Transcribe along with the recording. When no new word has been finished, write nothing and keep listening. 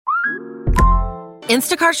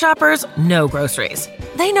Instacart shoppers know groceries.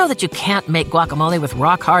 They know that you can't make guacamole with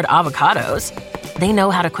rock-hard avocados. They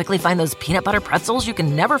know how to quickly find those peanut butter pretzels you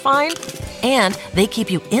can never find. And they keep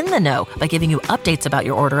you in the know by giving you updates about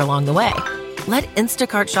your order along the way. Let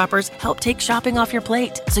Instacart shoppers help take shopping off your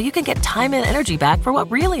plate so you can get time and energy back for what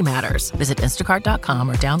really matters. Visit instacart.com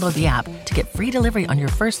or download the app to get free delivery on your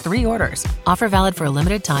first 3 orders. Offer valid for a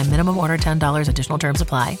limited time. Minimum order $10. Additional terms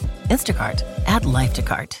apply. Instacart. Add life to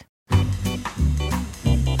cart.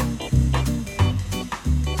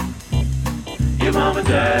 Your mom and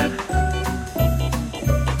dad.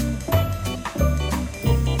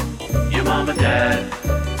 Your mom and dad.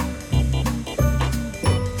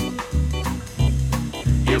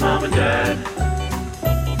 Your mom and dad.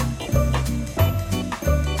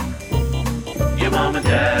 Your mom and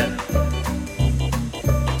dad.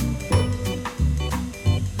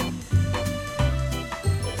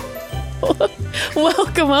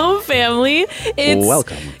 Welcome home, family. It's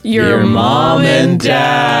Welcome. your mom and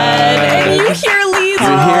dad. And you hear Lee's voice.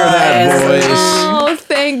 You hear that voice. Oh,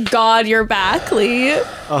 thank God you're back, Lee.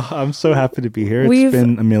 Oh, I'm so happy to be here. It's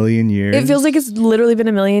been a million years. It feels like it's literally been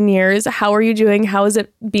a million years. How are you doing? How is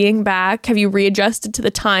it being back? Have you readjusted to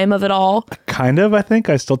the time of it all? Kind of, I think.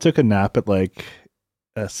 I still took a nap at like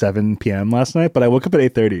 7 p.m. last night, but I woke up at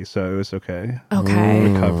 8:30, so it was okay. Okay.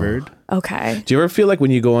 Recovered. Okay. Do you ever feel like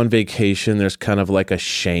when you go on vacation, there's kind of like a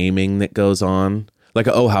shaming that goes on? Like,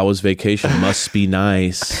 oh, how was vacation? Must be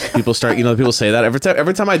nice. People start, people say that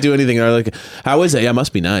every time I do anything. They're like, how was it? Yeah,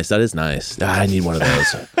 must be nice. That is nice. I need one of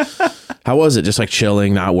those. How was it? Just like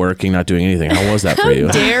chilling, not working, not doing anything. How was that for you?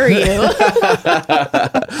 How dare you?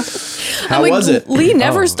 How was it? Lee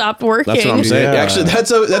never stopped working. That's what I'm saying. Yeah. Actually, that's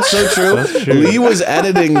so true. That's true. Lee was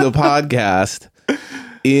editing the podcast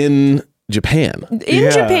in Japan.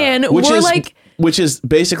 Japan, Which is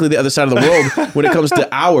basically the other side of the world when it comes to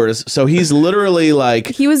hours. So he's literally like...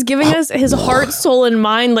 He was giving us his heart, soul, and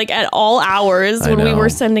mind like at all hours when we were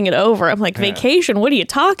sending it over. I'm like, vacation? What are you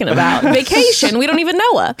talking about? Vacation? We don't even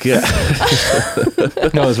know her. Yeah.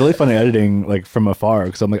 No, it was really funny editing like from afar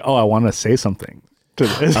because I'm like, oh, I want to say something to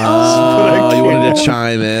this. Oh, you wanted to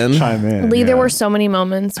chime in? Lee, yeah. there were so many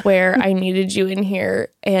moments where I needed you in here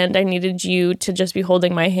and I needed you to just be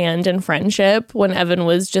holding my hand in friendship when Evan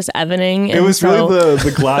was just Evaning. It was really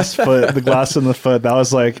the glass foot, the glass in the foot. That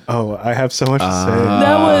was like, oh, I have so much to say.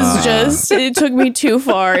 That was just, it took me too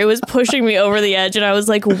far. It was pushing me over the edge and I was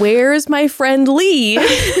like, where's my friend Lee?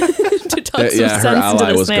 To talk some Yeah, her sense into ally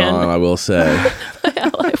this was man. gone, I will say.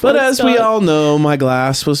 But But as we all know, my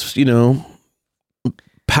glass was,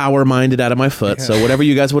 power-minded out of my foot. So whatever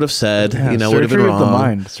you guys would have said, would have been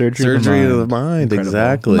wrong. Surgery of the mind. Incredible.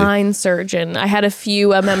 Exactly. Mind surgeon. I had a few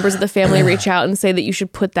members of the family reach out and say that you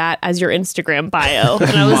should put that as your Instagram bio.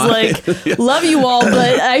 And I was like, love you all,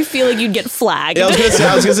 but I feel like you'd get flagged. Yeah,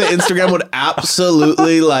 I was gonna say Instagram would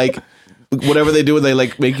absolutely whatever they do when they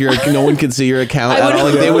make your no one can see your account at all.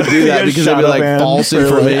 They would do that because it'd be like false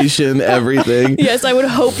information, everything. Yes, I would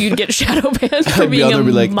hope you'd get shadow banned for being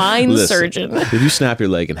a mind surgeon. If you snap your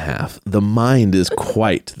leg in half, the mind is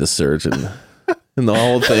quite the surgeon. And the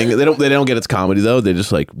whole thing, they don't get its comedy though. They're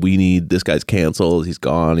just like, we need this guy's canceled. He's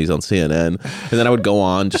gone. He's on CNN. And then I would go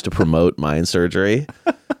on just to promote mind surgery.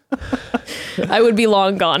 I would be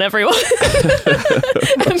long gone, everyone.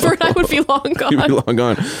 Ember and I would be long gone. You'd be long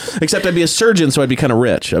gone. Except I'd be a surgeon, so I'd be kind of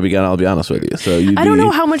rich. I'll be honest with you. So I don't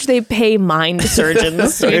know how much they pay mind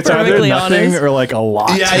surgeons, to be It's either perfectly nothing honest. or like a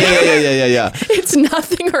lot. Yeah. It's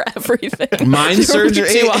nothing or everything. Mind There would be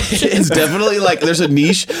surgery. two options. It's definitely there's a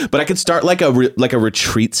niche, but I could start like a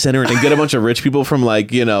retreat center and get a bunch of rich people from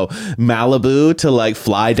Malibu to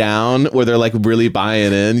fly down where they're really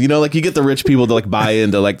buying in. You get the rich people to buy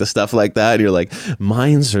into the stuff like that. And you're like,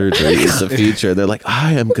 mind surgery is the future. They're like,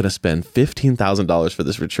 I am gonna spend $15,000 for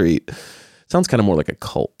this retreat. Sounds kind of more like a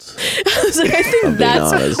cult. I think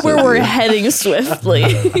that's where we're heading swiftly.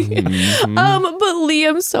 But Lee,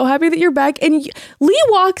 I'm so happy that you're back. And Lee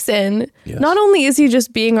walks in. Yes. Not only is he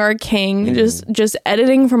just being our king, just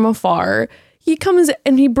editing from afar, he comes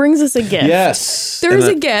and he brings us a gift. Yes. There's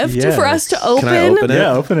a gift for us to open. Can I open it?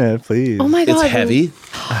 Yeah, open it, please. Oh my God. It's heavy.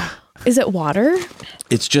 Is it water?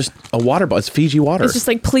 It's just a water bottle. It's Fiji water. It's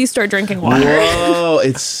just please start drinking water. Whoa,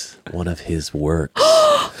 it's one of his works.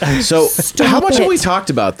 So how much have we talked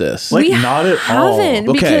about this? We not at all.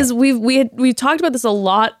 haven't because we talked about this a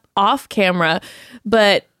lot off camera,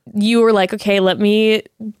 but you were like, okay, let me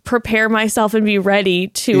prepare myself and be ready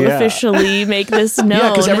to officially make this known. Yeah,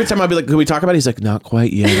 because every time I'd be like, can we talk about it? He's like, not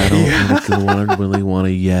quite yet. I don't really want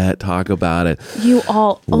to yet talk about it. You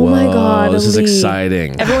all, oh my God. This is Lee.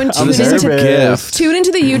 exciting. Everyone tune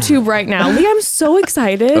into the YouTube right now. Lee, I'm so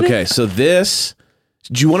excited. Okay, so this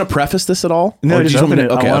Do you want to preface this at all? No, Or just do you open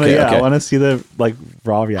want it. me to- I want to see the like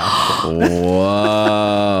raw reaction.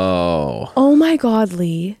 Whoa. Oh my God,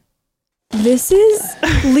 Lee. This is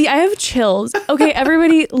Lee. I have chills. Okay,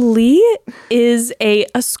 everybody. Lee is a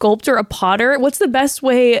sculptor, a potter. What's the best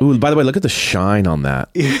way? Ooh, by the way, look at the shine on that.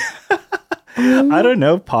 I don't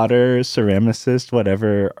know, potter, ceramicist,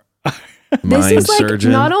 whatever. This Mind is like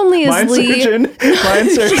surgeon. not only is Mind Lee. surgeon. Mind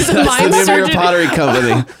He's surgeon. a That's mind the name of your surgeon. pottery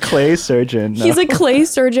company. Clay surgeon. No. He's a clay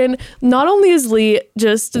surgeon. Not only is Lee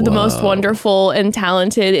just the most wonderful and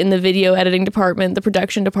talented in the video editing department, the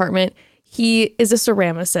production department, he is a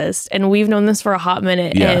ceramicist. And we've known this for a hot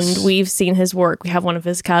minute. Yes. And we've seen his work. We have one of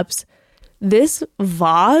his cups. This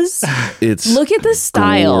vase, It's look at the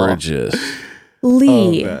style. gorgeous.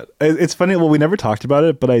 Lee. Man. It's funny. Well, we never talked about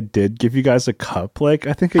it, but I did give you guys a cup, like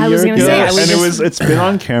I think a I year was gonna ago, say, I and was it's been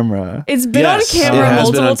on camera. It's been Yes, on it camera has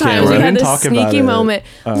been multiple on times. camera. We I had didn't this talk about sneaky it. moment.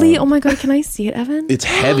 Lee, oh my God, can I see it, Evan? It's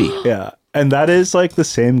heavy. Yeah, and that is like the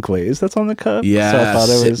same glaze that's on the cup. Yes, so I thought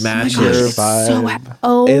it it was matches. pure Oh my vibe. So,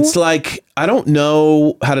 oh, It's like, I don't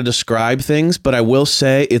know how to describe things, but I will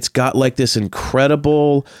say it's got like this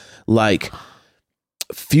incredible, like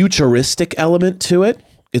futuristic element to it.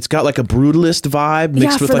 It's got like a brutalist vibe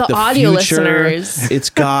mixed yeah, with for like the the audio future. listeners. It's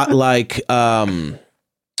got like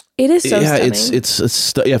It is so yeah,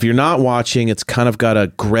 stunning. yeah, if you're not watching, it's kind of got a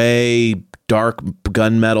gray, dark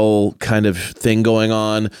gunmetal kind of thing going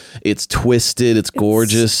on. It's twisted. It's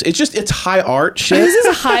gorgeous. It's high art shit. This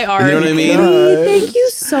is high art. You know what I mean? Lee, thank you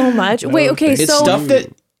so much. Wait, okay, It's so stuff that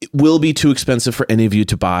will be too expensive for any of you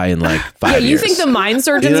to buy in like 5 yeah, years. you think the mind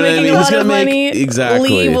surgeon's You know what I making mean? a He's lot of gonna money? make- exactly.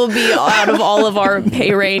 Lee will be out of all of our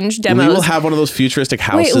pay range demos. We will have one of those futuristic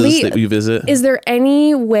houses Lee, that you visit. Is there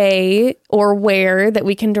any way or where that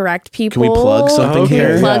we can direct people? we plug something Can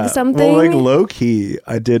here? we plug something? Well, like low key,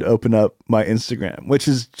 I did open up my Instagram, which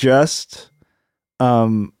is just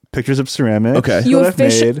pictures of ceramics. Okay. You that I've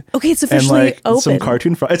officially made, okay? It's and officially like open. some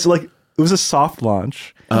cartoon. It's like it was a soft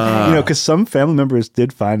launch. You know, because some family members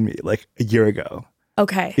did find me like a year ago.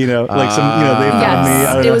 Okay. You know, like some, you know, they found me. I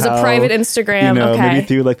Yes, don't it know was a how, private Instagram. You know, okay. maybe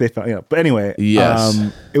through like they found, you know. But anyway, Yes.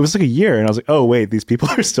 it was like a year, and I was like, oh wait, these people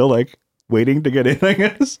are still like waiting to get in, I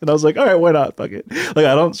guess. And I was like, all right, why not? Fuck it. Like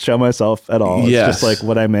I don't show myself at all. It's Yes. just like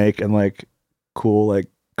what I make and like cool like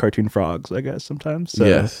cartoon frogs, I guess sometimes. So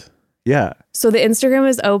yes. yeah, So the Instagram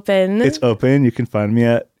is open. it's open. You can find me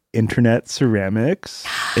at Internet Ceramics.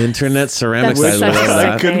 Internet ceramics. That's I such love a that.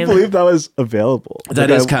 I couldn't name. believe that was available. That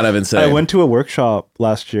Like, is kind of insane. I went to a workshop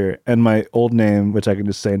last year, and my old name, which I can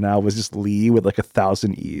just say now, was just Lee with like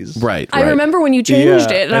 1,000 E's. right. I right. remember when you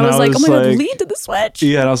changed Yeah, it, and I and was I like, was "Oh my god, like- lead to the switch!"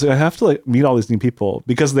 Yeah, and I was like, I have to like meet all these new people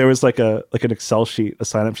because there was like an Excel sheet, a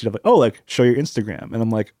sign up sheet of like, oh, like show your Instagram, and I'm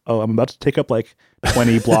like, oh, I'm about to take up like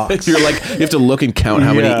 20 blocks. You're like, you have to look and count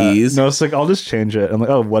how many E's. No, it's like I'll just change it. I'm like,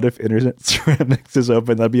 oh, what if Internet Ceramics is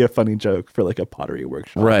open? That'd be a funny joke for like a pottery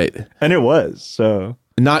workshop. Right. And it was. So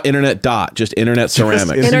Not internet dot, just internet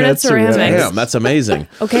ceramics. Internet Ceramics. Damn, that's amazing.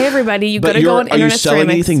 Okay, everybody, you But gotta go on are you Internet selling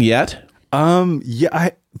Ceramics. anything yet? yeah,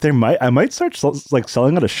 I might start like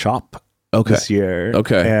selling at a shop Okay. this year.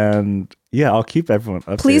 Okay. And yeah, I'll keep everyone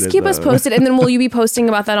updated. Please keep us though. posted, and then will you be posting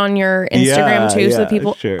about that on your Instagram too, so that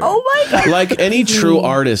people? Sure. Oh my god! Like any true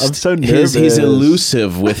artist, I'm so he's nervous.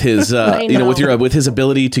 elusive with his, I you know, with know. your with his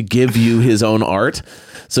ability to give you his own art.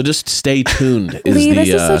 So just stay tuned. Is Lee, the this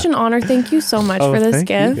is such an honor. Thank you so much Oh, for this thank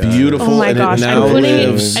you, gift. guys. beautiful? Oh my and gosh, it now I'm putting it-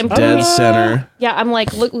 lives I'm putting dead it- center. Yeah, I'm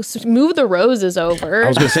like, look, move the roses over. I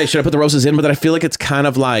was gonna say, should I put the roses in? But then I feel like it's kind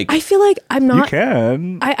of like, I feel like I'm You not.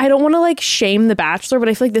 can. I don't want to like shame the Bachelor, but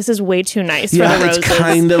I feel like this is way too nice for the yeah, roses. it's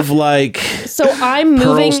kind of like So I'm moving.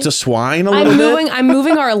 pearls to swine a little I'm bit. moving. I'm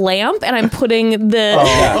moving our lamp, and I'm putting the.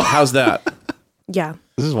 Yeah, how's that? Yeah,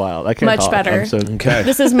 This is wild. I can't Much talk. better. I'm so Okay.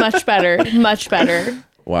 this is much better. Much better.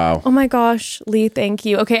 Wow. Oh my gosh, Lee, thank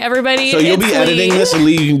you. Okay, everybody. So you'll it's be editing Lee. this,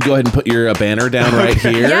 Lee. You can go ahead and put your banner down right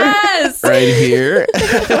here. Yes. Right here.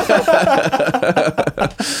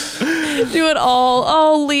 Do it all.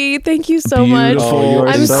 Oh, Lee, thank you so much. Beautiful. You are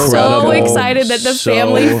I'm so so incredible. excited that the So-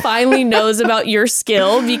 family finally knows about your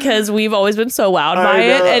skill because we've always been so wowed by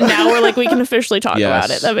it, know. and now we're like we can officially talk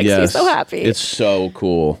about it. That makes me so happy. It's so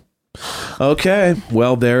cool. Okay,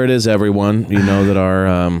 well, there it is, everyone. You know that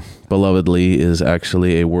our beloved Lee is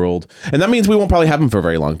actually a world, and that means we won't probably have him for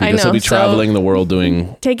very long because know, he'll be so- traveling the world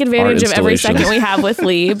doing Take advantage of every installations. second we have with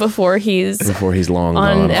Lee before he's before he's long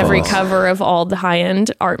on gone every from us. cover of all the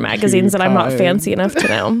high-end art magazines that I'm not kind. fancy enough to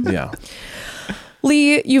know. Yeah.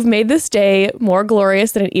 Lee, you've made this day more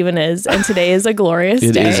glorious than it even is. And today is a glorious day.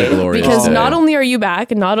 It is a glorious because day. not only are you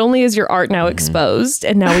back, and not only is your art now exposed,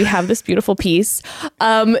 and now we have this beautiful piece.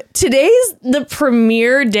 Today's the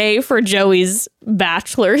premiere day for Joey's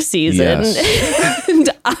Bachelor season. Yes.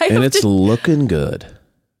 and it's looking good.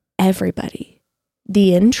 Everybody,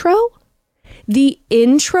 the intro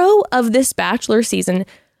of this Bachelor season.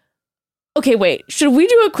 Okay, wait. Should we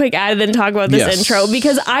do a quick ad and then talk about this intro?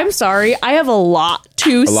 Because I'm sorry, I have a lot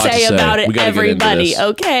to say about it, everybody.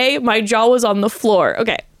 Okay, my jaw was on the floor.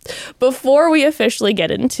 Okay, before we officially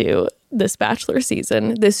get into this Bachelor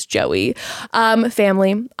season, this Joey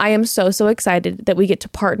family, I am so excited that we get to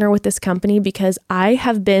partner with this company because I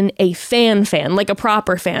have been a fan, like a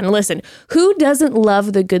proper fan. Listen, who doesn't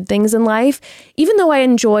love the good things in life? Even though I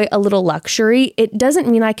enjoy a little luxury, it doesn't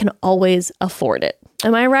mean I can always afford it.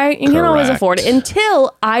 Am I right? You can't always afford it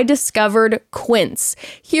until I discovered Quince.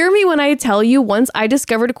 Hear me when I tell you, once I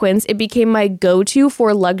discovered Quince, it became my go-to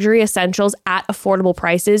for luxury essentials at affordable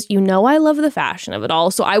prices. You know I love the fashion of it all.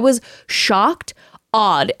 So I was shocked,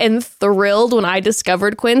 awed, and thrilled when I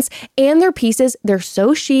discovered Quince. And their pieces, they're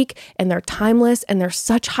so chic and they're timeless and they're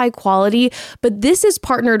such high quality. But this is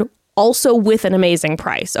partnered also with an amazing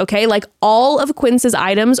price, okay? Like all of Quince's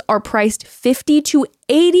items are priced 50 to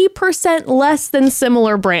 80% less than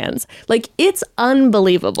similar brands. Like it's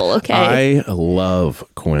unbelievable, okay? I love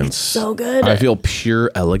Quince. It's so good. I feel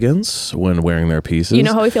pure elegance when wearing their pieces. You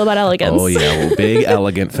know how we feel about elegance. Oh yeah, we're big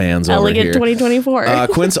elegant fans over here. Elegant 2024.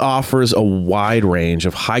 Quince offers a wide range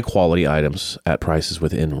of high quality items at prices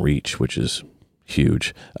within reach, which is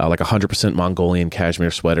huge. Like 100% Mongolian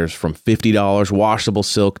cashmere sweaters from $50, washable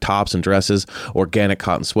silk tops and dresses, organic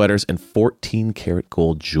cotton sweaters, and 14 karat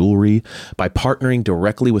gold jewelry. By partnering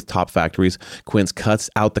directly with top factories, Quince cuts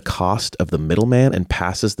out the cost of the middleman and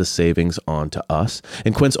passes the savings on to us.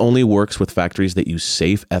 And Quince only works with factories that use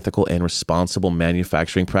safe, ethical, and responsible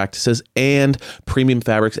manufacturing practices and premium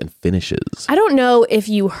fabrics and finishes. I don't know if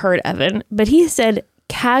you heard Evan, but he said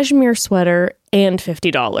cashmere sweater and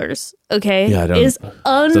 $50. Okay, yeah, is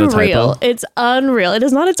unreal. It's unreal. It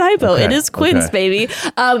is not a typo. Okay. It is Quince, baby.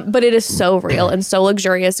 But it is so real and so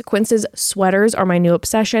luxurious. Quince's sweaters are my new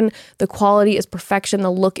obsession. The quality is perfection.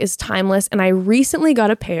 The look is timeless. And I recently got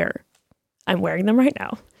a pair. I'm wearing them right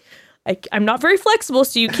now. I'm not very flexible,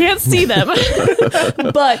 so you can't see them.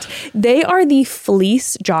 But they are the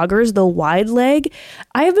fleece joggers, the wide leg.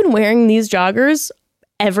 I have been wearing these joggers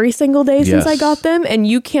every single day since I got them, and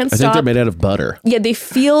you can't stop. I think they're made out of butter. Yeah, they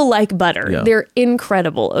feel like butter. Yeah. They're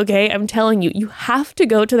incredible, okay? I'm telling you, you have to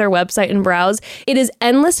go to their website and browse. It is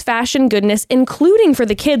endless fashion goodness, including for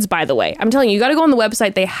the kids, by the way. I'm telling you, you got to go on the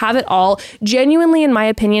website. They have it all. Genuinely, in my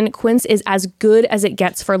opinion, Quince is as good as it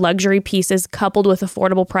gets for luxury pieces coupled with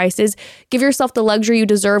affordable prices. Give yourself the luxury you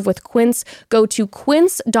deserve with Quince. Go to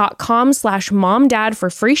quince.com/momdad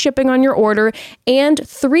for free shipping on your order and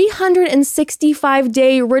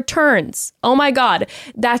 365-day returns. Oh my God.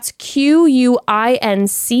 That's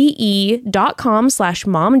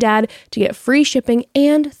QUINCE.com/momdad to get free shipping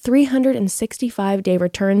and 365-day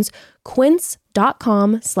returns.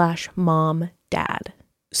 Quince.com/momdad.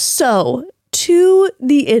 So to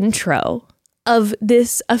the intro of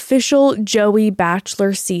this official Joey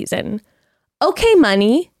Bachelor season. Okay,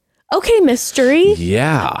 money. Okay, mystery.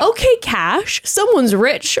 Yeah. Okay, cash. Someone's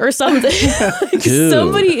rich or something. Like,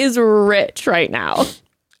 somebody is rich right now.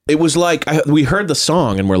 It was like, we heard the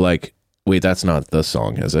song and we're like, wait, that's not the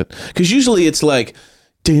song, is it? Because usually it's like,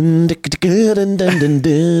 you know what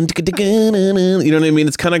I mean?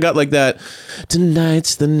 It's kind of got like that,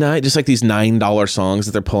 tonight's the night, just like these $9 songs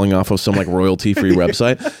that they're pulling off of some like royalty-free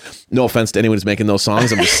website. No offense to anyone who's making those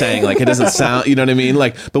songs. I'm just saying, like, it doesn't sound, you know what I mean?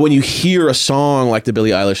 Like, but when you hear a song like the Billie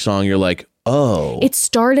Eilish song, you're like, oh, it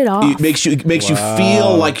started off. It makes you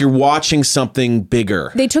feel like you're watching something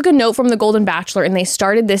bigger. They took a note from The Golden Bachelor and they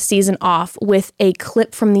started this season off with a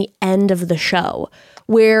clip from the end of the show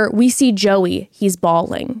where we see Joey. He's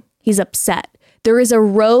bawling. He's upset. There is a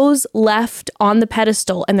rose left on the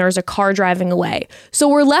pedestal and there's a car driving away. So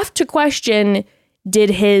we're left to question, did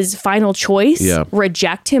his final choice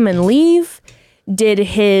reject him and leave?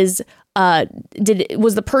 Was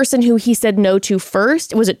the person who he said no to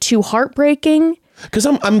first, was it too heartbreaking? Because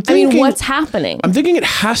I'm thinking, I mean, what's happening? I'm thinking it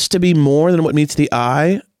has to be more than what meets the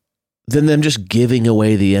eye than them just giving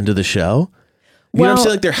away the end of the show. You know what I'm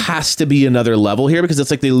saying? Like there has to be another level here because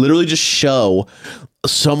it's like they literally just show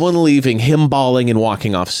someone leaving, him bawling and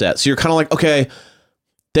walking off set. So you're kind of like, okay,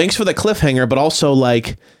 thanks for the cliffhanger, but also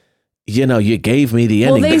like, you know, you gave me the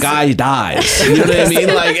ending. The guy dies. You know what I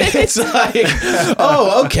mean? Like, it's like,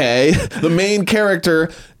 oh, okay. The main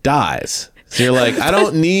character dies. So you're like, I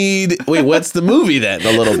don't need. Wait, what's the movie then?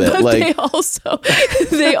 A little bit. But Like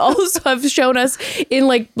they also have shown us in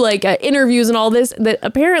like interviews and all this that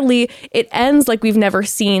apparently it ends like we've never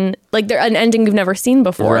seen, like they're an ending we've never seen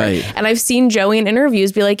before. Right. And I've seen Joey in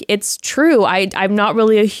interviews be like, it's true. I'm not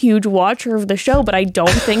really a huge watcher of the show, but I don't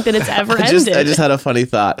think that it's ever ended. I just had a funny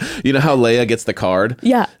thought. You know how Leia gets the card?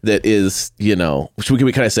 Yeah. That is, you know,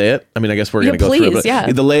 can I say it? I mean, I guess we're going to go please, through it. But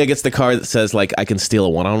yeah. the Leia gets the card that says, like, I can steal a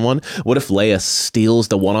one-on-one. What if Leia steals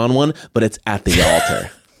the one-on-one, but it's at the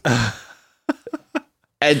altar?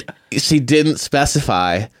 And she didn't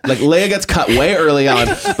specify. Like, Leia gets cut way early on,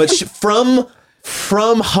 but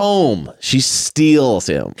from home, she steals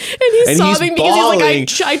him. And he's sobbing because bawling.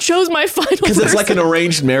 he's like, I chose my final Because it's like an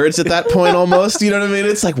arranged marriage at that point almost. You know what I mean?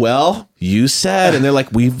 It's like, well, you said. And they're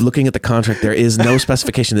like, we're looking at the contract. There is no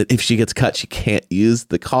specification that if she gets cut, she can't use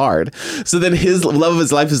the card. So then his love of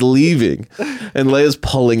his life is leaving. And Leia's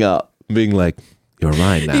pulling up, being like, you're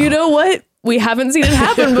mine now. You know what? We haven't seen it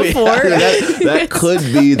happen before. that could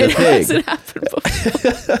be the it thing. Hasn't happened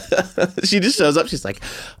before. She just shows up. She's like,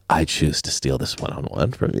 I choose to steal this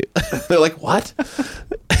one-on-one from you. They're like, what?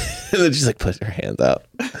 And then she's like, put her hand up.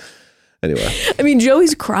 Anyway. I mean,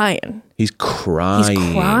 Joey's crying. He's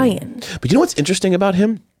crying. But you know what's interesting about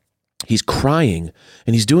him? He's crying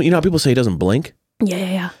and he's doing, you know how people say he doesn't blink?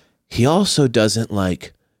 Yeah. He also doesn't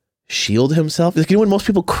like shield himself. Like, you know when most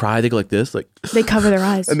people cry, they go like this, like they cover their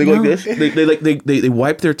eyes and they go like this. They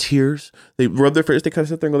wipe their tears. They rub their face. They kind of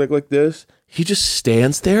sit there and go like this. He just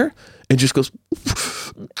stands there and just goes,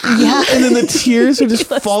 yeah. And then the tears are just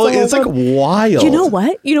falling. It's like wild. You know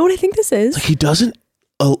what? You know what I think this is? Like he doesn't.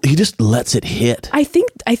 Oh, he just lets it hit. I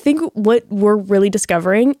think what we're really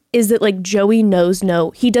discovering is that like Joey knows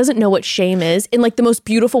he doesn't know what shame is in like the most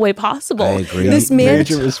beautiful way possible. I agree. This man,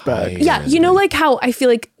 major respect. Yeah, you know, like how I feel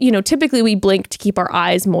like, you know, typically we blink to keep our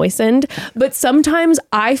eyes moistened, but sometimes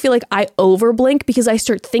I feel like I over blink because I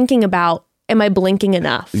start thinking about, am I blinking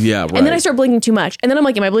enough? Yeah, right. And then I start blinking too much. And then I'm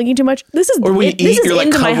like, am I blinking too much? This is or when you eat, you're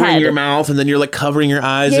like covering my head. your mouth and then you're like covering your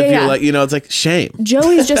eyes. Yeah, if yeah. you're like, you know, it's like shame.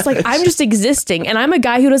 Joey's just like, I'm just existing. And I'm a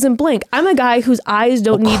guy who doesn't blink. I'm a guy whose eyes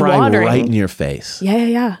don't need cry watering. Right in your face.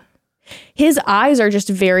 Yeah. His eyes are just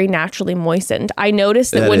very naturally moistened. I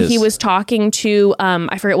noticed that when he was talking to,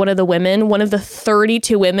 I forget one of the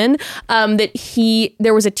 32 women, that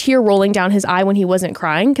there was a tear rolling down his eye when he wasn't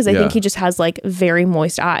crying. Because I think he just has like very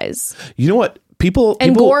moist eyes. You know what? People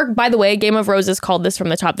Gorg, by the way, Game of Roses called this from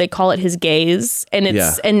the top. They call it his gaze. And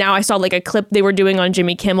and now I saw like a clip they were doing on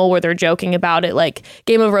Jimmy Kimmel where they're joking about it. Like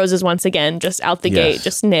Game of Roses once again, just out the gate,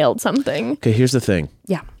 just nailed something. Okay, here's the thing.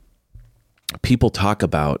 Yeah. People talk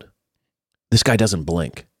about this guy doesn't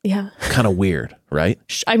blink. Yeah. Kind of weird, right?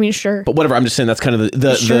 I mean, sure. But whatever, I'm just saying that's kind of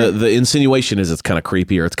the insinuation is it's kind of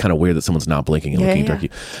creepy or it's kind of weird that someone's not blinking and looking at you.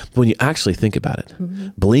 But when you actually think about it,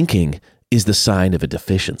 blinking is the sign of a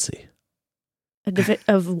deficiency.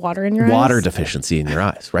 Of water in your eyes? Water deficiency in your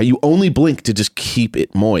eyes, right? You only blink to just keep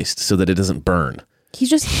it moist so that it doesn't burn.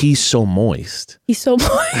 He's so moist. He's so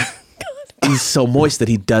moist. He's so moist that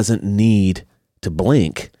he doesn't need to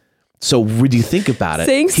blink. So when you think about it,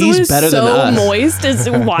 he's better than us. So moist is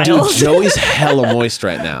wild. Dude, Joey's hella moist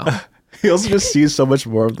right now. He also just sees so much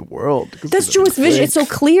more of the world. That's true. It's vision. It's so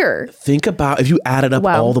clear. Think about if you added up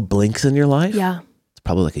all the blinks in your life. Yeah. It's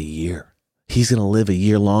probably like a year. He's going to live a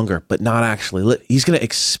year longer, but not actually live. He's going to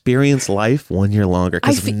experience life 1 year longer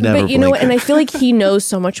because never. But you know what? And I feel like he knows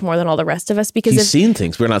so much more than all the rest of us because he's seen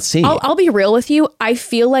things we're not seeing. I'll be real with you. I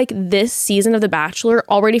feel like this season of The Bachelor,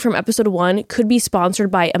 already from episode 1, could be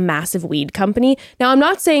sponsored by a massive weed company. Now, I'm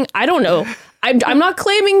not saying, I don't know. I'm not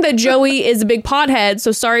claiming that Joey is a big pothead.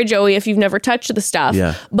 So sorry, Joey, if you've never touched the stuff.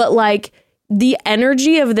 Yeah. But like the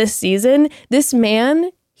energy of this season, this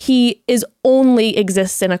man, he only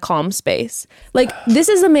exists in a calm space. Like this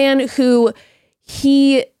is a man who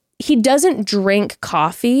he doesn't drink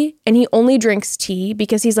coffee and he only drinks tea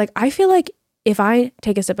because he's like, I feel like if I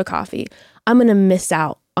take a sip of coffee, I'm going to miss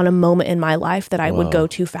out on a moment in my life that I would go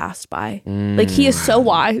too fast by. Like he is so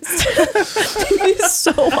wise. He's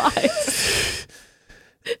so wise.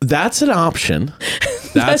 That's an option.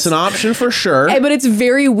 That's an option for sure. But it's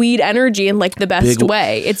very weed energy in like the best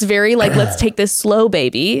way. It's very like, let's take this slow,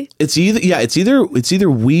 baby. It's either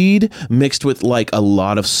weed mixed with like a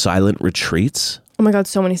lot of silent retreats. Oh my God,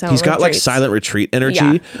 so many silent retreats. He's got like silent retreat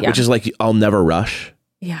energy, Yeah. which is like, I'll never rush.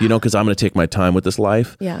 Yeah. You know, because I'm going to take my time with this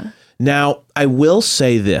life. Yeah. Now, I will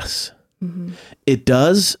say this. It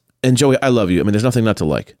does, and Joey, I love you. I mean, there's nothing not to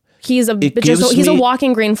like. He's a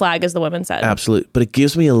walking green flag, as the women said. Absolutely. But it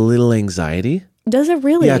gives me a little anxiety. Does it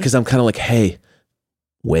really? Yeah, because I'm kind of like, hey,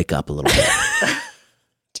 wake up a little bit.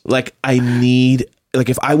 Like, I need like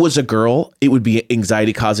if I was a girl, it would be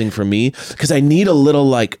anxiety causing for me because I need a little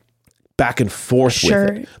like back and forth with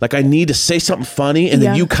it. Like I need to say something funny and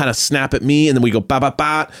then you kind of snap at me and then we go ba ba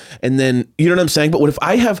ba and then you know what I'm saying? But what if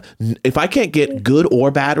I can't get good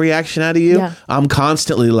or bad reaction out of you, I'm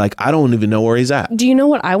constantly like, I don't even know where he's at. Do you know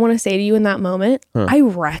what I want to say to you in that moment? I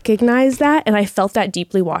recognize that and I felt that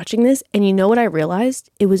deeply watching this. And you know what I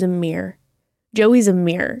realized? It was a mirror. Joey's a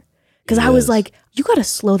mirror. Because I was like, you got to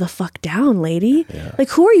slow the fuck down, lady. Yeah. Like,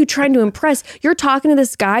 who are you trying to impress? You're talking to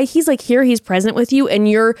this guy. He's like here. He's present with you. And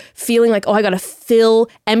you're feeling like, oh, I got to fill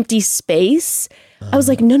empty space. I was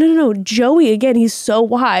like, no. Joey, again, he's so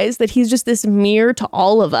wise that he's just this mirror to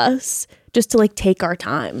all of us just to like take our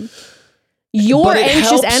time. Your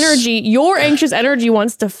anxious energy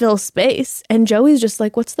wants to fill space. And Joey's just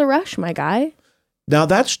like, what's the rush, my guy? Now,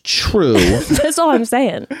 that's true. That's all I'm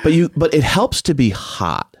saying. But it helps to be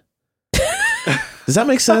hot. Does that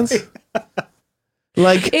make sense?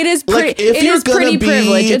 Like it is pretty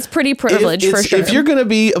privileged. It's pretty privileged for sure. If you're going to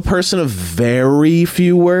be a person of very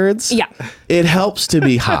few words, it helps to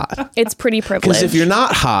be hot. It's pretty privileged. Because if you're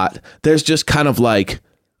not hot, there's just kind of like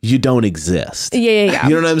you don't exist. Yeah.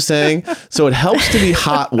 You know what I'm saying? So it helps to be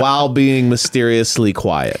hot while being mysteriously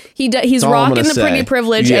quiet. He's rocking the pretty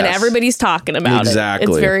privilege and everybody's talking about it.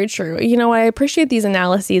 It's very true. You know, I appreciate these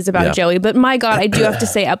analyses about Joey, but my God, I do have to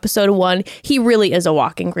say episode 1, he really is a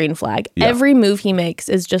walking green flag. Yeah. Every move he makes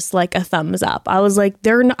is just like a thumbs up. I was like,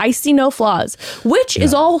 I see no flaws, which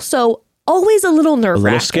is also always a little nerve-wracking.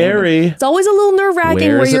 A little scary. It's always a little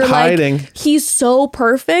nerve-wracking where you're like, he's so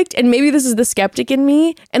perfect. And maybe this is the skeptic in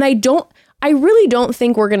me. And I really don't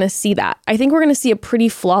think we're going to see that. I think we're going to see a pretty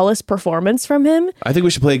flawless performance from him. I think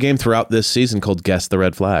we should play a game throughout this season called Guess the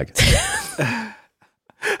Red Flag.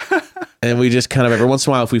 And we just kind of, every once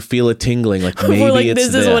in a while, if we feel it tingling, like maybe we're like, it's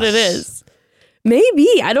this is what it is. Maybe.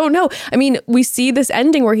 I don't know. I mean, we see this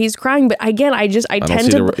ending where he's crying, but again, I tend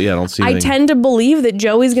to believe that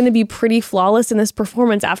Joey's going to be pretty flawless in this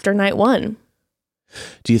performance after night 1.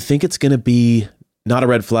 Do you think it's going to be not a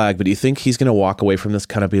red flag, but do you think he's going to walk away from this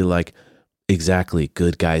kind of be like, exactly,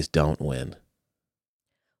 good guys don't win?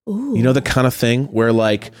 Ooh. You know, the kind of thing where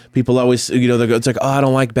like people always, it's like, oh, I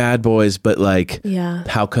don't like bad boys, but like,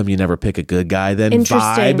 how come you never pick a good guy then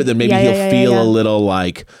vibe? But then maybe he'll feel a little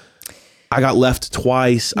like, I got left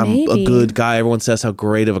twice. I'm a good guy. Everyone says how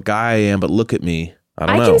great of a guy I am, but look at me. I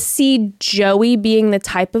don't know. I can see Joey being the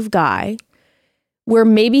type of guy where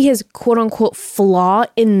maybe his quote unquote flaw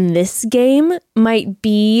in this game might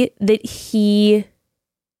be that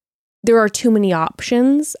there are too many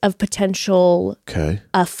options of potential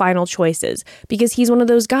final choices because he's one of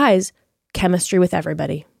those guys, chemistry with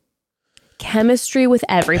everybody.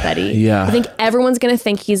 Yeah. I think everyone's going to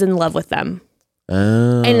think he's in love with them.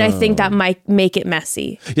 Oh. And I think that might make it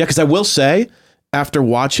messy. Yeah, because I will say, after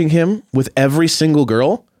watching him with every single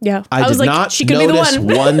girl, I did not notice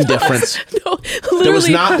one difference. There was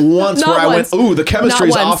not once where I went, ooh, the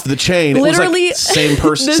chemistry's off the chain. Literally, it was like same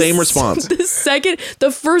person, same response.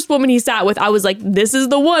 The first woman he sat with, I was like, this is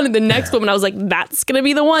the one. And the next woman, I was like, that's going to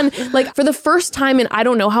be the one. Like for the first time in I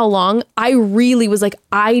don't know how long, I really was like,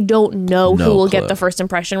 I don't know who will get the first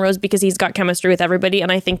impression rose because he's got chemistry with everybody.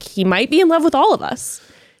 And I think he might be in love with all of us.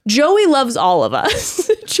 Joey loves all of us.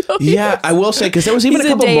 I will say, because there was even a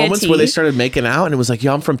couple moments where they started making out and it was like,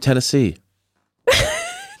 yo, I'm from Tennessee.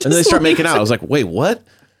 And then they start making out. I was like, wait, what?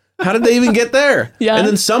 How did they even get there? Yeah. And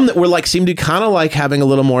then some that were like, seemed to kind of like having a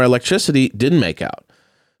little more electricity didn't make out.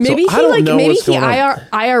 Maybe so he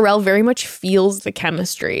IRL very much feels the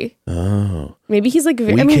chemistry. Oh. Maybe he's like...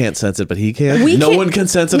 We can't sense it, but he can. No one can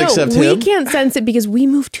sense it except him. We can't sense it because we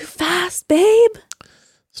move too fast, babe.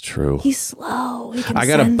 It's true. He's slow. I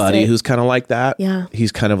got a buddy who's kind of like that. Yeah.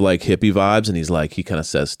 He's kind of like hippie vibes, and he's like, he kind of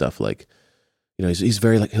says stuff like, he's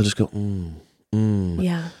very like, he'll just go,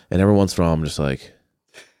 Yeah. And every once in a while, I'm just like,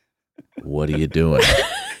 what are you doing?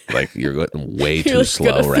 Like, you're going way too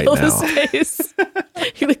slow right now.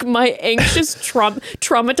 You're like, my anxious,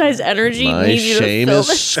 traumatized energy needs you to shame is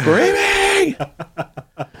screaming.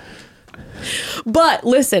 But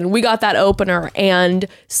listen, we got that opener and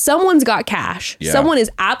someone's got cash. Yeah. Someone is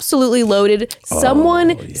absolutely loaded.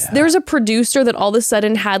 There's a producer that all of a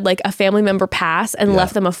sudden had like a family member pass and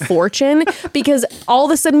left them a fortune because all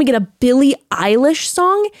of a sudden we get a Billie Eilish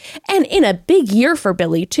song and in a big year for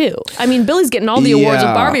Billie too. I mean, Billie's getting all the awards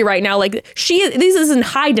with Barbie right now. Like this is in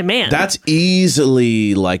high demand. That's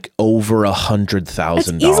easily like over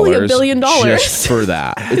 $100,000. Easily $1 billion just for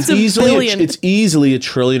that. It's easily $1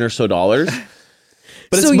 trillion or so dollars.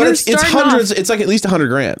 But So it's you're starting hundreds. off- It's like at least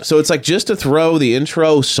 $100,000. So it's like just to throw the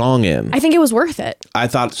intro song in. I think it was worth it I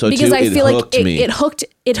thought so because too. I feel like hooked me.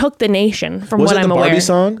 it hooked the nation from Was what it I'm the Barbie aware.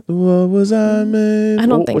 song? What was I made? I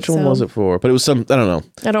don't think Which one so. was it for? But it was some. I don't know.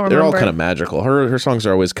 I don't They're all remember. kind of magical. Her songs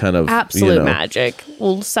are always kind of Absolute magic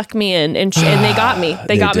will suck me in, and they got me.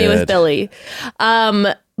 They got me with did. Billy.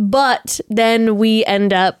 But then we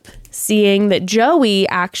end up seeing that Joey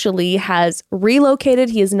actually has relocated.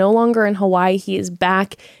 He is no longer in Hawaii. He is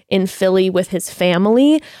back in Philly with his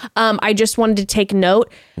family. I just wanted to take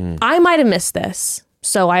note. I might have missed this,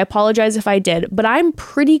 so I apologize if I did, but I'm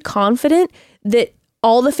pretty confident that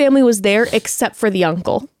all the family was there except for the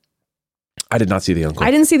uncle. I did not see the uncle.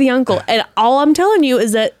 I didn't see the uncle. And all I'm telling you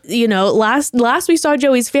is that, last we saw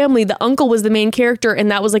Joey's family, the uncle was the main character,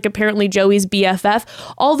 and that was like apparently Joey's BFF.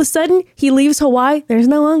 All of a sudden, he leaves Hawaii. There's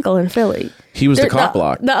no uncle in Philly. He was the cock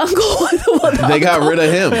block. The uncle. They got rid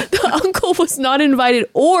of him. The uncle was not invited,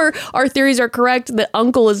 or our theories are correct. The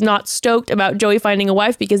uncle is not stoked about Joey finding a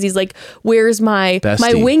wife because he's like, "Where's my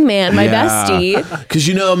Bestie. wingman, my bestie?" Because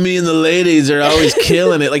me and the ladies are always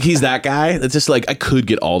killing it. Like he's that guy. It's just like I could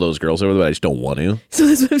get all those girls over there, but I just don't want to. So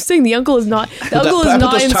that's what I'm saying. The uncle is not. The uncle I is put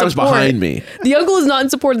not those in times support. behind me. The uncle is not in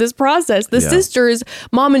support of this process. The sisters,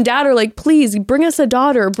 mom and dad, are like, "Please bring us a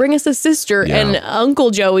daughter, bring us a sister," Yeah. and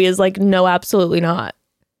Uncle Joey is like, "No, absolutely not."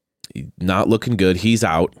 Not looking good. He's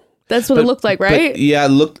out. That's what it looked like, right? But yeah,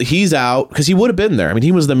 look, he's out because he would have been there. I mean,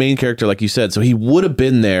 he was the main character, like you said, so he would have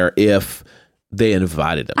been there if they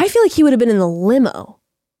invited him. I feel like he would have been in the limo.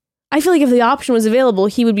 I feel like if the option was available,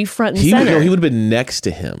 he would be front and center. He would have been next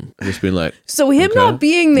to him, just being like. So him not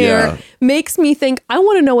being there makes me think I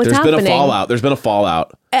want to know what's happening. There's been a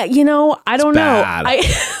fallout. I don't bad.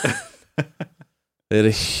 know. They had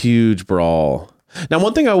a huge brawl. Now,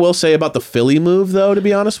 one thing I will say about the Philly move, though, to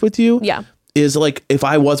be honest with you, is like if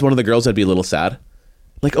I was one of the girls, I'd be a little sad.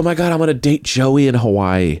 Like, oh my God, I'm going to date Joey in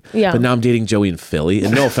Hawaii. Yeah. But now I'm dating Joey in Philly.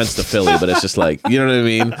 And no offense to Philly, but it's just like, you know what I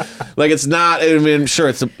mean? Like, it's not, I mean, sure,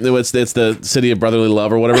 it's the city of brotherly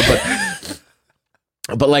love or whatever,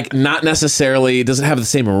 but like not necessarily, it doesn't have the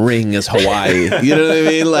same ring as Hawaii. You know what I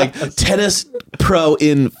mean? Like tennis pro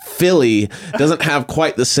in Philly doesn't have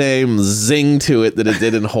quite the same zing to it that it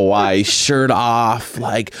did in Hawaii. Shirt off,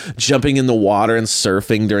 like jumping in the water and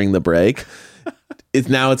surfing during the break.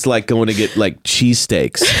 It's like going to get like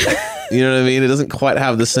cheesesteaks. You know what I mean? It doesn't quite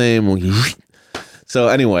have the same. So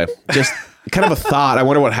anyway, just kind of a thought. I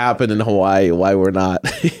wonder what happened in Hawaii, why we're not.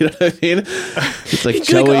 You know what I mean? It's like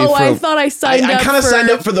Joey. I thought I signed up. I kind of signed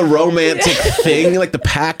up for the romantic thing, like the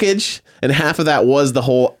package. And half of that was the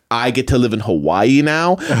whole I get to live in Hawaii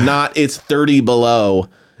now, not it's 30 below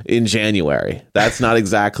in January. That's not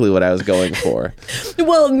exactly what I was going for.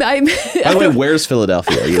 Well, by the way, where's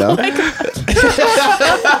Philadelphia? You know?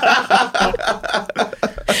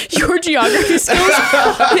 Your geography skills,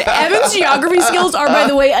 Evan's geography skills are, by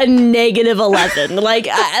the way, a -11. Like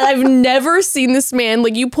I've never seen this man.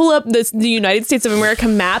 Like you pull up the United States of America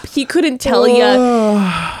map, he couldn't tell you.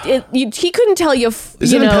 He couldn't tell you.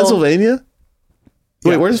 Is it in Pennsylvania?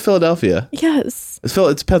 Wait, where's Philadelphia? Yes,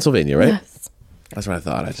 it's Pennsylvania, right? Yes. That's what I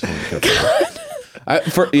thought. I just wanted to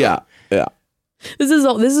go. Yeah. This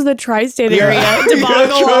is the tri-state area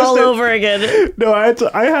debacle all over again. No, I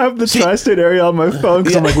have the tri-state area on my phone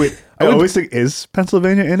because I'm like, wait, I always think, is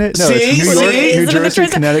Pennsylvania in it? No, it's New York, New Jersey,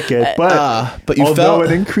 Connecticut. But you although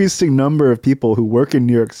an increasing number of people who work in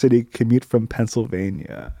New York City commute from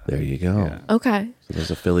Pennsylvania. There you go. Yeah. Okay. So there's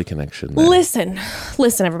a Philly connection there. Listen,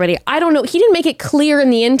 everybody. I don't know. He didn't make it clear in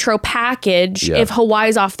the intro package if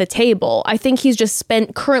Hawaii's off the table. I think he's just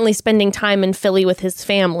currently spending time in Philly with his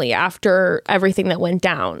family after everything that went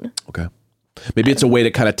down. Okay. Maybe it's a way to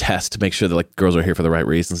kind of test to make sure that like girls are here for the right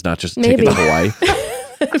reasons, not just take it to Hawaii.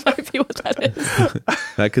 That might be what that is.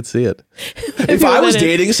 I could see it. If I was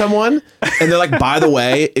dating someone and they're like, by the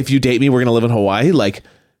way, if you date me, we're going to live in Hawaii, like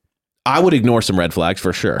I would ignore some red flags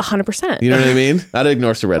for sure. 100%. You know what I mean? I'd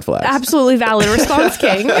ignore some red flags. Absolutely valid response,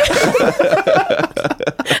 King.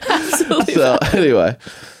 Absolutely. So anyway,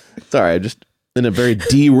 sorry, I'm just in a very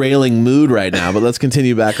derailing mood right now, but let's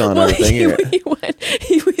continue back on our thing here.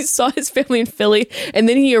 He saw his family in Philly, and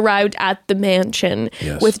then he arrived at the mansion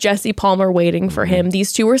with Jesse Palmer waiting for him.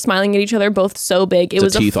 These two were smiling at each other, both so big. It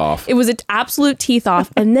was teeth off. It was an absolute teeth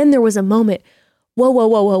off. And then there was a moment,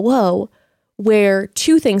 whoa, where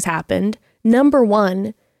two things happened. Number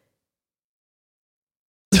one,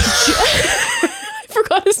 I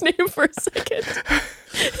forgot his name for a second.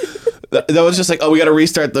 That was just like, oh, we got to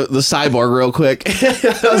restart the cyborg real quick.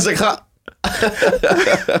 I was like, huh.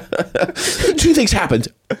 Two things happened.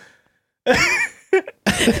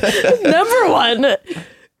 Number one,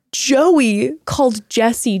 Joey called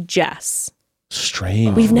Jesse Jess.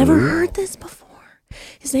 Strange. We've never heard this before.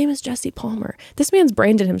 His name is Jesse Palmer. This man's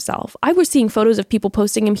branded himself. I was seeing photos of people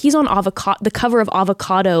posting him. He's on the cover of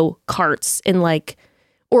avocado carts in like,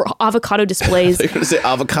 or avocado displays. You're going to say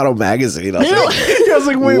Avocado Magazine. No. I was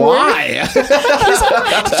like, wait, why?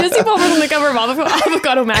 Jesse Palmer's on the cover of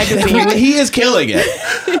Avocado Magazine. He is killing it.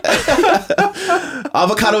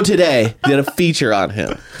 Avocado Today did a feature on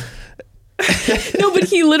him. No, but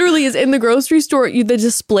he literally is in the grocery store. The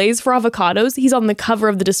displays for avocados. He's on the cover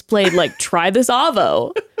of the display, like, try this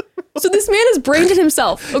avo. So this man has branded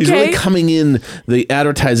himself. Okay, he's really coming in the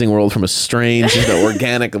advertising world from a strange,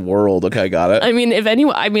 organic world. Okay, got it. I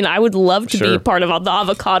mean, I would love to be part of the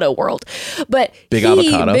avocado world, but big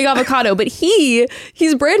avocado. But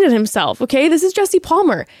he's branded himself. Okay, this is Jesse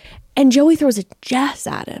Palmer, and Joey throws a Jess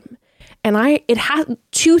at him. And it has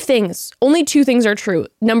two things. Only two things are true.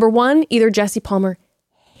 Number one, either Jesse Palmer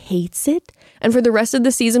hates it, and for the rest of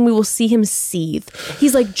the season, we will see him seethe.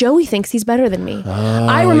 He's like, Joey thinks he's better than me.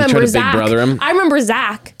 I remember Zach. I remember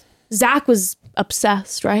Zach. Zach was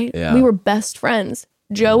obsessed, right? Yeah. We were best friends.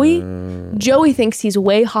 Joey thinks he's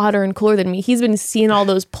way hotter and cooler than me. He's been seeing all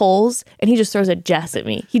those polls, and he just throws a Jess at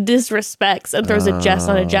me. He disrespects and throws a Jess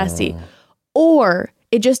on a Jesse. Or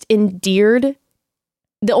it just endeared.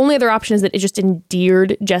 The only other option is that it just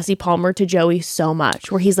endeared Jesse Palmer to Joey so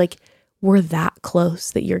much, where he's like, we're that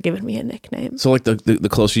close that you're giving me a nickname. So like the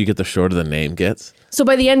closer you get, the shorter the name gets. So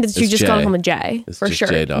by the end, you're just calling him a J, for sure.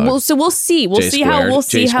 J-Dog. We'll see. We'll see how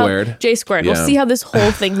J squared. Yeah. We'll see how this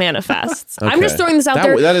whole thing manifests. Okay. I'm just throwing this out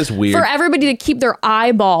there. That is weird. For everybody to keep their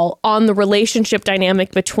eyeball on the relationship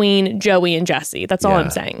dynamic between Joey and Jesse. That's all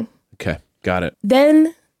I'm saying. Okay, got it.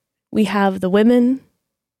 Then we have the women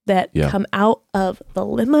that come out of the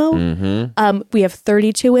limo. Mm-hmm. We have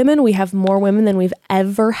 32 women. We have more women than we've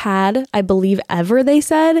ever had, I believe ever, they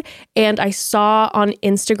said. And I saw on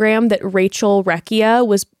Instagram that Rachel Recchia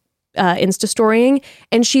was Insta-storying,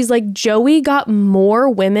 and she's like, Joey got more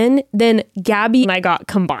women than Gabby and I got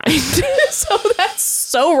combined. So that's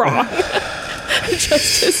so wrong.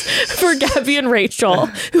 Justice for Gabby and Rachel,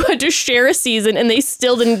 who had to share a season and they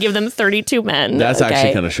still didn't give them 32 men. That's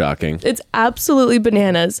actually kind of shocking. It's absolutely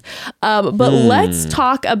bananas. But let's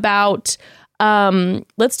talk about some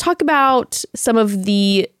of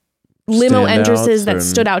the limo entrances that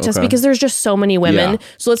stood out just because there's just so many women. Yeah.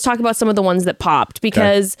 So let's talk about some of the ones that popped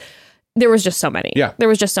because there was just so many. Yeah. There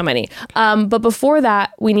was just so many. But before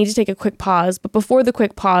that, we need to take a quick pause. But before the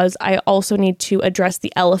quick pause, I also need to address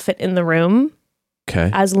the elephant in the room.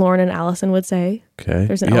 Okay. As Lauren and Allison would say. Okay.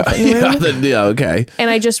 There's an elephant in the room. Okay.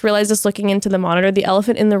 And I just realized this looking into the monitor. The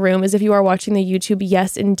elephant in the room is, if you are watching the YouTube,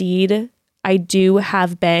 yes, indeed, I do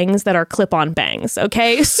have bangs that are clip-on bangs.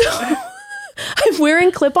 Okay. So I'm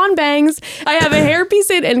wearing clip-on bangs. I have a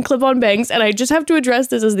hairpiece in and clip-on bangs, and I just have to address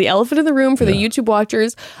this as the elephant in the room for the YouTube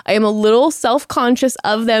watchers. I am a little self-conscious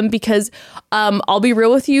of them because I'll be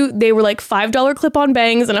real with you. They were like $5 clip-on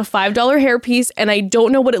bangs and a $5 hairpiece, and I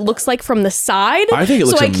don't know what it looks like from the side. I think it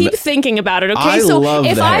looks so I keep thinking about it. Okay, so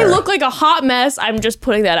if I look like a hot mess, I'm just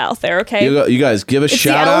putting that out there. Okay, you guys give a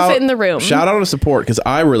shout out. Elephant in the room. Shout out and support because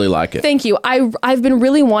I really like it. Thank you. I've been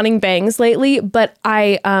really wanting bangs lately, but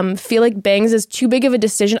I feel like bangs is too big of a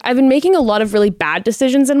decision. I've been making a lot of really bad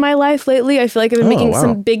decisions in my life lately. I feel like I've been making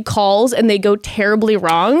some big calls and they go terribly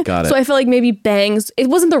wrong. Got it. So I feel like maybe bangs, it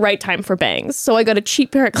wasn't the right time for bangs. So I got a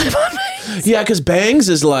cheap pair of clip-on bangs. Yeah, because bangs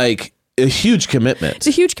is like a huge commitment. It's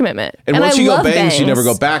a huge commitment. And once you go bangs, you never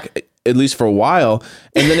go back, at least for a while.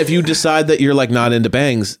 And then if you decide that you're like not into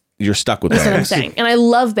bangs, you're stuck with That's bangs. what I'm saying. And I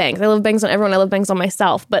love bangs. I love bangs on everyone. I love bangs on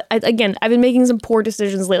myself. But again, I've been making some poor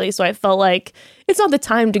decisions lately, so I felt like it's not the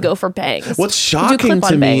time to go for bangs. What's shocking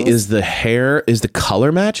to me is the hair, is the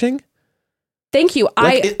color matching. Thank you.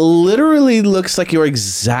 Like, it literally looks like your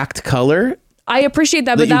exact color. I appreciate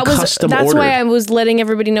that, but that's why I was letting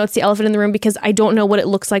everybody know it's the elephant in the room, because I don't know what it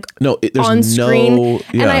looks like on screen.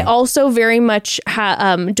 And I also very much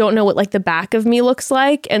don't know what like the back of me looks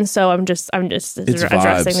like. And so I'm just addressing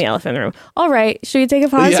the elephant in the room. All right. Should we take a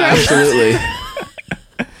pause? Yeah, absolutely.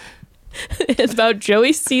 It's about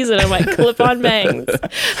Joey's season and my clip-on bangs.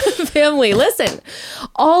 Family, listen.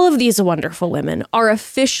 All of these wonderful women are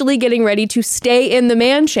officially getting ready to stay in the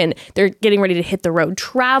mansion. They're getting ready to hit the road,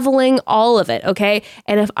 traveling, all of it, okay?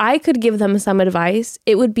 And if I could give them some advice,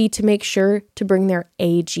 it would be to make sure to bring their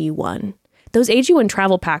AG1. Those AG1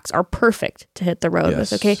 travel packs are perfect to hit the road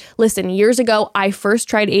with, okay? Listen, years ago, I first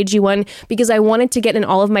tried AG1 because I wanted to get in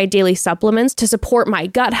all of my daily supplements to support my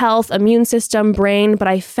gut health, immune system, brain, but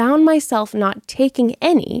I found myself not taking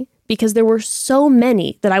any because there were so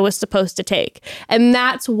many that I was supposed to take. And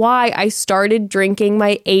that's why I started drinking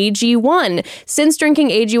my AG1. Since drinking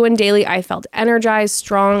AG1 daily, I felt energized,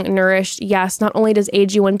 strong, nourished. Yes, not only does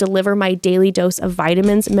AG1 deliver my daily dose of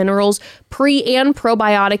vitamins, minerals, pre and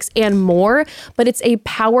probiotics, and more, but it's a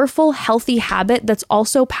powerful, healthy habit that's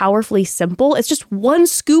also powerfully simple. It's just one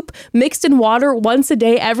scoop mixed in water once a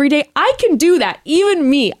day, every day. I can do that. Even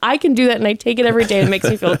me, I can do that, and I take it every day. It makes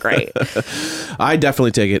me feel great. I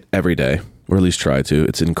definitely take it every day, or at least try to.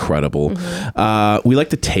 It's incredible. We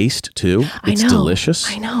like the taste too. It's delicious.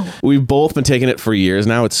 I know. We've both been taking it for years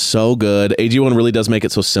now. It's so good. AG1 really does make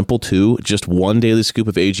it so simple too. Just one daily scoop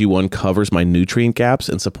of AG1 covers my nutrient gaps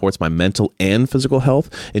and supports my mental and physical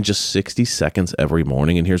health in just 60 seconds every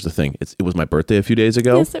morning. And here's the thing. It was my birthday a few days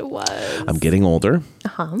ago. Yes, it was. I'm getting older.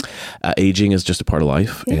 Aging is just a part of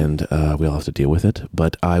life, and we all have to deal with it.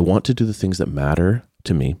 But I want to do the things that matter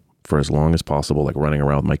to me for as long as possible, like running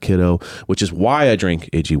around with my kiddo, which is why I drink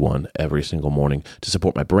AG1 every single morning to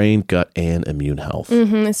support my brain, gut, and immune health.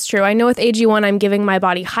 It's true. I know with AG1, I'm giving my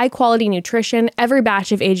body high quality nutrition. Every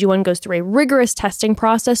batch of AG1 goes through a rigorous testing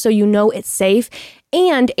process, so you know it's safe.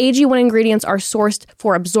 And AG1 ingredients are sourced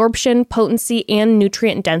for absorption, potency, and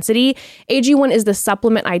nutrient density. AG1 is the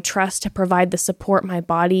supplement I trust to provide the support my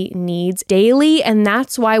body needs daily, and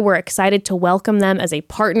that's why we're excited to welcome them as a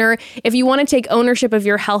partner. If you want to take ownership of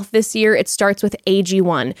your health this year, it starts with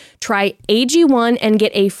AG1. Try AG1 and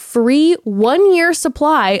get a free 1-year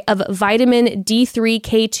supply of vitamin D3,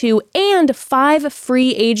 K2, and 5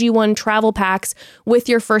 free AG1 travel packs with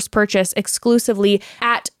your first purchase exclusively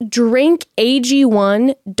at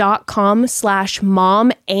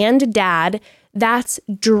drinkag1.com/mom and dad. That's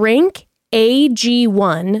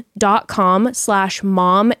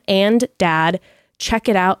drinkag1.com/mom and dad. Check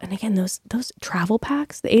it out. And again, those travel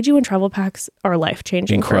packs, the AG1 travel packs are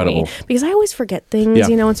life-changing for me because I always forget things,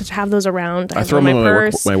 and so to have those around. I throw them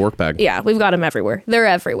in my work bag. Yeah, we've got them everywhere. They're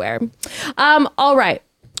everywhere. All right.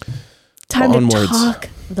 Time to talk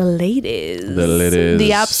the ladies.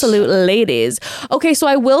 The absolute ladies. Okay, so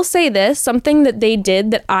I will say this. Something that they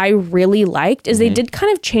did that I really liked is they did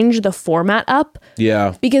kind of change the format up.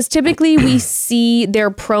 Yeah. Because typically we see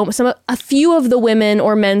their a few of the women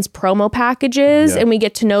or men's promo packages and we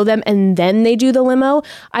get to know them and then they do the limo.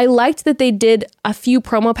 I liked that they did a few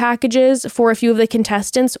promo packages for a few of the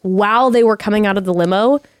contestants while they were coming out of the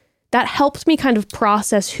limo. That helped me kind of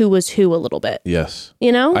process who was who a little bit. Yes.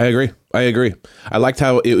 I agree. I liked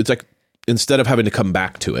how it was like, instead of having to come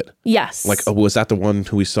back to it. Yes. Like, oh, was that the one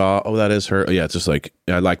who we saw? Oh, that is her. Oh, yeah, it's just like,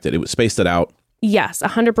 I liked it. It was spaced it out. Yes,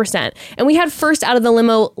 100%. And we had first out of the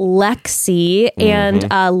limo, Lexi, and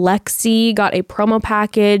Lexi got a promo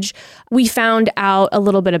package. We found out a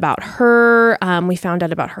little bit about her. We found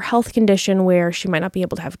out about her health condition where she might not be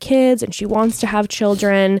able to have kids and she wants to have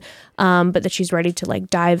children, but that she's ready to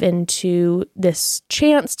dive into this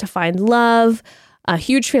chance to find love. A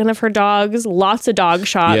huge fan of her dogs, lots of dog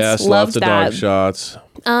shots. Yes, lots of dog shots.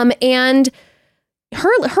 And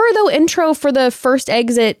her though intro for the first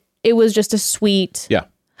exit, it was just a sweet,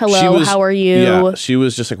 hello, how are you? Yeah, she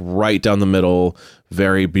was just like right down the middle,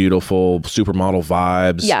 very beautiful, supermodel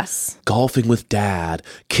vibes. Yes. Golfing with dad,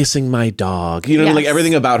 kissing my dog. Like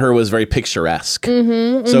everything about her was very picturesque. So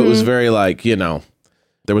it was very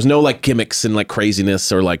there was no gimmicks and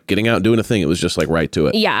craziness or getting out and doing a thing. It was just right to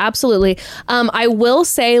it. Yeah, absolutely. I will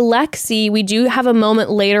say Lexi, we do have a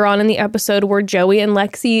moment later on in the episode where Joey and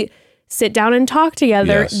Lexi sit down and talk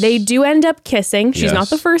together. Yes. They do end up kissing. She's not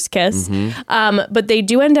the first kiss, but they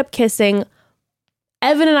do end up kissing.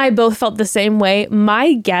 Evan and I both felt the same way.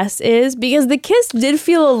 My guess is because the kiss did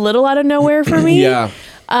feel a little out of nowhere for me.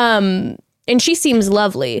 And she seems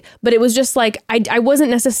lovely, but it was just I wasn't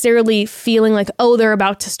necessarily feeling they're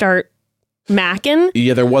about to start macking.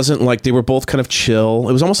 Yeah, there wasn't they were both kind of chill.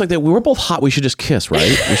 It was almost like we were both hot. We should just kiss,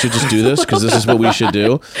 right? We should just do this because this is what we should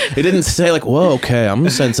do. It didn't say whoa, okay, I'm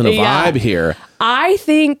sensing a vibe here. I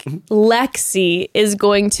think Lexi is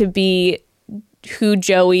going to be who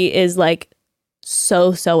Joey is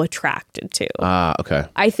so attracted to. Okay.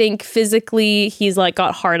 I think physically he's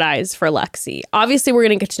got hard eyes for Lexi. Obviously we're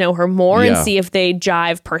going to get to know her more and see if they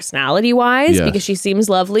jive personality wise because she seems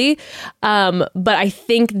lovely. But I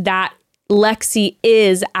think that Lexi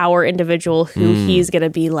is our individual who he's going to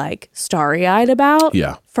be starry-eyed about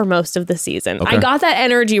for most of the season. Okay. I got that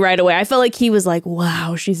energy right away. I felt like he was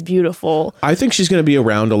wow, she's beautiful. I think she's going to be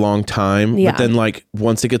around a long time. But then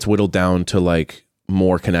once it gets whittled down to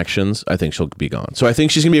more connections, I think she'll be gone. So I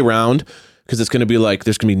think she's going to be around because it's going to be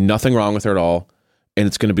there's going to be nothing wrong with her at all. And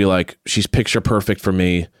it's going to be she's picture perfect for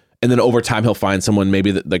me. and then over time he'll find someone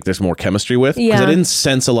maybe that like there's more chemistry with. Because I didn't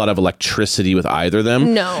sense a lot of electricity with either of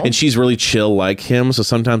them. No. And she's really chill like him. So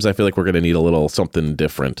sometimes I feel like we're going to need a little something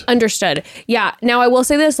different. Understood. Yeah. Now I will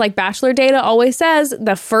say this, like Bachelor data always says,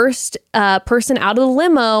 the first person out of the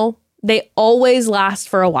limo, they always last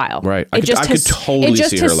for a while. Right. I could totally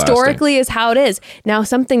see her historically is how it is. Now,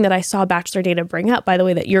 something that I saw Bachelor data bring up, by the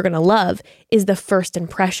way, that you're going to love is the first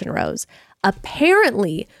impression rose.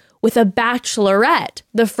 Apparently, with a bachelorette,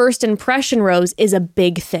 the first impression rose is a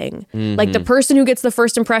big thing. Like the person who gets the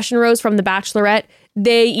first impression rose from the bachelorette,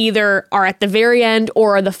 they either are at the very end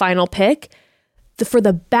or are the final pick. For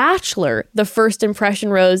the Bachelor, the first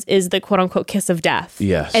impression rose is the quote unquote kiss of death.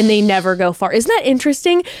 Yes. And they never go far. Isn't that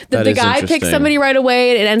interesting? That the guy picks somebody right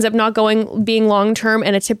away and it ends up not being long term.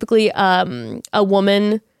 And typically a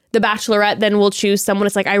woman, the Bachelorette, then will choose someone.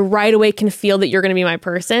 It's like, I right away can feel that you're going to be my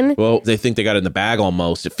person. Well, they think they got it in the bag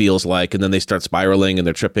almost, it feels like. And then they start spiraling and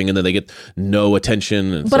they're tripping and then they get no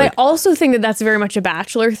attention. But I also think that that's very much a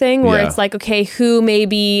Bachelor thing where it's like, okay, who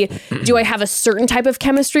maybe do I have a certain type of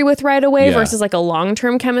chemistry with right away versus like a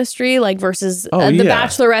long-term chemistry, like versus the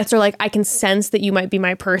Bachelorettes are like, I can sense that you might be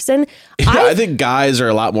my person. I think guys are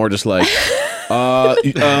a lot more just like,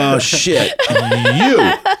 shit,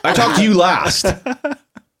 I talked to you last.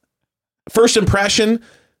 First impression,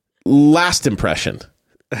 last impression.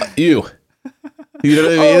 You. You know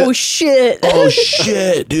what I mean? Oh shit. Oh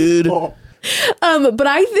shit, dude. But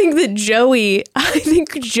I think that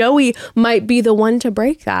Joey might be the one to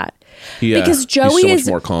break that. Yeah, because Joey he's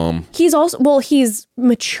so much more calm. He's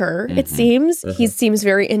mature, it seems. He seems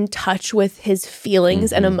very in touch with his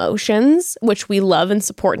feelings and emotions, which we love and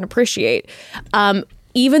support and appreciate.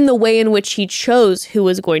 Even the way in which he chose who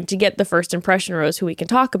was going to get the first impression rose, who we can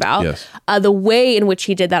talk about, the way in which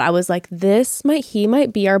he did that, I was like, he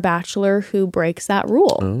might be our Bachelor who breaks that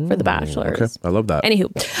rule for the Bachelors. Okay, I love that.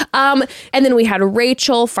 Anywho, and then we had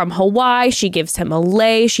Rachel from Hawaii. She gives him a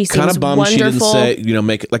lei. She seems kind of bummed wonderful. She didn't say,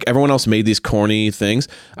 make it like everyone else made these corny things.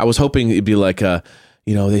 I was hoping it'd be like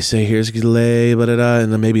they say here's your lei,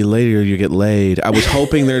 and then maybe later you get laid. I was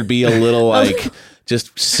hoping there'd be a little like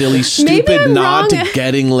just silly, stupid nod to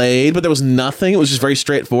getting laid, but there was nothing. It was just very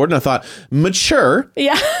straightforward. And I thought, mature,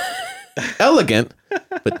 elegant,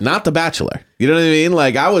 but not the Bachelor. You know what I mean?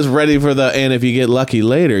 Like I was ready for and if you get lucky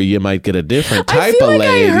later, you might get a different type of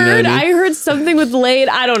laid. I heard something with laid.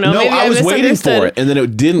 I don't know. No, maybe I was waiting for it, and then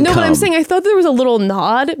it didn't come. No, but I'm saying I thought there was a little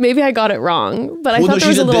nod. Maybe I got it wrong, but I thought there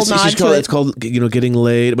was a little nod to it. It's called, getting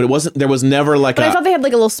laid, but it wasn't. There was never like. But I thought they had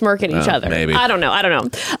like a little smirk at each other. Maybe. I don't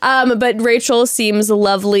know. But Rachel seems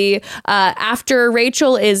lovely. After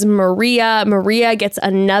Rachel is Maria. Maria gets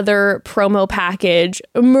another promo package.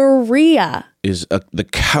 Maria is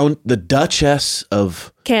the Duchess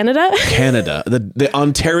of Canada, the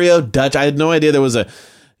Ontario Dutch. I had no idea there was a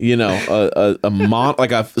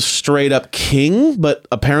like a straight up king, but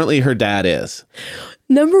apparently her dad is.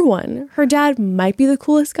 Number one, her dad might be the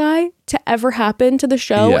coolest guy to ever happen to the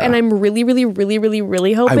show, and I'm really, really, really, really,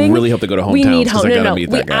 really hoping. I really hope they go to hometowns. We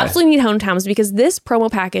need We absolutely need hometowns because this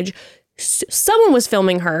promo package. Someone was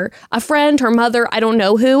filming her, a friend, her mother, I don't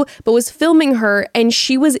know who, but was filming her, and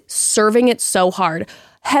she was serving it so hard.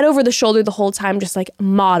 Head over the shoulder the whole time, just like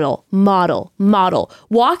model.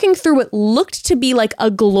 Walking through what looked to be like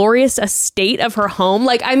a glorious estate of her home.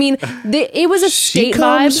 Like, I mean, it was a state vibe. She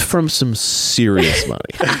comes from some serious money.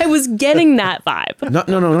 I was getting that vibe.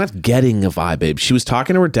 No, not getting a vibe, babe. She was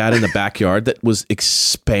talking to her dad in the backyard that was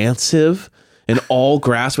expansive and all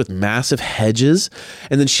grass with massive hedges.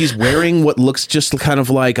 And then she's wearing what looks just kind of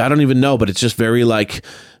like, I don't even know, but it's just very like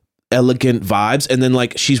elegant vibes. And then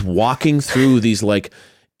like she's walking through these like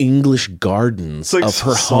English gardens of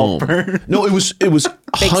her home. No, it was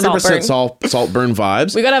 100% Saltburn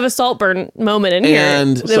vibes. We gotta have a Saltburn moment in here.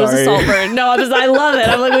 And it was a Saltburn. No, I love it.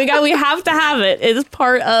 I'm like, we have to have it. It's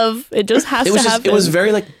part of it. Just has to happen. It was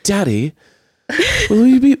very like, Daddy, will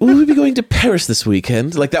we be going to Paris this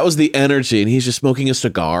weekend? Like that was the energy, and he's just smoking a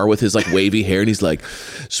cigar with his like wavy hair, and he's like,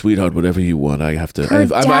 "Sweetheart, whatever you want. I have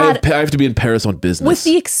to be in Paris on business." With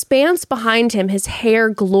the expanse behind him, his hair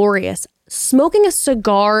glorious, smoking a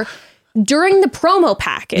cigar during the promo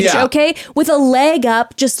package, okay, with a leg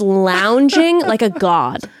up, just lounging like a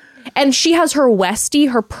god. And she has her Westie,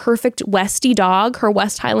 her perfect Westie dog, her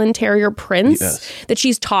West Highland Terrier Prince that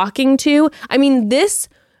she's talking to. I mean, this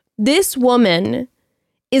woman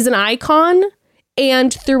is an icon,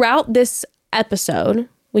 and throughout this episode,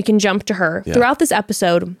 we can jump to her. Yeah. Throughout this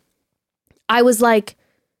episode, I was like,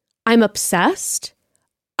 I'm obsessed.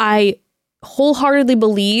 I wholeheartedly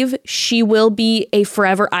believe she will be a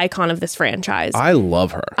forever icon of this franchise. I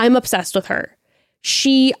love her. I'm obsessed with her.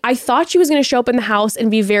 I thought she was going to show up in the house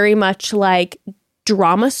and be very much like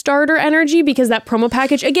drama starter energy, because that promo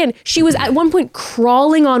package, again, she was at one point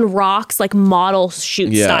crawling on rocks, like model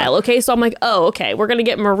shoot style. Okay. So I'm like, oh, okay, we're going to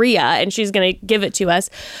get Maria and she's going to give it to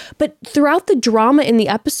us. But throughout the drama in the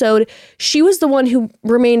episode, she was the one who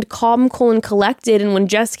remained calm, cool, and collected. And when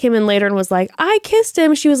Jess came in later and was like, I kissed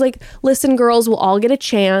him, she was like, listen, girls, we'll all get a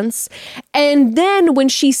chance. And then when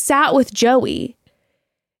she sat with Joey,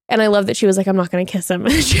 and I love that she was like, I'm not going to kiss him.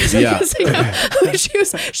 And she was like, kissing him.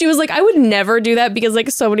 She was like, I would never do that because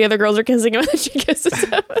like so many other girls are kissing him, and she kisses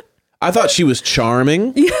him. I thought she was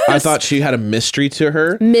charming. Yes. I thought she had a mystery to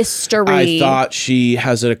her. Mystery. I thought she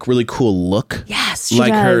has a really cool look. Yes, she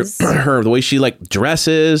like does. her the way she like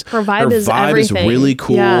dresses. Her vibe is everything. Really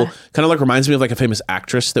cool. Yeah. Kind of like reminds me of like a famous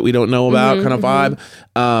actress that we don't know about kind of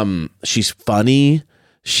vibe. She's funny.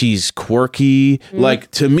 She's quirky.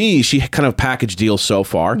 Like, to me, she kind of package deal so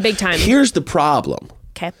far. Big time. Here's the problem.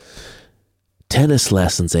 Okay. Tennis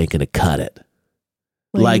lessons ain't gonna cut it.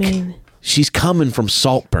 What do you mean? She's coming from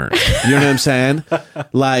Saltburn. You know what I'm saying?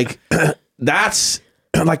 Like, that's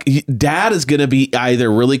like, dad is gonna be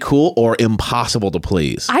either really cool or impossible to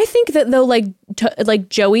please. I think that though, like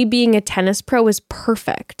Joey being a tennis pro is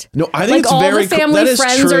perfect. No, I think like it's all very the family that is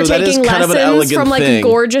friends true. are That is taking kind of an lessons elegant from like thing.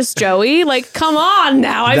 gorgeous Joey. Like, come on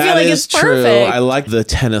now. I feel That like is it's perfect. true. I like the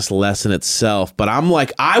tennis lesson itself, but I'm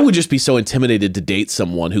like, I would just be so intimidated to date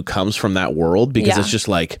someone who comes from that world because it's just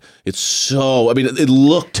like, it's so, I mean, it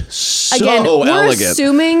looked so Again, we're elegant.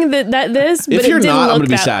 assuming that this, but If it you're didn't not, I'm look going to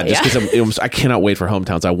be that- sad just because I cannot wait for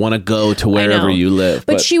hometowns. I want to go to wherever you live.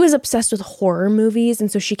 But she was obsessed with horror movies, and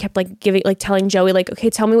so she kept like telling Joey like, okay,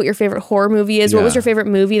 tell me what your favorite horror movie is. What was your favorite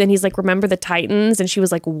movie? Then he's like, Remember the Titans, and she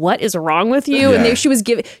was like, what is wrong with you? And she was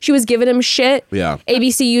giving him shit. Yeah.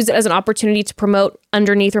 ABC used it as an opportunity to promote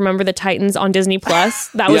underneath Remember the Titans on Disney Plus.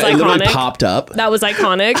 That was it literally iconic. popped up. That was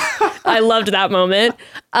iconic. I loved that moment.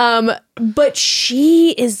 But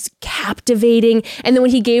she is captivating. And then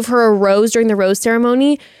when he gave her a rose during the rose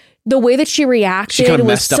ceremony, the way that she reacted, She kind of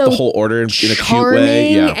was messed so up the whole order in a cute charming,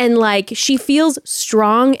 way. Yeah. and like she feels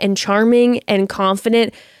strong and charming and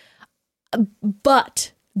confident.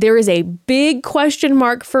 But there is a big question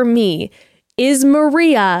mark for me. Is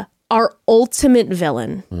Maria our ultimate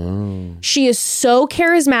villain? She is so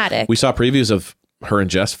charismatic. We saw previews of her and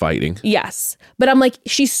Jess fighting. Yes. But I'm like,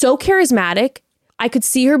 she's so charismatic. I could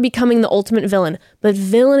see her becoming the ultimate villain, but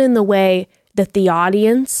villain in the way that the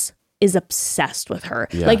audience is obsessed with her.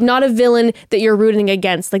 Yeah. Like, not a villain that you're rooting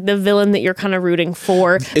against, like the villain that you're kind of rooting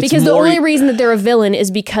for. Because the only reason that they're a villain is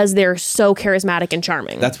because they're so charismatic and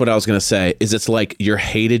charming. That's what I was gonna say. Is it's like you're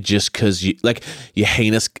hated just because you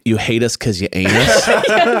hate us because you ain't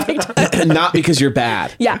us, not because you're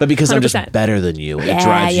bad. Yeah, but because 100%. I'm just better than you. It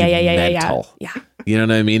drives you mental. Yeah. You know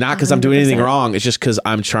what I mean? Not because I'm doing anything 100%. wrong. It's just because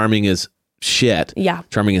I'm charming as shit. Yeah.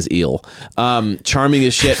 Charming as eel. Charming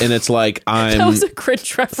as shit, and it's like I'm. That was a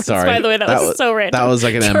cringe reference, Sorry. by the way. That was so random. That was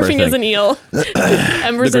like an Ember charming thing. as an eel.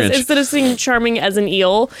 Ember says, Grinch. instead of saying charming as an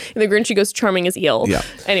eel, in the Grinch, she goes charming as eel. Yeah.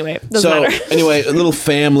 Anyway, doesn't matter. Anyway, a little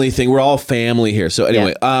family thing. We're all family here. So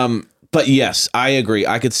anyway, but yes, I agree.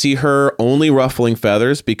 I could see her only ruffling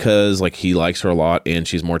feathers because like he likes her a lot and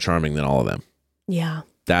she's more charming than all of them. Yeah.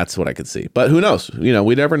 That's what I could see. But who knows? You know,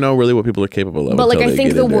 we never know really what people are capable of. But like, until I they think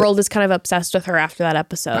get the into it. world is kind of obsessed with her after that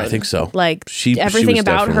episode. I think so. Like She everything was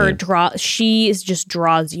about her definitely- she just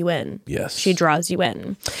draws you in. Yes. She draws you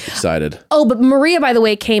in. Excited. Oh, but Maria, by the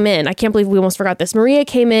way, came in. I can't believe we almost forgot this. Maria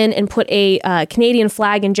came in and put a Canadian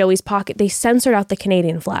flag in Joey's pocket. They censored out the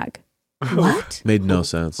Canadian flag. What? Made no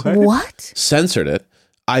sense. What? Censored it.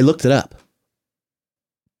 I looked it up.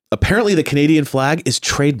 Apparently the Canadian flag is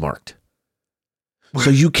trademarked. So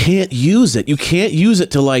you can't use it. You can't use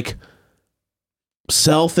it to like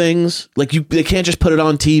sell things. Like they can't just put it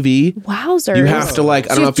on TV. Wowzers. You have to like,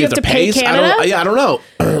 I don't know if you have to pay. Canada? I don't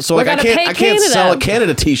know. So like I can't Canada. sell a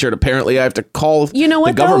Canada t-shirt. Apparently I have to call You know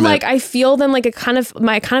what the though? government. Like I feel them like I kind of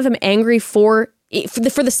am angry for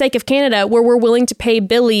the sake of Canada, where we're willing to pay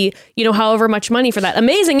Billy, you know, however much money for that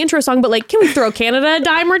amazing intro song. But like, can we throw Canada a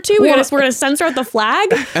dime or two? We're gonna censor out the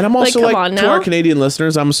flag. And I'm also come like on to now. our Canadian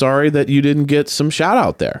listeners, I'm sorry that you didn't get some shout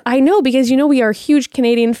out there. I know, because you know we are huge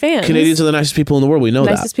Canadian fans. Canadians are the nicest people in the world. We know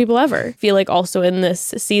Nicest that. people ever. I feel like also in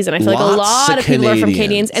this season, I feel like a Lots lot of of people are from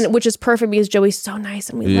Canadians. Canadians, and which is perfect because Joey's so nice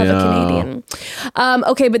and we love a Canadian.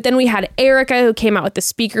 Okay, but then we had Erica who came out with the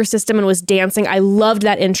speaker system and was dancing. I loved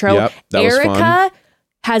that intro. Yep, that was Erica fun.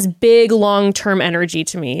 has big long-term energy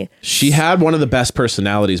to me. She had one of the best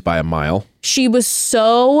personalities by a mile. She was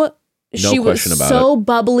so She was so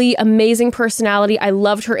bubbly, amazing personality. I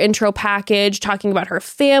loved her intro package, talking about her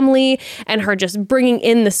family and her just bringing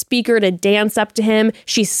in the speaker to dance up to him.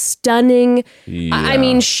 She's stunning. Yeah. I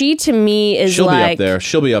mean, she to me is She'll be up there.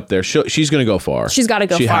 She'll be up there. She's going to go far. She's got to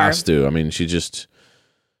go far. She has to. I mean, she just,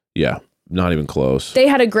 not even close. They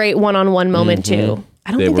had a great one-on-one moment too.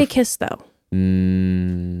 I don't think they kissed though.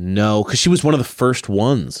 No, because she was one of the first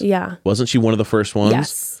ones. Yeah. Wasn't she one of the first ones?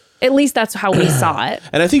 Yes. At least that's how we saw it.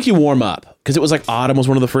 And I think you warm up because it was like Autumn was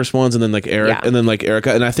one of the first ones, and then like Eric, and then like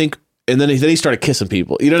Erica, and I think, and then he started kissing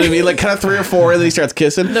people. You know what I mean? Like kind of 3 or 4, and then he starts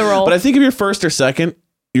kissing. The role. But I think if you're first or second,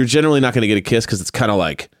 you're generally not going to get a kiss because it's kind of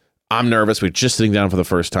like, I'm nervous. We're just sitting down for the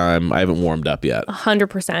first time. I haven't warmed up yet.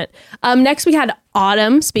 100%. Next, we had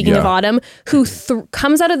Autumn. Speaking of Autumn, who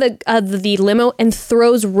comes out of the limo and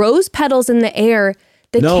throws rose petals in the air.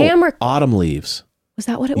 Camera. Autumn leaves. Was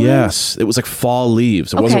that what it was? Yes, it was like fall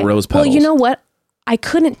leaves. It wasn't rose petals. Well, you know what? I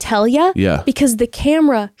couldn't tell you. Yeah. Because the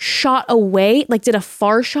camera shot away, like did a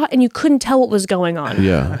far shot, and you couldn't tell what was going on.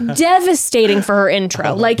 Yeah. Devastating for her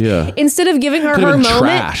intro. Instead of giving her moment,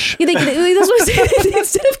 trash.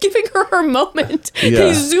 Instead of giving her moment,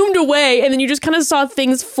 they zoomed away, and then you just kind of saw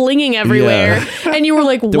things flinging everywhere, and you were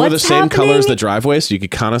like, "What's happening?" They were the same color as the driveway, so you could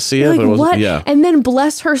kind of see it. Like, but it wasn't, what? Yeah. And then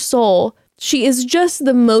bless her soul. She is just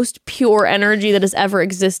the most pure energy that has ever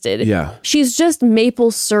existed. Yeah. She's just maple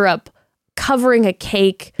syrup covering a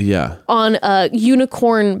cake on a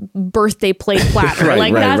unicorn birthday plate platter.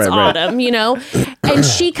 That's Autumn, you know? And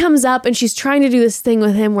she comes up and she's trying to do this thing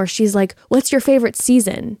with him where she's like, what's your favorite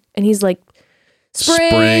season? And he's like,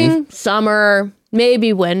 spring, summer,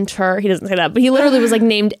 maybe winter. He doesn't say that, but he literally was like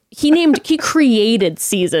he created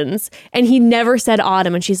seasons and he never said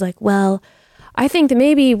autumn. And she's like, well, I think that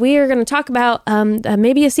maybe we are going to talk about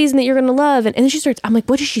maybe a season that you're going to love. And then she starts, I'm like,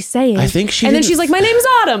 what is she saying? I think she And then she's like, my name's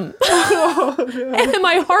Autumn. And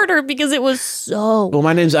my heart hurt because it was so... Well,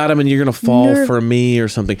 my name's Autumn and you're going to fall for me or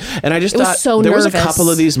something. And I just thought there was a couple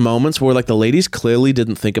of these moments where like the ladies clearly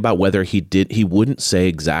didn't think about whether he wouldn't say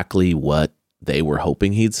exactly what they were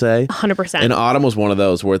hoping he'd say. 100%. And Autumn was one of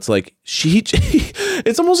those where it's like,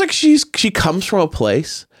 it's almost like she comes from a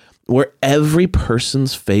place where every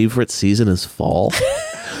person's favorite season is fall.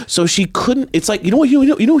 So she couldn't, it's like, you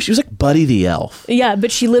know, she was like Buddy the Elf. Yeah, but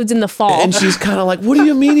she lived in the fall. And she's kind of like, what do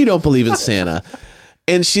you mean you don't believe in Santa?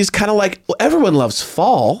 And she's kind of like, well, everyone loves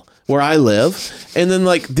fall where I live. And then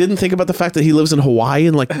like, didn't think about the fact that he lives in Hawaii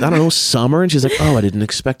in like, I don't know, summer. And she's like, oh, I didn't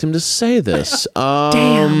expect him to say this.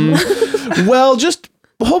 Damn. Well, just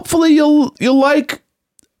hopefully you'll like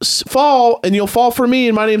fall and you'll fall for me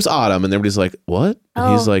and my name's Autumn. And everybody's like, what?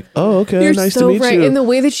 And he's like, oh, okay, You're nice so to meet right. you. And the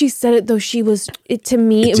way that she said it though, she was it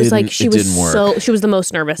was like she was the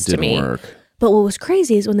most nervous to me. Work. But what was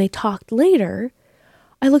crazy is when they talked later,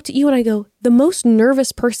 I looked at you and I go, the most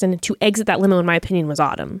nervous person to exit that limo in my opinion was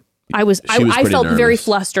Autumn. I felt nervous. Very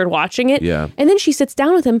flustered watching it. Yeah. And then she sits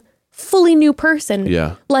down with him, fully new person.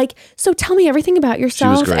 Yeah. Like, so tell me everything about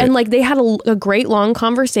yourself. And like they had a great long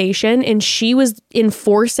conversation and she was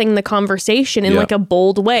enforcing the conversation in like a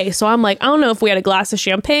bold way. So I'm like, I don't know if we had a glass of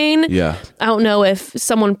champagne. Yeah. I don't know if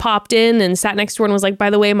someone popped in and sat next to her and was like, by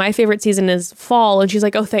the way, my favorite season is fall. And she's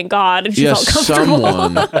like, oh, thank God. And she felt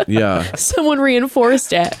comfortable. Someone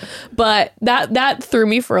reinforced it. But that threw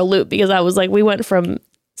me for a loop because I was like, we went from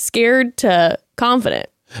scared to confident.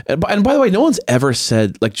 And by the way, no one's ever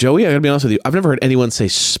said, like Joey, I gotta be honest with you, I've never heard anyone say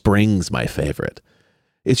spring's my favorite.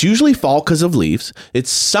 It's usually fall because of leaves. It's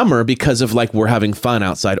summer because of like we're having fun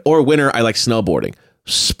outside, or winter, I like snowboarding.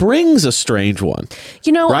 Spring's a strange one.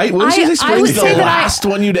 You know, right? Wouldn't you say spring's the last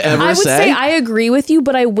one you'd ever say? I would say I agree with you,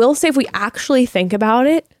 but I will say if we actually think about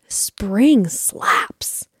it, spring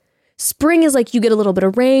slaps. Spring is like you get a little bit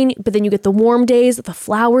of rain, but then you get the warm days, the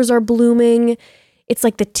flowers are blooming. It's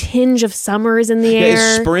like the tinge of summer is in the air.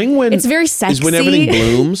 Is spring when it's very sexy. Is when everything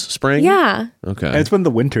blooms. Spring. Yeah. Okay. And it's when the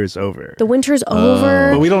winter's over. The winter's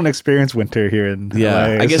over. But we don't experience winter here in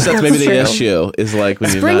LA. I guess that's maybe the issue. Is like when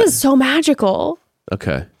spring is so magical.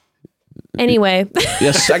 Okay. Anyway.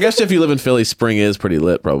 Yes, I guess if you live in Philly, spring is pretty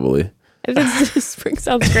lit, probably. Spring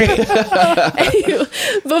sounds great.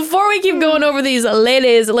 Before we keep going over these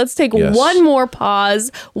ladies, let's take one more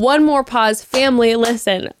pause. Family,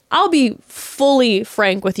 listen, I'll be fully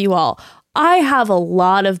frank with you all. I have a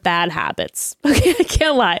lot of bad habits. Okay, I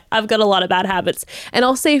can't lie. I've got a lot of bad habits. And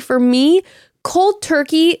I'll say for me, cold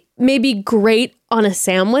turkey may be great on a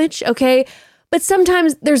sandwich, okay? But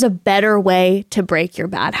sometimes there's a better way to break your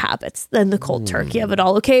bad habits than the cold turkey of it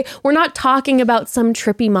all, okay? We're not talking about some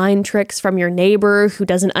trippy mind tricks from your neighbor who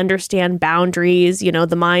doesn't understand boundaries, you know,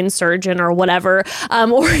 the mind surgeon or whatever,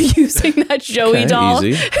 or using that Joey doll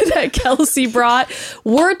that Kelsey brought.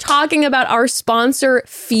 We're talking about our sponsor,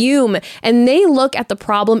 Fume, and they look at the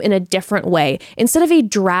problem in a different way. Instead of a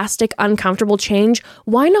drastic, uncomfortable change,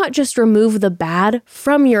 why not just remove the bad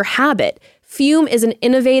from your habit? Fume is an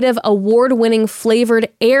innovative, award-winning flavored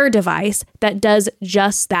air device that does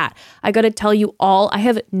just that. I gotta tell you all, I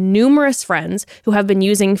have numerous friends who have been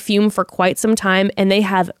using Fume for quite some time, and they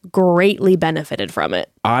have greatly benefited from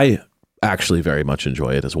it. I actually very much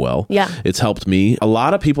enjoy it as well. Yeah. It's helped me. A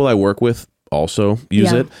lot of people I work with also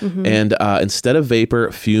use it. And instead of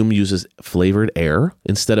vapor, Fume uses flavored air.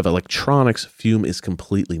 Instead of electronics, Fume is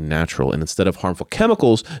completely natural. And instead of harmful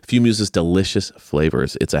chemicals, Fume uses delicious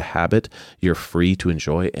flavors. It's a habit you're free to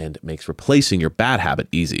enjoy and makes replacing your bad habit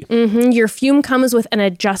easy. Your Fume comes with an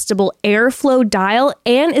adjustable airflow dial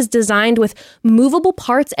and is designed with movable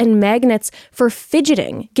parts and magnets for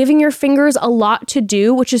fidgeting, giving your fingers a lot to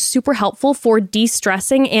do, which is super helpful for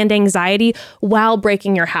de-stressing and anxiety while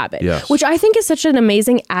breaking your habit, which I think is such an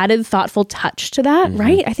amazing added thoughtful touch to that,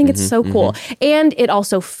 right? I think it's so cool. And it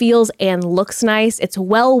also feels and looks nice. It's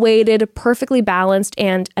well weighted, perfectly balanced,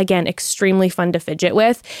 and again, extremely fun to fidget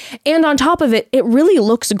with. And on top of it, it really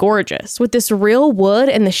looks gorgeous with this real wood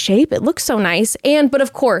and the shape. It looks so nice. But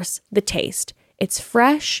of course, the taste. It's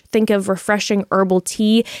fresh. Think of refreshing herbal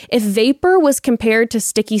tea. If vapor was compared to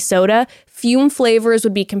sticky soda, Fume flavors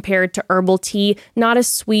would be compared to herbal tea, not as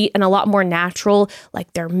sweet and a lot more natural,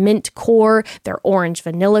 like their mint core, their orange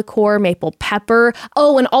vanilla core, maple pepper.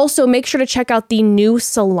 Oh, and also make sure to check out the new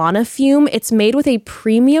Solana Fume. It's made with a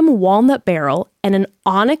premium walnut barrel and an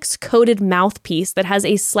onyx coated mouthpiece that has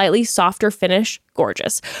a slightly softer finish.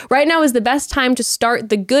 Gorgeous. Right now is the best time to start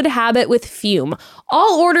the good habit with Fume.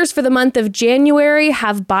 All orders for the month of January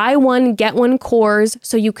have buy one, get one cores,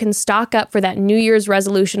 so you can stock up for that New Year's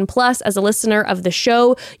resolution. Plus, as a listener of the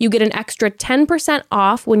show, you get an extra 10%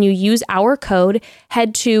 off when you use our code.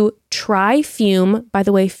 Head to TryFume. By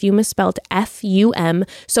the way, Fume is spelled F-U-M.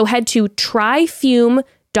 So head to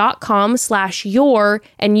tryfume.com/your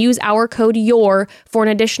and use our code YOUR for an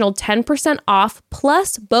additional 10% off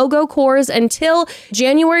plus BOGO cores until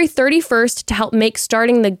January 31st to help make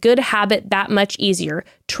starting the good habit that much easier.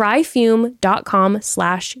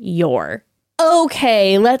 Tryfume.com/your.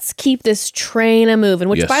 Okay, let's keep this train a-moving,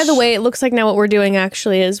 which, by the way, it looks like now what we're doing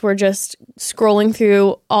actually is we're just scrolling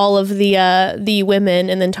through all of the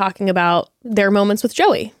women and then talking about their moments with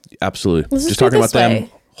Joey. Absolutely. Just talking about them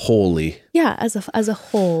wholly. Yeah, as a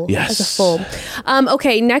whole. Yes. As a full.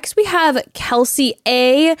 Okay, next we have Kelsey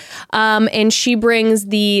A. And she brings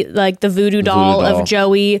the voodoo doll of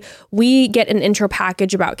Joey. We get an intro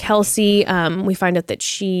package about Kelsey. We find out that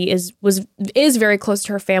she is very close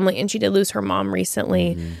to her family, and she did lose her mom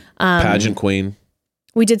recently. Pageant queen.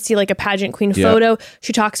 We did see like a pageant queen photo.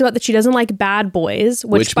 She talks about that she doesn't like bad boys,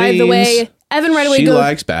 which by the way, Evan right away she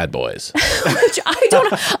likes bad boys. Which I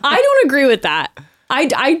don't agree with that.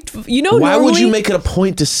 Why normally, would you make it a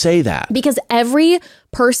point to say that? Because every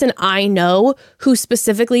person I know who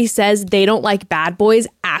specifically says they don't like bad boys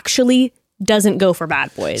actually doesn't go for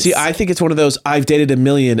bad boys. See, I think it's one of those, I've dated a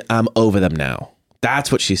million, I'm over them now.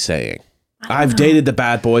 That's what she's saying. I've dated the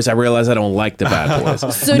bad boys. I realize I don't like the bad boys.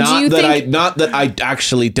 So not that I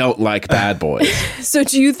actually don't like bad boys. So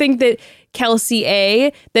do you think that Kelsey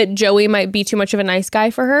A, that Joey might be too much of a nice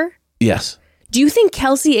guy for her? Yes. Do you think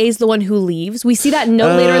Kelsey A is the one who leaves? We see that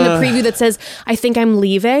note later in the preview that says, I think I'm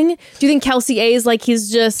leaving. Do you think Kelsey A is like, he's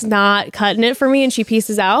just not cutting it for me and she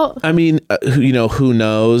pieces out? I mean, who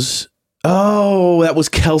knows? Oh, that was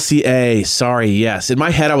Kelsey A. Sorry. Yes. In my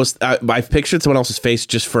head, I pictured someone else's face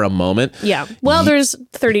just for a moment. Yeah. Well, there's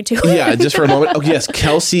 32. Yeah. Just for a moment. Oh, yes.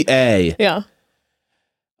 Kelsey A. Yeah.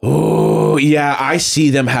 Oh, yeah. I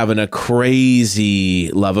see them having a crazy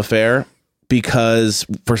love affair. Because,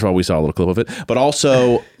 first of all, we saw a little clip of it, but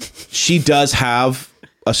also she does have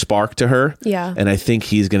a spark to her. Yeah. And I think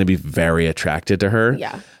he's going to be very attracted to her.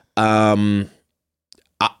 Yeah.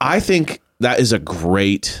 I think that is a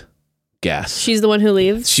great guess. She's the one who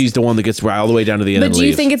leaves? She's the one that gets all the way down to the end and leaves. But do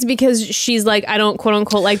you think it's because she's like, I don't quote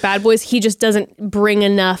unquote like bad boys? He just doesn't bring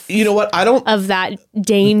enough. You know what? I don't. Of that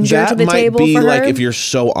danger to the table for her? That might be like if you're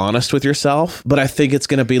so honest with yourself, but I think it's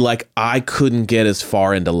going to be like, I couldn't get as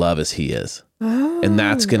far into love as he is. Oh, and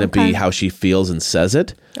that's going to be how she feels and says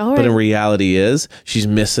it. All right. But in reality she's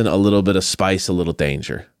missing a little bit of spice, a little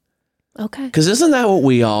danger. Okay. Because isn't that what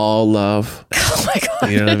we all love? Oh my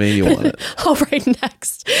God. You know what I mean? You want it. All right,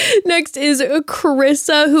 next. Next is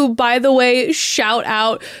Carissa, who, by the way, shout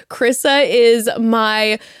out. Carissa is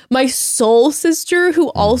my soul sister, who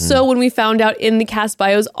also, when we found out in the cast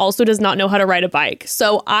bios, also does not know how to ride a bike.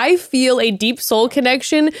 So I feel a deep soul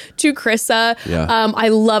connection to Carissa. Yeah. I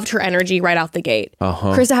loved her energy right out the gate.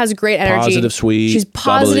 Carissa has great energy. Positive, sweet, She's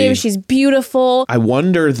positive. bubbly. She's beautiful. I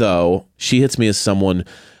wonder, though, she hits me as someone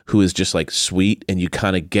who is just like sweet, and you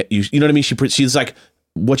kind of get you know what I mean? She's like,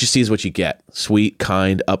 what you see is what you get. Sweet,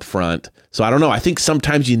 kind, upfront. So I don't know. I think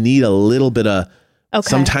sometimes you need a little bit of. Okay.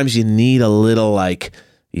 Sometimes you need a little like,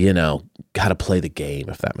 you know, got to play the game,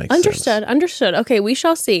 if that makes sense. Understood. Okay, we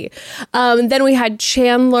shall see. Then we had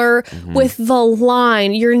Chandler with the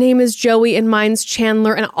line, "Your name is Joey and mine's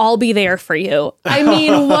Chandler, and I'll be there for you." I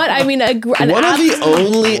mean, what? I mean, one of the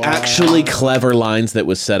only actually clever lines that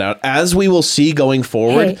was set out, as we will see going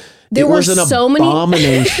forward. Hey, there were so many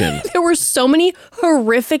abomination. There were so many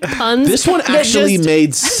horrific puns. This one actually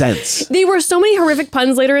made sense. There were so many horrific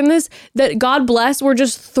puns later in this that, God bless, were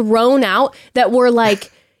just thrown out that were like,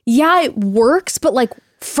 yeah, it works, but like,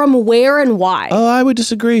 from where and why? Oh, I would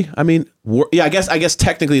disagree. I mean, I guess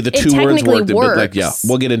technically the two words worked. But like, yeah,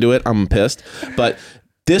 we'll get into it. I'm pissed, but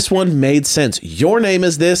this one made sense. Your name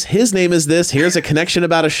is this. His name is this. Here's a connection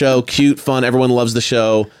about a show. Cute, fun. Everyone loves the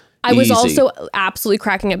show. I was also absolutely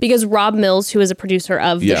cracking up because Rob Mills, who is a producer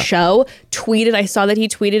of the show, tweeted. I saw that he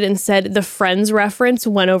tweeted and said the Friends reference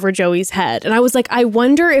went over Joey's head. And I was like, I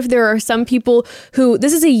wonder if there are some people who,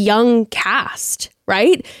 this is a young cast,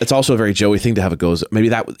 right? It's also a very Joey thing to have it goes.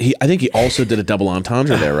 Maybe I think he also did a double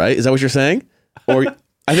entendre there, right? Is that what you're saying? Or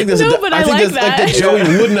I think there's I think that Joey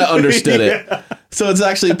wouldn't have understood it. So it's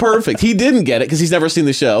actually perfect. He didn't get it because he's never seen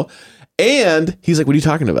the show. And he's like, what are you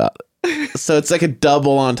talking about? So it's like a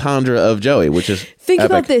double entendre of Joey, which is Think epic.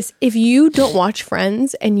 about this. If you don't watch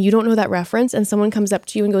Friends and you don't know that reference and someone comes up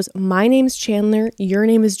to you and goes, "My name's Chandler, your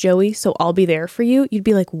name is Joey, so I'll be there for you," you'd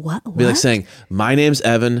be like, what? Be like saying, "My name's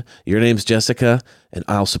Evan, your name's Jessica, and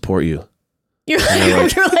I'll support you." You're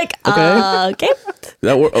like, okay.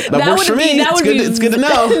 That works for me. It's good to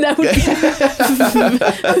know. That would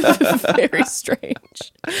be very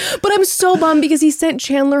strange. But I'm so bummed because he sent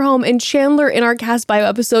Chandler home, and Chandler in our cast bio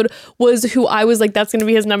episode was who I was like, that's going to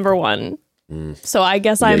be his number one. So I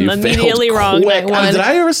guess I'm immediately wrong. Did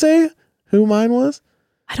I ever say who mine was?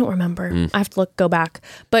 I don't remember. I have to go back.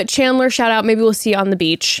 But Chandler, shout out. Maybe we'll see you on the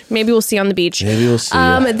beach. Maybe we'll see.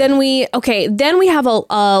 Then we have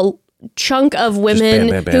a chunk of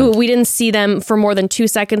women bam. who we didn't see them for more than 2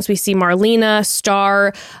 seconds. We see Marlena,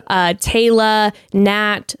 Star, Taylor,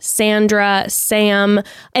 Nat, Sandra, Sam,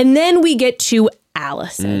 and then we get to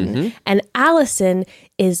Allison. And Allison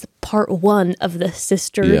is part one of the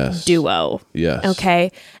sister duo. Yes.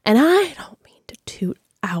 Okay. And I don't mean to toot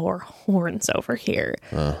our horns over here,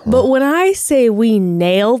 but when I say we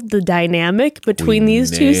nailed the dynamic between these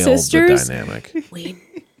two sisters, we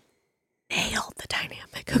nailed the dynamic.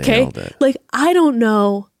 Okay. Like, I don't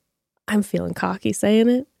know. I'm feeling cocky saying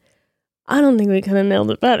it. I don't think we could have nailed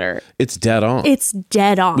it better. It's dead on.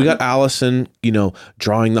 We got Allison,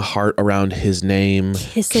 drawing the heart around his name,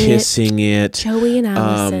 kissing it. Joey and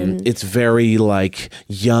Allison. It's very like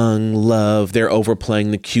young love. They're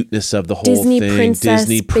overplaying the cuteness of the whole Disney thing. princess,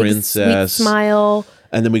 Disney princess. Sweet smile.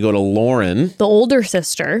 And then we go to Lauren, the older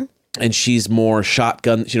sister. And she's more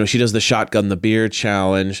shotgun. She does the shotgun the beer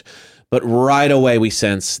challenge. But right away we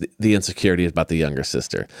sense the insecurity about the younger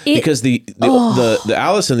sister because the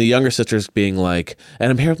Allison, the younger sister, is being like,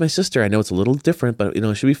 and I'm here with my sister. I know it's a little different, but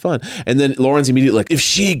it should be fun. And then Lauren's immediately like, if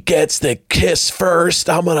she gets the kiss first,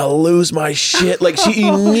 I'm gonna lose my shit. Like she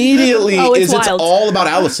immediately it's all about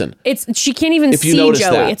Allison. She can't even see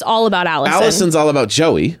Joey. It's all about Allison. Allison's all about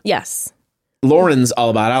Joey. Yes. Lauren's all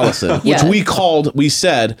about Allison, which we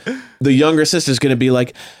said the younger sister's gonna be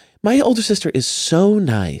like, my older sister is so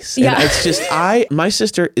nice. And it's just, my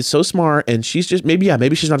sister is so smart and she's just, maybe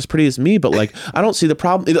she's not as pretty as me, but like, I don't see the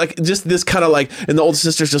problem. Like just this kind of like, and the older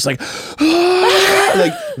sister's just like,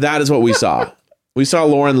 like that is what we saw. We saw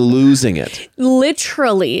Lauren losing it.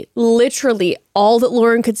 Literally, all that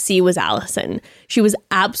Lauren could see was Allison. She was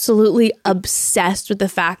absolutely obsessed with the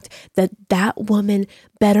fact that woman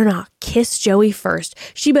better not kiss Joey first.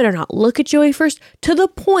 She better not look at Joey first, to the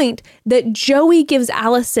point that Joey gives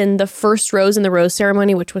Allison the first rose in the rose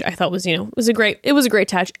ceremony, which I thought was, was a great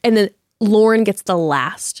touch. And then Lauren gets the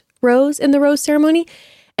last rose in the rose ceremony.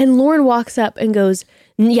 And Lauren walks up and goes,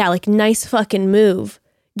 yeah, like nice fucking move.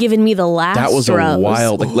 giving me the last That was rose. a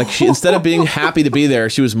wild, like she, instead of being happy to be there,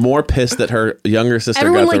 she was more pissed that her younger sister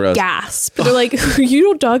Everyone got the rose. gasped. They're like, you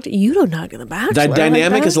don't talk to the Bachelor. The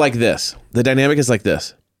dynamic that? is like this. The dynamic is like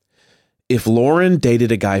this. If Lauren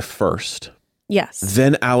dated a guy first, yes,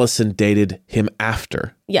 then Allison dated him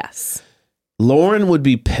after, yes, Lauren would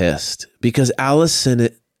be pissed because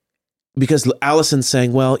Allison's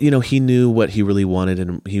saying, well, you know, he knew what he really wanted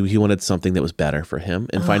and he wanted something that was better for him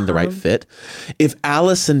and finding the right fit. If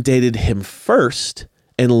Allison dated him first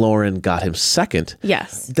and Lauren got him second,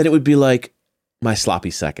 yes, then it would be like my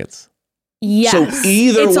sloppy seconds. yes. So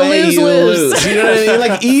either it's way, you lose. You know what I mean?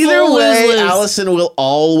 Like either Full way, lose-lose. Allison will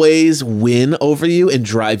always win over you and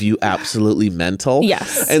drive you absolutely mental.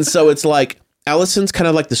 Yes. And so it's like Allison's kind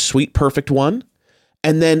of like the sweet, perfect one,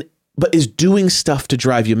 and then but is doing stuff to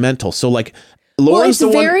drive you mental. So like Lauren's it's the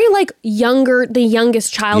one. very like the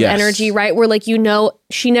youngest child Yes. energy, right? Where like, you know,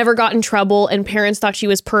 she never got in trouble and parents thought she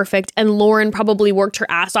was perfect. And Lauren probably worked her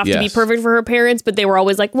ass off to be Yes. perfect for her parents, but they were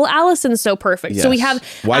always like, well, Allison's so perfect. So we Yes. have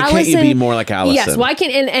Why can't you be more like Allison? Yes, why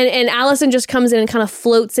can't and Allison just comes in and kind of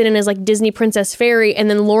floats in and is like Disney Princess Fairy, and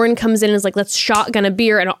then Lauren comes in and is like, let's shotgun a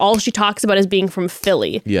beer, and all she talks about is being from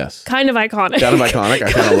Philly. Yes. Kind of iconic. Kind of iconic.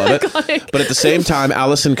 I kind of love it. Iconic. But at the same time,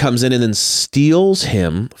 Allison comes in and then steals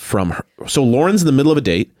him from her. So Lauren's in the middle of a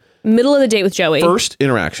date. Middle of the date with Joey. First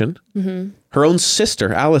interaction. Her own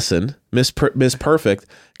sister, Allison, Miss Perfect,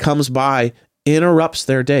 comes by, interrupts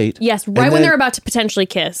their date. Yes, and right when then- they're about to potentially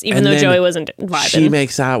kiss, even and though then Joey wasn't vibing. She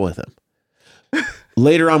makes out with him.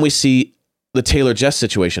 Later on, we see the Taylor Jess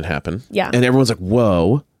situation happen. Yeah. And everyone's like,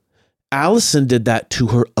 whoa. Allison did that to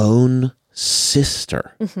her own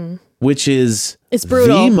sister, which is It's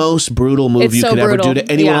brutal. the most brutal move It's you so could ever do brutal.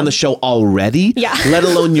 to anyone Yeah. on the show already, Yeah. let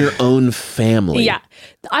alone your own family. Yeah.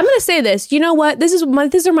 I'm going to say this. You know what? These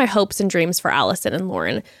are my hopes and dreams for Allison and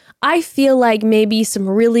Lauren. I feel like maybe some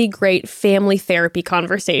really great family therapy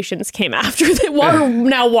conversations came after that while we're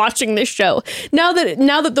now watching this show. Now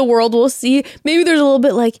that the world will see, maybe there's a little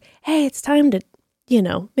bit like, hey, it's time to, you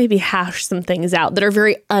know, maybe hash some things out that are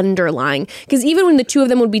very underlying. Because even when the two of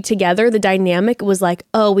them would be together, the dynamic was like,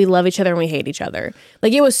 oh, we love each other and we hate each other.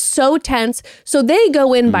 Like it was so tense. So they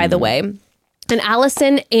go in, by the way. And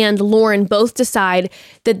Allison and Lauren both decide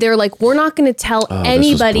that they're like, we're not going to tell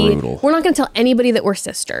anybody. brutal. We're not going to tell anybody that we're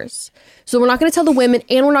sisters. So we're not going to tell the women,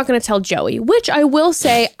 and we're not going to tell Joey, which I will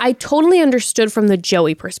say I totally understood from the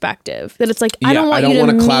Joey perspective. That it's like, I Yeah, don't want I don't you to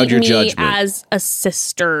wanna meet cloud your me judgment. as a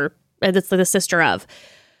sister. That's like the sister of.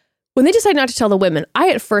 When they decide not to tell the women,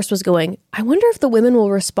 I at first was going, I wonder if the women will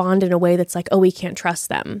respond in a way that's like, oh, we can't trust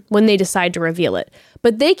them when they decide to reveal it.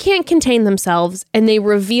 But they can't contain themselves and they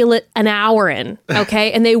reveal it an hour in,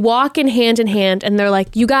 okay? And they walk in hand, and they're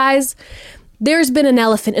like, you guys, there's been an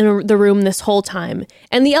elephant in the room this whole time.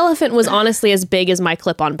 And the elephant was honestly as big as my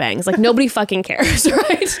clip-on bangs. Like, nobody fucking cares,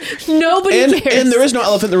 right? Nobody cares. And there is no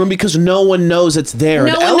elephant in the room because no one knows it's there.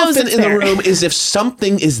 No An one knows elephant it's in there. the room is if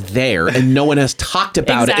something is there and no one has talked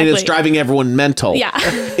about it and it's Exactly. driving everyone mental. Yeah.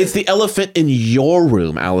 It's the elephant in your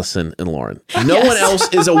room, Allison and Lauren. No Yes. one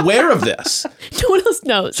else is aware of this. No one else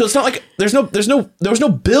knows. So it's not like there was no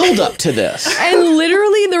build up to this. And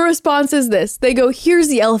literally the response is this. They go, here's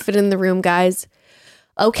the elephant in the room, guys.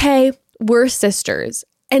 Okay, we're sisters.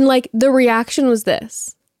 And like the reaction was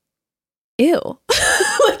this. Ew.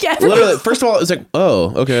 Like everyone, Literally, first of all, it was like,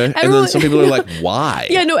 oh, okay. And then Everyone- some people are like, why?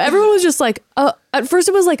 yeah, no, everyone was just like, at first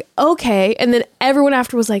it was like, okay. And then everyone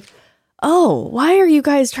after was like, oh, why are you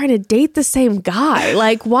guys trying to date the same guy?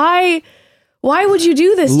 Like, why would you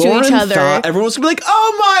do this Lauren to each other? thought everyone was gonna be like,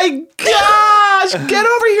 "Oh my gosh, get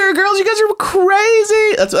over here, girls! You guys are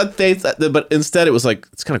crazy." That's what they thought, but instead it was like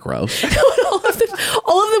it's kind of gross.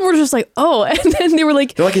 all of them were just like, oh, and then they were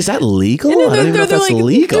like, They're like, "Is that legal? and I then don't even know if that's like,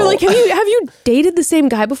 legal." They're like, have you dated the same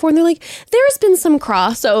guy before? And they're like, there's been some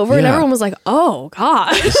crossover, and Yeah. everyone was like, oh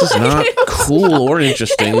god, This is not cool or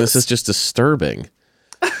interesting. This is just disturbing.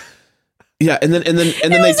 Yeah, and then they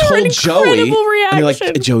was an told Joey, incredible and they're like,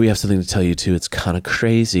 reaction. "Joey, we have something to tell you too. It's kind of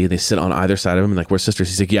crazy." They sit on either side of him, and like, "We're sisters."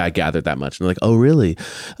 He's like, "Yeah, I gathered that much." And they're like, "Oh, really?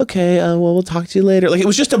 Okay, well, we'll talk to you later." Like, it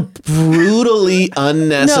was just a brutally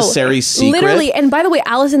unnecessary secret. Literally, and by the way,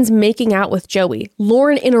 Allison's making out with Joey.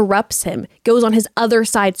 Lauren interrupts him, goes on his other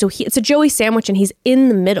side. So it's a Joey sandwich and he's in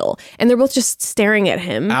the middle. And they're both just staring at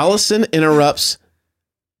him. Allison interrupts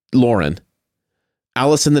Lauren.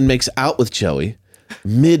 Allison then makes out with Joey.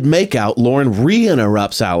 Mid makeout, Lauren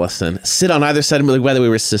re-interrupts Allison. Sit on either side of me like whether we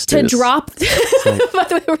were sisters. To drop, by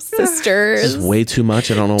the way, we're sisters. This is way too much.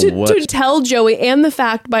 I don't know what. To tell Joey, and the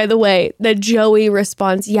fact, by the way, that Joey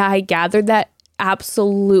responds, yeah, I gathered that,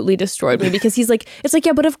 absolutely destroyed me because he's like, it's like,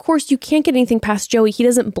 yeah, but of course you can't get anything past Joey. He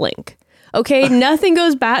doesn't blink. Okay, nothing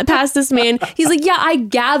goes past this man. He's like, yeah, I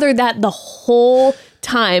gathered that the whole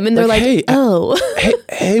time. And they're like, hey, oh.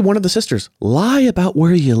 hey, one of the sisters, lie about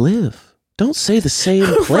where you live. Don't say the same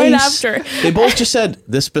place. Right after. They both just said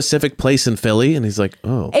this specific place in Philly. And he's like,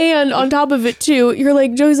 oh. And on top of it, too, you're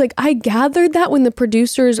like, Joey's like, I gathered that when the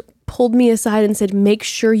producers pulled me aside and said, make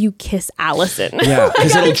sure you kiss Allison. Yeah,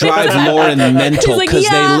 because it'll drive Lauren mental like, because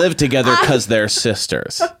yeah, they live together because they're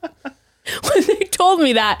sisters. When they told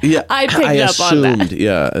me that, Yeah, I picked up on that.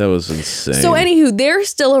 Yeah, that was insane. So anywho, they're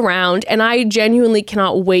still around, and I genuinely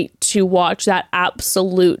cannot wait to watch that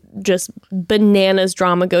absolute just bananas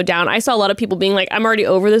drama go down. I saw a lot of people being like, I'm already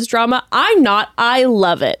over this drama. I'm not. I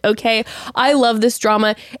love it, okay? I love this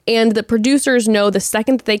drama, and the producers know the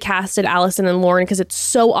second that they casted Allison and Lauren, because it's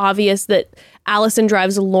so obvious that Allison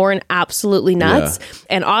drives Lauren absolutely nuts,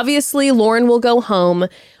 and obviously Lauren will go home,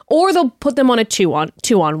 or they'll put them on a two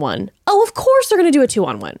on one. Oh, of course they're going to do a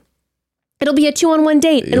 2-on-1. It'll be a 2-on-1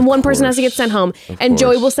 date, and one person has to get sent home, and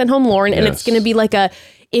Joey will send home Lauren, and it's going to be like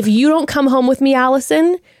if you don't come home with me,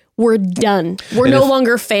 Allison, we're done. We're no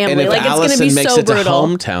longer family. Like, it's going to be so brutal.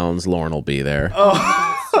 Hometowns, Lauren will be there.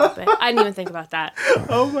 Oh, stop it. I didn't even think about that.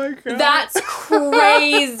 Oh my God. That's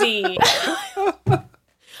crazy.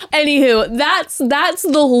 Anywho, that's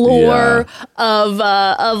the lore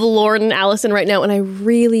of Lauren and Allison right now, and I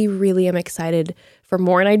really, really am excited for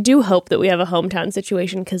more. And I do hope that we have a hometown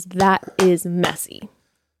situation, because that is messy.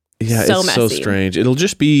 Yeah, so it's messy. so strange. It'll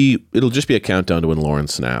just be a countdown to when Lauren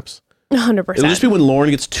snaps. 100%. It'll just be when Lauren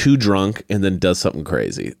gets too drunk and then does something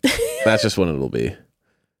crazy. That's just when it'll be.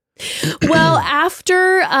 Well,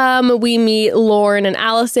 after we meet Lauren and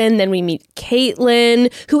Allison, then we meet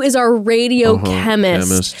Caitlin, who is our radio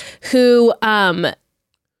chemist, who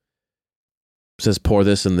says pour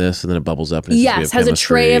this and this, and then it bubbles up. And has a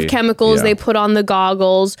tray of chemicals. Yeah. They put on the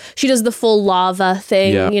goggles. She does the full lava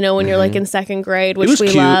thing, when you're like in second grade, which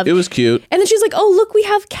we love. It was cute. And then she's like, oh, look, we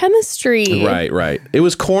have chemistry. Right. It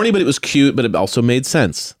was corny, but it was cute, but it also made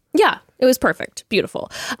sense. Yeah, it was perfect.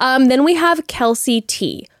 Beautiful. Then we have Kelsey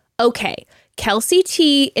T. Okay, Kelsey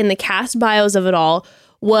T in the cast bios of it all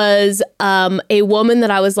was a woman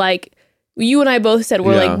that I was like, you and I both said,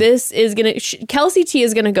 we're like, this is going to, Kelsey T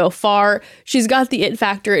is going to go far. She's got the it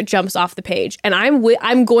factor. It jumps off the page. And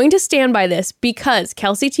I'm going to stand by this, because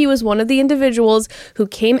Kelsey T was one of the individuals who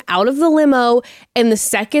came out of the limo, and the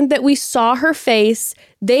second that we saw her face,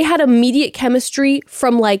 they had immediate chemistry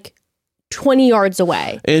from like 20 yards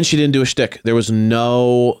away. And she didn't do a shtick. There was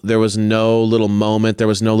no little moment. There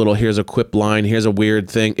was no little, here's a quip line, here's a weird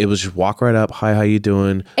thing. It was just walk right up. Hi, how you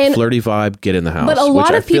doing? And flirty vibe, get in the house. But a lot which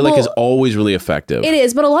of I feel people, like is always really effective. It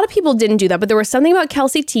is, but a lot of people didn't do that. But there was something about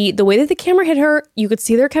Kelsey T, the way that the camera hit her, you could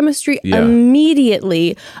see their chemistry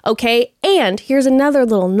immediately. Okay. And here's another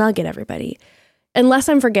little nugget, everybody. Unless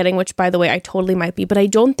I'm forgetting, which, by the way, I totally might be, but I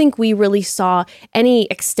don't think we really saw any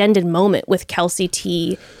extended moment with Kelsey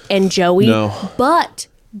T and Joey. No. But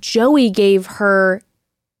Joey gave her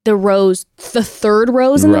the third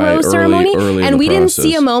rose in the rose ceremony, and we didn't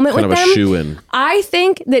see a moment with them. Kind of a shoe-in. I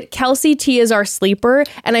think that Kelsey T is our sleeper,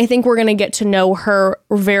 and I think we're going to get to know her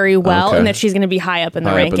very well, and that she's going to be high up in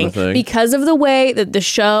the ranking because of the way that the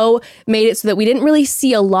show made it so that we didn't really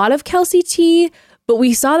see a lot of Kelsey T. But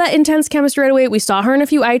we saw that intense chemistry right away. We saw her in a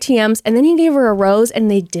few ITMs, and then he gave her a rose, and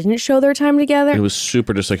they didn't show their time together. It was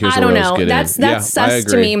super just like, here's a rose, get in. That's sus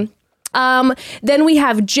to me. Then we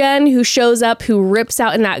have Jen, who shows up, who rips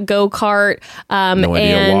out in that go-kart. No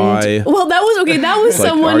idea why. Well, that was okay. That was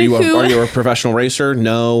someone who... Are you a professional racer?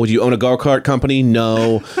 No. Do you own a go-kart company?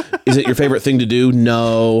 No. Is it your favorite thing to do?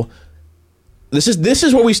 No. This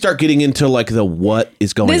is where we start getting into like the what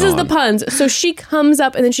is going on. This is the puns. So she comes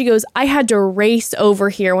up and then she goes, I had to race over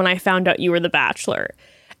here when I found out you were the Bachelor.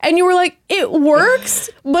 And you were like, it works,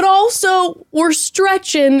 but also we're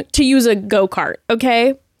stretching to use a go-kart,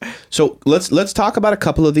 okay? So let's talk about a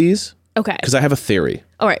couple of these. Okay. Because I have a theory.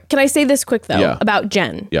 All right. Can I say this quick, though, about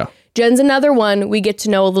Jen? Yeah. Jen's another one. We get to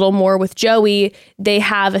know a little more with Joey. They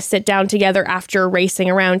have a sit down together after racing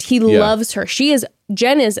around. He loves her.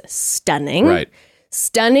 Jen is stunning. Right.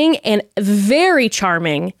 Stunning and very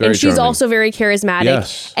charming. And she's also very charismatic.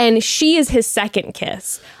 Yes. And she is his second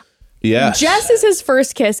kiss. Yes. Jess is his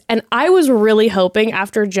first kiss, and I was really hoping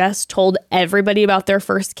after Jess told everybody about their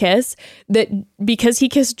first kiss that because he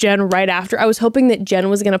kissed Jen right after, I was hoping that Jen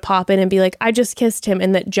was going to pop in and be like, I just kissed him,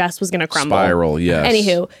 and that Jess was going to crumble. Spiral, yes.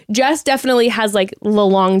 Anywho, Jess definitely has like the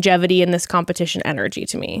longevity in this competition energy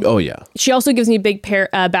to me. Oh, yeah. She also gives me big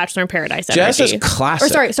Bachelor in Paradise energy. Jess is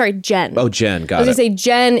classic. Or sorry, Jen. Oh, Jen, got it. I was going to say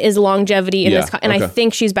Jen is longevity in this, and I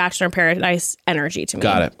think she's Bachelor in Paradise energy to me.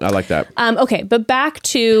 Got it. I like that. Okay, but back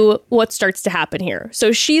to what starts to happen here.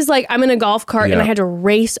 So she's like, I'm in a golf cart and I had to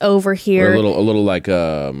race over here. Or a little like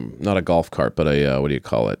not a golf cart, but a what do you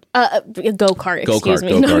call it? A go-kart, excuse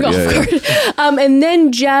me. Go-kart, Not a golf cart. And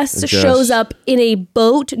then Jess shows up in a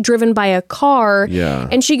boat driven by a car. Yeah.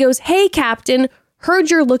 And she goes, hey, Captain, heard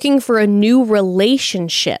you're looking for a new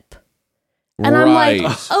relationship. And I'm like,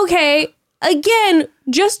 okay, again,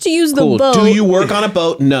 just to use the boat. Do you work on a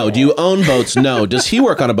boat? No. Do you own boats? No. Does he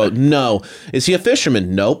work on a boat? No. Is he a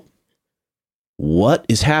fisherman? Nope. What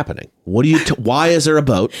is happening? What do you? Why is there a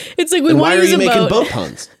boat? It's like, and why are you making boat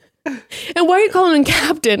puns? And why are you calling him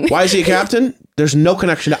captain? Why is he a captain? There's no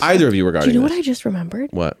connection to either of you regarding Do you know this. what I just remembered?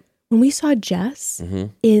 What? When we saw Jess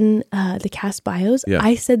in the cast bios,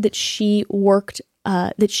 I said that she worked,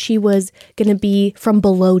 that she was going to be from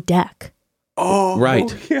below deck. Oh,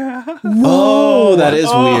 right. Yeah. Oh, that is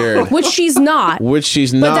weird. Which she's not.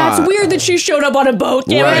 But that's weird that she showed up on a boat.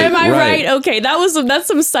 Yeah, Right, am I right. right? Okay, that's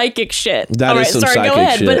some psychic shit. That is some psychic go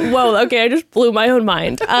ahead. shit. But whoa, okay, I just blew my own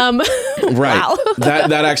mind. Right. Wow.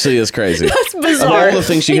 That actually is crazy. That's bizarre. Of all the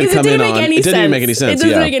things she Because could come in on, it didn't sense. even make any sense. It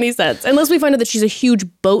doesn't make any sense. Unless we find out that she's a huge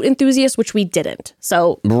boat enthusiast, which we didn't.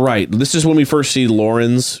 So Right. This is when we first see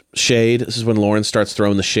Lauren's shade. This is when Lauren starts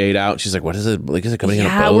throwing the shade out. She's like, what is it? Like, is it coming in a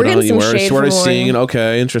boat? we're getting some Where shade are from seeing it? Lauren.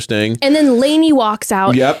 Okay, interesting. And then Lainey walks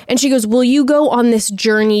out and she goes, will you go on this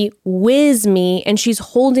journey with me? And she's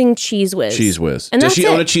holding Cheese Whiz. Cheese Whiz. And Does she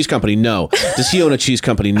own it. a cheese company? No. Does he own a cheese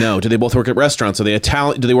company? No. Do they both work at restaurants? Do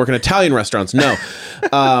they work in Italian restaurants? No.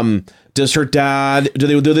 Does her dad, do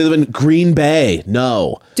they live in Green Bay?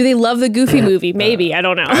 No. Do they love the Goofy movie? Maybe. I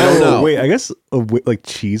don't know. I don't know. Wait, I guess like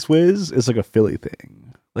Cheese Whiz is like a Philly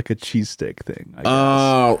thing, like a cheesesteak thing. I guess.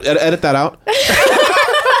 Oh, edit that out.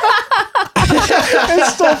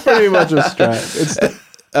 It's still pretty much a stretch.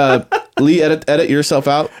 Lee, edit yourself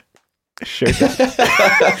out. Sure. I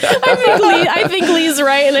think Lee's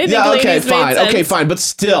right, and I think Lainey's made sense. Okay, fine, but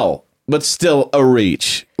still a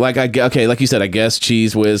reach. Like like you said, I guess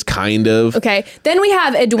Cheese Whiz kind of. Okay, then we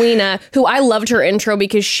have Edwina, who I loved her intro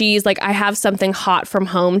because she's like, I have something hot from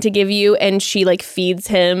home to give you, and she like feeds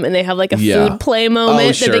him, and they have like a food play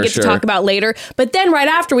moment that they get to talk about later. But then right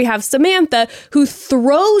after we have Samantha, who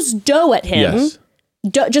throws dough at him,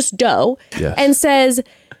 just dough, and says,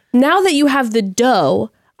 now that you have the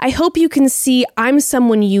dough, I hope you can see I'm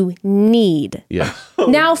someone you need. Yeah.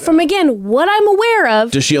 Now, from again, what I'm aware of,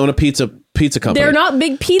 Does she own a pizza company? they're not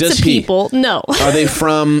big pizza people. No. Are they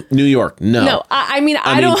from New York? No. No. I mean,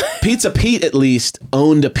 Pizza Pete at least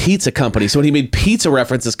owned a pizza company. So when he made pizza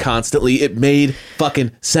references constantly, it made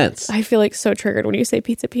fucking sense. I feel like so triggered when you say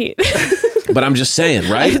Pizza Pete. But I'm just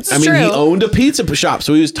saying, right? It's he true. owned a pizza shop.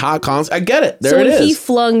 So he was I get it. There so it when is. he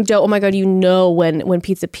flung dough, oh my God, when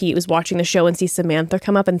Pizza Pete was watching the show and sees Samantha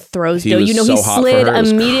come up and throws dough, was he so hot for slid her. It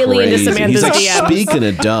was immediately into crazy. Samantha's He's like, DMs. speaking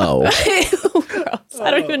of dough. Ew, gross.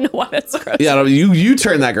 I don't even know why that's gross. Yeah, you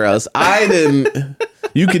turned that gross. I didn't.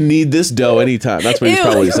 You can knead this dough anytime. That's what he's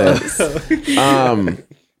probably saying.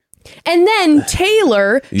 And then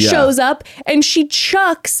Taylor shows up and she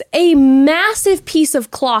chucks a massive piece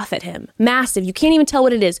of cloth at him. Massive. You can't even tell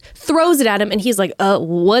what it is. Throws it at him and he's like,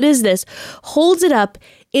 what is this? Holds it up.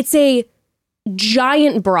 It's a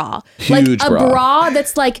giant bra. Huge like a bra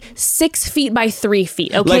that's like 6 feet by 3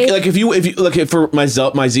 feet. Okay. Like if you look at for my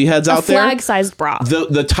Z heads out there, flag-sized bra.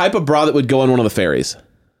 The type of bra that would go on one of the ferries.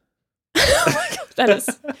 That is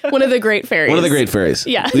one of the great fairies. One of the great fairies.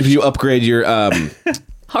 Yeah. If you upgrade your armor.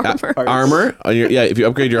 if you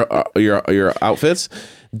upgrade your outfits,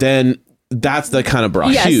 then that's the kind of bra.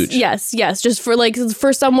 Yes, Huge. Yes. Just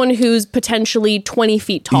for someone who's potentially 20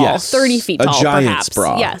 feet tall, 30 feet tall, a giant's perhaps.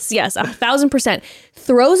 bra. Yes, 1,000%.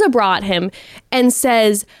 Throws a bra at him and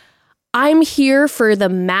says, I'm here for the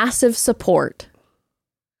massive support.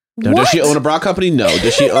 Now, does she own a bra company? No.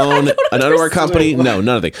 Does she own an underwear company? No,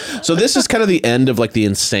 none of them. So this is kind of the end of like the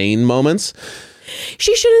insane moments.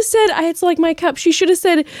 She should have said, it's like my cup. She should have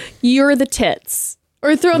said, you're the tits.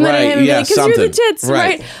 Or thrown that at him and be like, because you're the tits,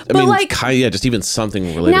 right? But just even something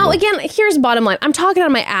relatable. Now, again, here's bottom line. I'm talking out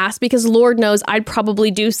of my ass because Lord knows I'd probably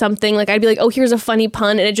do something. Like, I'd be like, oh, here's a funny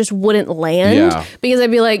pun, and it just wouldn't land. Yeah. Because I'd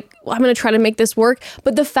be like, well, I'm going to try to make this work.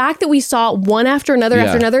 But the fact that we saw one after another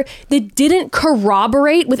that didn't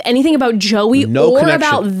corroborate with anything about Joey or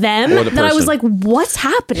about them, that I was like, what's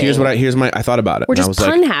happening? I thought about it. We're just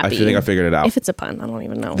pun happy. I think I figured it out. If it's a pun, I don't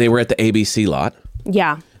even know. They were at the ABC lot.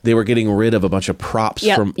 Yeah. They were getting rid of a bunch of props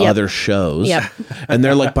from other shows. Yep. And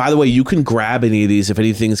they're like, by the way, you can grab any of these if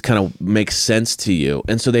anything's kind of makes sense to you.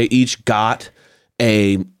 And so they each got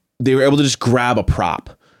they were able to just grab a prop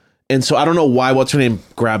And so I don't know why what's her name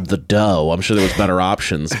grabbed the dough. I'm sure there was better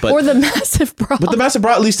options, but or the massive bra. But the massive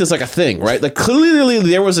bra at least is like a thing, right? Like clearly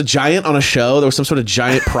there was a giant on a show. There was some sort of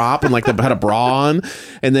giant prop and like they had a bra on,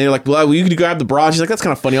 and they're like, "Well, you could grab the bra." She's like, "That's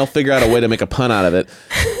kind of funny. I'll figure out a way to make a pun out of it."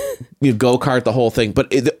 You go-kart the whole thing, but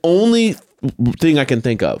the only thing I can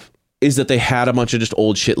think of is that they had a bunch of just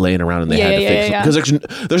old shit laying around and they had to fix it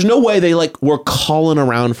because there's no way they like were calling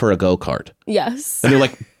around for a go-kart. Yes, and they're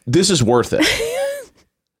like, "This is worth it."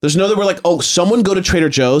 There's no that we're like, oh, someone go to Trader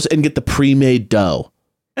Joe's and get the pre-made dough.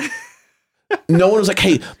 No one was like,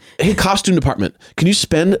 hey, costume department, can you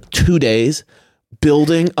spend 2 days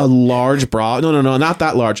building a large bra? No, not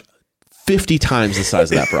that large. 50 times the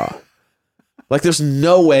size of that bra. Like, there's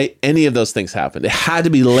no way any of those things happened. It had to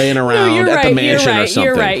be laying around at the mansion or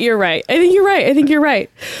something. You're right. I think you're right.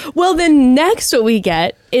 Well, then next what we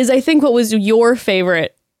get is, I think, what was your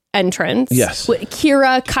favorite entrance. Yes.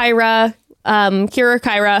 Kyra,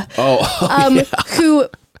 who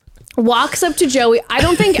walks up to Joey. I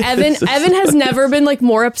don't think Evan has never been like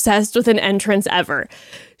more obsessed with an entrance ever.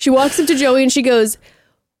 She walks up to Joey and she goes,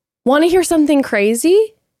 "Want to hear something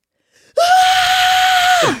crazy?"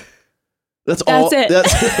 That's it.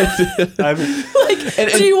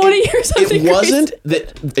 Do you want to hear something? It wasn't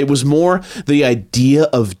that. It was more the idea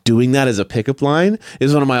of doing that as a pickup line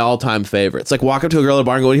is one of my all-time favorites. Like walk up to a girl at a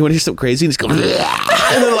bar and go, "You want to hear something crazy?" And just go, and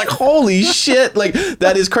they're like, "Holy shit!" Like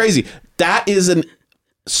that is crazy. That is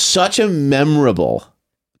such a memorable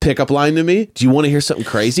pickup line to me. Do you want to hear something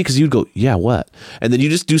crazy? Because you'd go, "Yeah, what?" And then you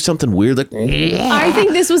just do something weird like. I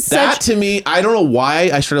think this was that to me. I don't know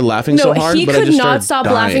why I started laughing so hard. He but I could just not stop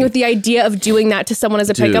dying. laughing with the idea of doing that to someone as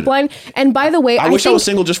a pickup line. And by the way, I wish I was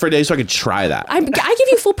single just for a day so I could try that. I give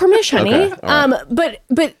you full permission, honey. Okay, right.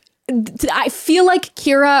 But I feel like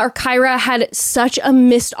Kyra had such a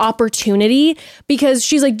missed opportunity because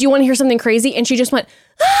she's like, "Do you want to hear something crazy?" And she just went,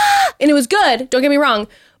 "Ah!" And it was good. Don't get me wrong.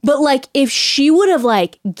 But like, if she would have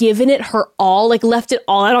like given it her all, like left it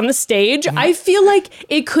all out on the stage, I feel like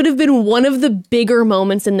it could have been one of the bigger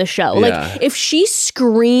moments in the show. Yeah. Like if she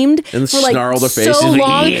screamed and for like snarled her face so like,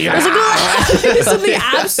 long, I was like, "Oh," something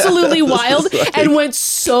absolutely wild, and went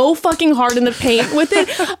so fucking hard in the paint with it,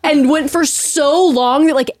 and went for so long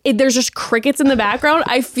that like there's just crickets in the background.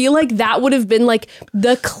 I feel like that would have been like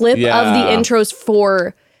the clip of the intros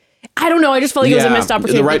for. I don't know. I just felt like it was a missed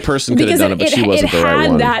opportunity. The right person could have done it, but she wasn't the right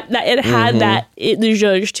one. It had that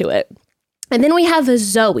zhuzh to it. And then we have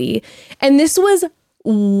Zoe, and this was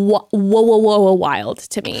wild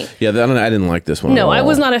to me. Yeah, I didn't like this one. No, I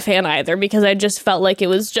was not a fan either because I just felt like it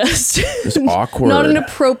was just it's awkward, not an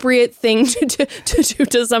appropriate thing to do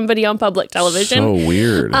to somebody on public television. So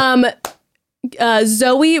weird.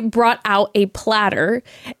 Zoe brought out a platter,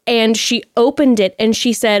 and she opened it, and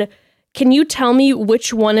she said, "Can you tell me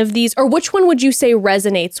which one of these, or which one would you say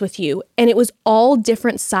resonates with you?" And it was all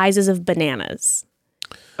different sizes of bananas.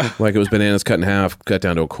 Like it was bananas cut in half, cut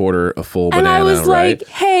down to a quarter, a full banana, and I was right? like,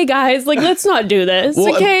 "Hey guys, like let's not do this."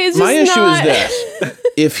 Well, okay, it's my just issue not... is this: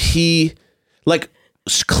 if he, like,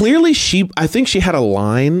 clearly I think she had a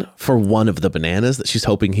line for one of the bananas that she's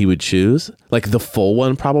hoping he would choose, like the full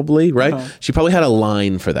one, probably, right? Uh-huh. She probably had a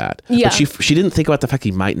line for that. Yeah. But she didn't think about the fact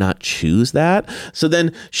he might not choose that. So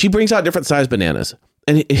then she brings out different size bananas,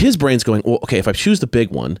 and his brain's going, "Well, okay, if I choose the big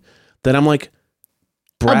one, then I'm like."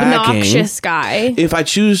 Bragging. Obnoxious guy. If I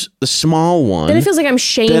choose the small one, then it feels like I'm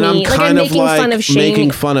shaming. Then I'm kind of making fun of shaming.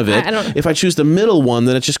 Making fun of it. I don't... If I choose the middle one,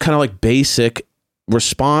 then it's just kind of like basic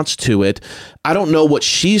response to it. I don't know what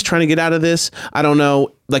she's trying to get out of this. I don't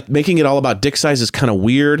know. Like making it all about dick size is kind of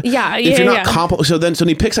weird. Yeah. If you're not so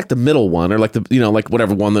he picks like the middle one or like the like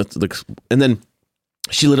whatever one that's like, and then.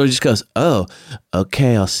 She literally just goes, "Oh,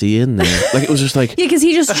 okay, I'll see you in there." Like it was just like yeah, because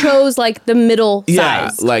he just chose like the middle size. Yeah,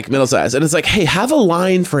 like middle size, and it's like, hey, have a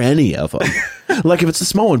line for any of them. Like if it's the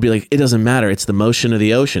small one, be like, it doesn't matter. It's the motion of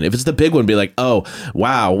the ocean. If it's the big one, be like, oh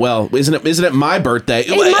wow, well, isn't it my birthday?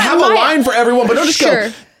 Have a line for everyone, but don't just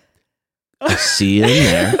go. I'll see you in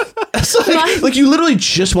there. Like you literally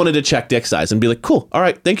just wanted to check dick size and be like, cool, all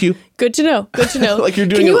right, thank you. Good to know. Like you're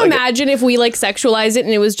doing. Can you imagine if we like sexualize it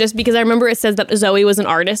and it was just because I remember it says that Zoe was an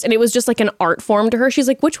artist and it was just like an art form to her. She's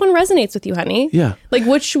like, which one resonates with you, honey? Yeah. Like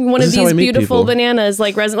which one of these beautiful bananas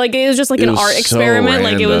like resonate? Like it was just like an art experiment. So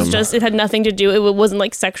like it was just it had nothing to do. It wasn't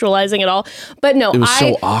like sexualizing at all. But no, it was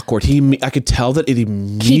so awkward. I could tell that it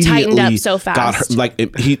immediately he tightened up so fast. Got her,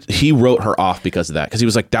 he wrote her off because of that. Because he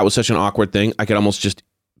was like, that was such an awkward thing. I could almost just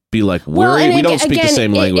be like, we don't speak the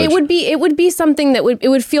same language. It would be something that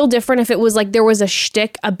would feel different if it was like there was a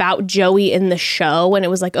shtick about Joey in the show, and it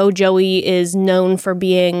was like, oh, Joey is known for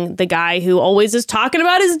being the guy who always is talking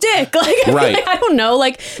about his dick. Like, right. I don't know.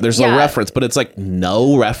 Like, there's a reference, but it's like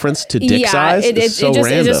no reference to dick size. It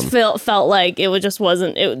just felt like it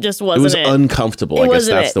wasn't. It was uncomfortable. I guess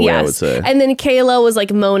that's the way I would say. And then Kayla was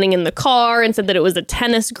like moaning in the car and said that it was a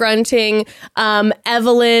tennis grunting.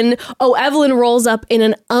 Evelyn rolls up in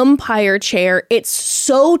an umpire chair. It's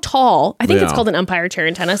so tall. I think it's called an umpire chair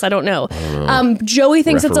in tennis. I don't know. Joey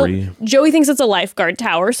thinks it's a lifeguard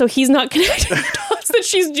tower, so he's not connecting the dots that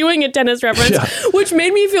she's doing a tennis reference, which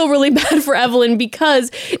made me feel really bad for Evelyn because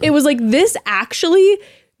it was like, this actually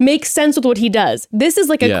makes sense with what he does. This is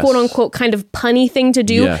like a quote unquote kind of punny thing to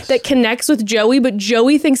do that connects with Joey, but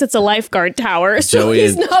Joey thinks it's a lifeguard tower. So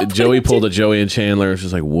Joey pulled a Joey and Chandler. It's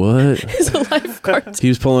just like, what? It's a lifeguard. He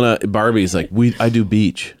was pulling a Barbie's like, I do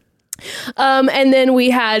beach. And then we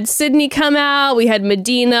had Sydney come out. We had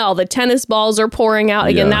Medina. All the tennis balls are pouring out.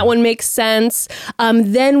 Again, that one makes sense.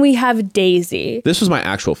 Then we have Daisy. This was my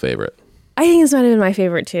actual favorite. I think this might have been my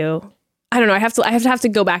favorite too. I don't know. I have to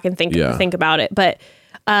go back and think about it. But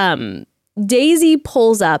Daisy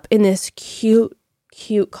pulls up in this cute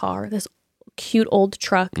car, this cute old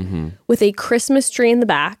truck with a Christmas tree in the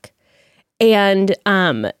back. And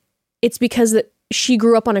it's because she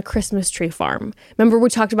grew up on a Christmas tree farm. Remember, we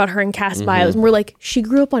talked about her in cast bios, and we're like, she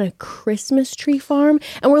grew up on a Christmas tree farm,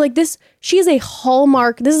 and we're like, this is a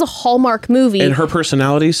Hallmark movie, and her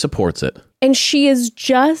personality supports it. And she is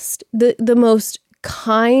just the most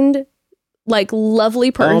kind, like,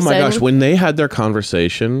 lovely person. Oh my gosh, when they had their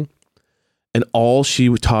conversation, and all she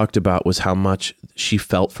talked about was how much she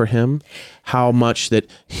felt for him, how much that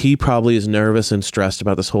he probably is nervous and stressed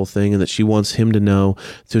about this whole thing, and that she wants him to know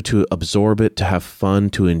to absorb it, to have fun,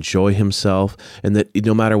 to enjoy himself, and that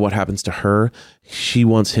no matter what happens to her, she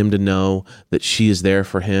wants him to know that she is there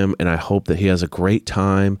for him, and I hope that he has a great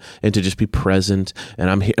time, and to just be present. And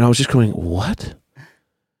I'm here, and I was just going, what?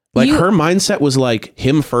 Like, her mindset was like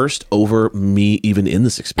him first over me even in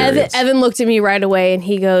this experience. Evan looked at me right away and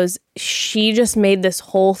he goes, she just made this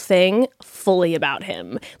whole thing fully about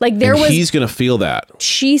him. Like, he's going to feel that.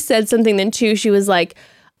 She said something then too. She was like,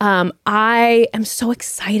 I am so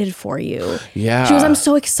excited for you. Yeah. She was, I'm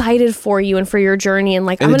so excited for you and for your journey. And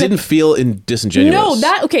like, it didn't feel disingenuous. No,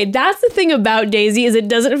 that's the thing about Daisy, is it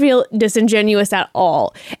doesn't feel disingenuous at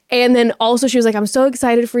all. And then also she was like, I'm so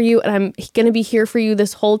excited for you and I'm going to be here for you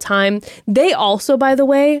this whole time. They also, by the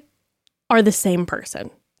way, are the same person.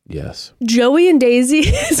 Yes. Joey and Daisy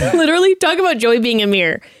is literally, talk about Joey being a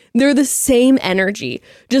mirror. They're the same energy,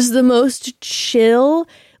 just the most chill,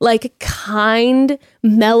 like, kind,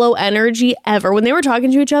 mellow energy ever. When they were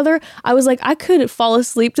talking to each other, I was like, I could fall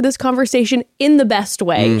asleep to this conversation in the best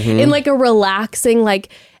way, in like a relaxing,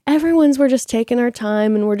 like, we're just taking our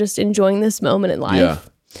time and we're just enjoying this moment in life. Yeah.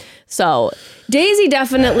 So Daisy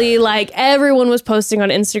definitely, like, everyone was posting on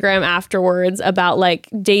Instagram afterwards about, like,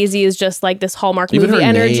 Daisy is just like this Hallmark movie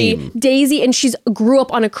energy. Name. Daisy, and she's grew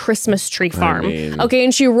up on a Christmas tree farm. Okay,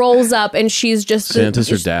 and she rolls up and she's just Santa's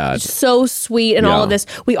her dad. So sweet and all of this.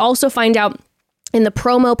 We also find out in the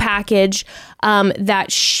promo package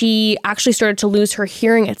that she actually started to lose her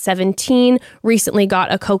hearing at 17, recently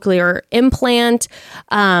got a cochlear implant,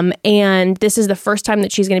 and this is the first time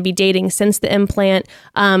that she's going to be dating since the implant.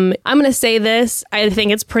 I'm going to say this, I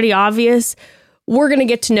think it's pretty obvious. We're going to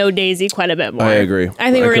get to know Daisy quite a bit more. I agree.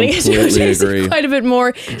 I think we're going to get to know Daisy quite a bit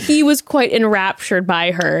more. He was quite enraptured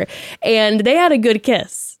by her, and they had a good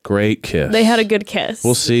kiss. Great kiss. They had a good kiss.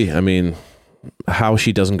 We'll see. I mean, how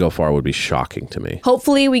she doesn't go far would be shocking to me.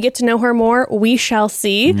 Hopefully we get to know her more. We shall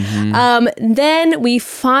see. Then we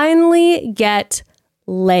finally get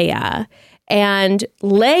Leia. And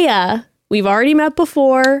Leia, we've already met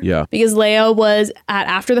before. Yeah. Because Leia was at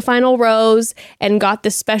After the Final Rose and got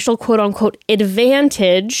this special quote unquote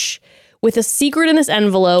advantage with a secret in this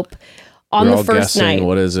envelope on the first night.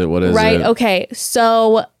 What is it? What is it? Right. Okay.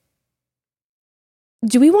 So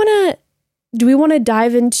do we want to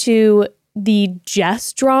dive into the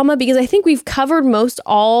Jess drama? Because I think we've covered most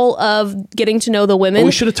all of getting to know the women. Oh,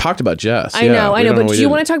 we should have talked about Jess. I know. But do you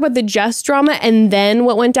want to talk about the Jess drama and then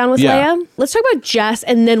what went down with Leia? Let's talk about Jess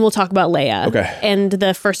and then we'll talk about Leia. Okay. And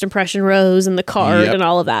the first impression rose and the card and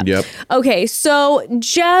all of that. Yep. Okay. So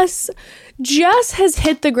Jess has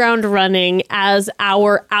hit the ground running as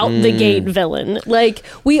our out the gate villain. Like,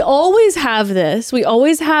 we always have this. We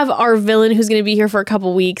always have our villain who's going to be here for a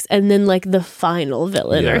couple weeks and then like the final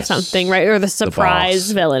villain or something, right? Or the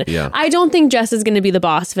surprise villain. Yeah. I don't think Jess is going to be the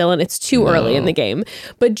boss villain. It's too early in the game.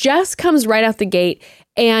 But Jess comes right out the gate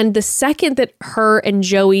And the second that her and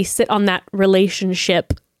Joey sit on that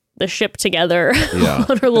relationship, the ship together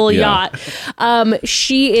on her little yacht,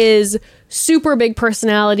 she is super big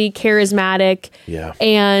personality, charismatic,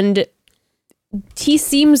 and he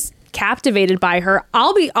seems captivated by her.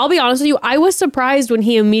 I'll be honest with you, I was surprised when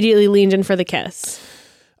he immediately leaned in for the kiss.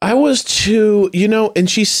 I was too, and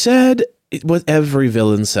she said what every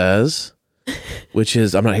villain says, which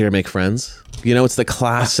is, I'm not here to make friends. It's the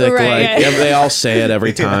classic, they all say it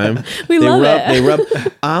every time. They love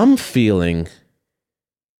it. I'm feeling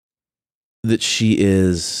that she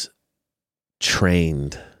is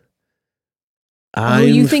trained.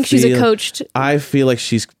 You think she's a coached? I feel like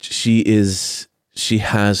she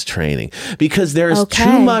has training, because there's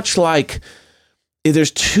too much like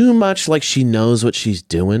she knows what she's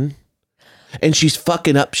doing. And she's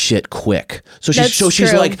fucking up shit quick. So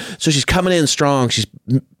she's coming in strong. She's,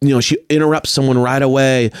 she interrupts someone right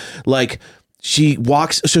away. Like she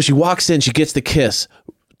walks in, she gets the kiss,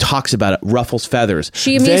 talks about it, ruffles feathers.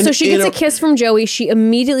 She gets a kiss from Joey. She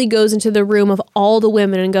immediately goes into the room of all the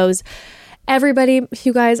women and goes, everybody,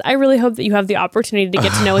 you guys, I really hope that you have the opportunity to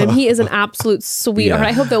get to know him. He is an absolute sweetheart.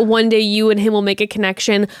 I hope that one day you and him will make a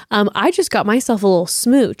connection. I just got myself a little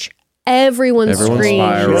smooch. Everyone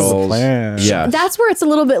screams. Yeah. That's where it's a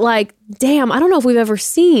little bit like, damn, I don't know if we've ever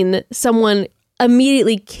seen someone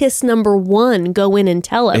immediately kiss number one, go in and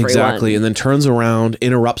tell everyone. Exactly. And then turns around,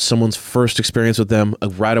 interrupts someone's first experience with them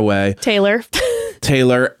right away. Taylor.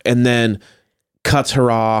 And then cuts her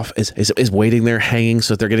off, is waiting there hanging.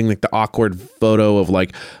 So they're getting like the awkward photo of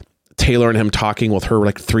like Taylor and him talking with her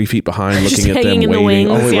like 3 feet behind, looking at them, waiting.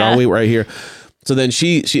 I'll wait right here. So then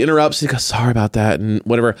she interrupts. She goes, sorry about that, and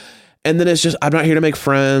whatever. And then it's just, I'm not here to make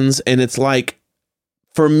friends. And it's like,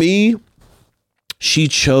 for me, she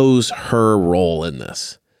chose her role in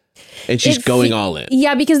this. And she's going all in.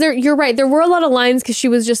 Yeah, because you're right. There were a lot of lines because she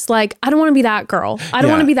was just like, I don't want to be that girl. I don't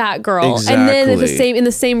want to be that girl. Exactly. And then in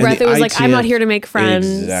the same breath, it was like, I'm not here to make friends.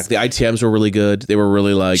 Exactly. The ITMs were really good. They were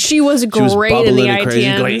really like, she was great in the ITMs.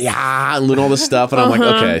 Crazy, going, and doing all this stuff. And I'm like,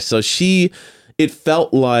 okay. So it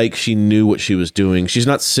felt like she knew what she was doing. She's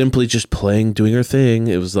not simply just doing her thing.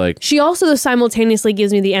 It was like... She also simultaneously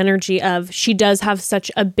gives me the energy of, she does have such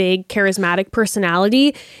a big charismatic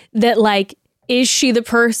personality that like, is she the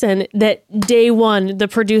person that day one, the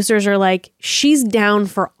producers are like, she's down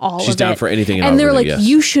for all of it. She's down for anything. And they're like,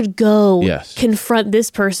 you should go confront this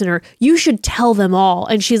person, or you should tell them all.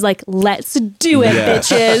 And she's like, let's do it,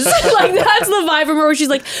 bitches. Like, that's the vibe from her, where she's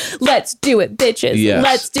like, let's do it, bitches. Yes.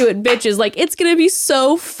 Let's do it, bitches. Like, it's going to be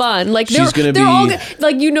so fun. Like, they're all like,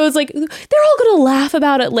 it's like, they're all going to laugh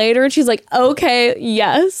about it later. And she's like, okay,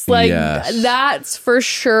 yes. Like, that's for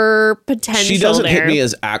sure potential. She doesn't hit me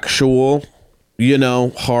as actual,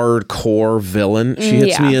 hardcore villain. She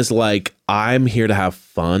hits me as like, I'm here to have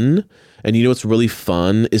fun. And what's really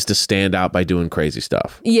fun is to stand out by doing crazy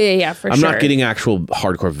stuff. Yeah, for sure. I'm not getting actual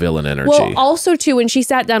hardcore villain energy. Well, also too, when she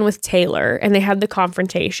sat down with Taylor and they had the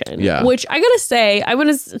confrontation, which I gotta say, I'm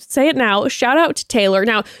gonna say it now, shout out to Taylor.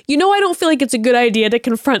 Now, I don't feel like it's a good idea to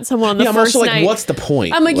confront someone on the first also night. Like, what's the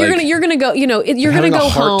point? I'm like, you're gonna go, you're gonna go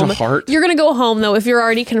home. Heart. You're gonna go home though if you're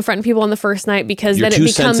already confronting people on the first night, because you're then too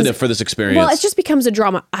it becomes sensitive for this experience. Well, it just becomes a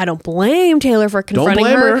drama. I don't blame Taylor for confronting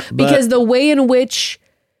her, because the way in which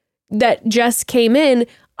that Jess came in,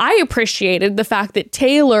 I appreciated the fact that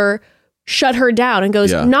Taylor shut her down and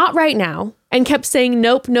goes, not right now, and kept saying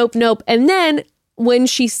nope. And then when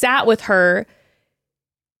she sat with her,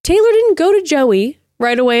 Taylor didn't go to Joey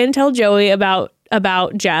right away and tell Joey about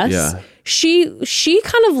Jess. Yeah. She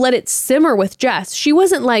kind of let it simmer with Jess. She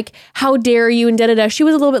wasn't like, how dare you, and da-da-da. She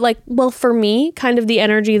was a little bit like, well, for me, kind of the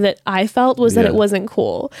energy that I felt was that it wasn't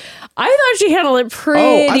cool. I thought she handled it pretty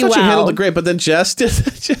well. I thought she handled it great, but then Jess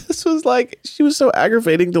was like, she was so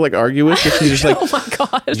aggravating to like argue with. She's just like, oh my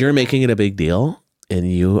God, you're making it a big deal. And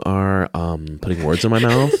you are putting words in my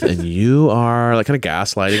mouth, and you are like kind of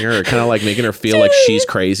gaslighting her, or kind of like making her feel like she's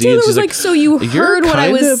crazy. Taylor and she's was like, so you heard what I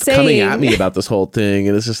was saying. Coming at me about this whole thing,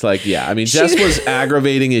 and it's just like, Jess was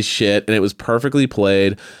aggravating as shit, and it was perfectly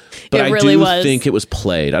played. But I do think it was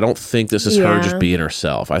played. I don't think this is her just being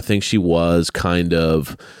herself. I think she was kind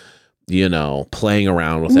of, playing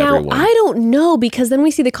around with everyone. Now, I don't know, because then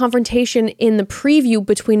we see the confrontation in the preview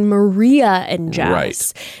between Maria and Jess.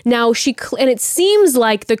 Right. Now, and it seems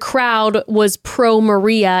like the crowd was pro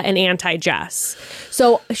Maria and anti Jess.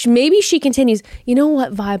 So maybe she continues, you know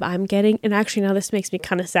what vibe I'm getting? And actually, now this makes me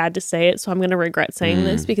kind of sad to say it, so I'm going to regret saying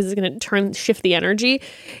this, because it's going to shift the energy,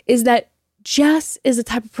 is that Jess is the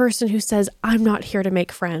type of person who says, I'm not here to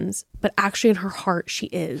make friends, but actually in her heart, she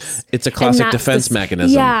is. It's a classic defense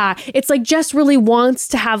mechanism. Yeah. It's like Jess really wants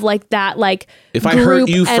to have like that, like, if I hurt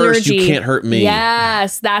you first, you can't hurt me.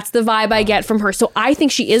 Yes. That's the vibe I get from her. So I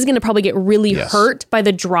think she is going to probably get really hurt by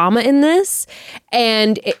the drama in this.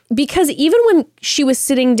 And because even when she was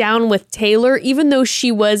sitting down with Taylor, even though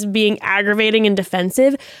she was being aggravating and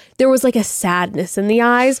defensive, there was like a sadness in the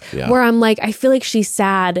eyes where I'm like, I feel like she's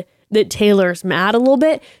sad that Taylor's mad a little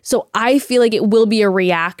bit. So I feel like it will be a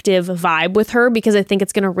reactive vibe with her because I think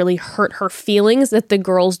it's going to really hurt her feelings that the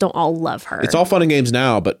girls don't all love her. It's all fun and games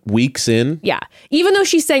now, but weeks in. Yeah. Even though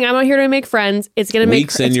she's saying, I'm not here to make friends, it's going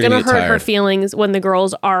to hurt her feelings when the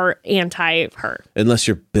girls are anti her. Unless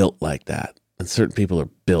you're built like that. And certain people are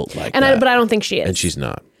built like that. But I don't think she is. And she's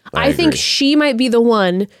not. I think she might be the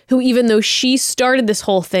one who, even though she started this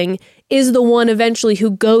whole thing, is the one eventually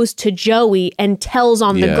who goes to Joey and tells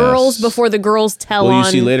on the girls before the girls tell on. Well,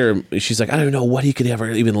 you see later, she's like, I don't know what he could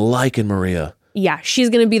ever even like in Maria. Yeah, she's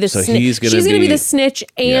going to be the snitch. She's going to be the snitch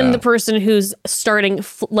and the person who's starting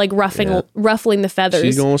ruffling the feathers.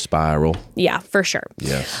 She's going to spiral. Yeah, for sure.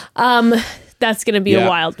 Yes. That's going to be a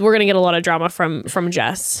wild. We're going to get a lot of drama from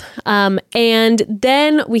Jess. And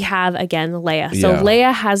then we have, again, Leia. So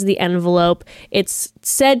Leia has the envelope. It's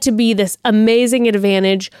said to be this amazing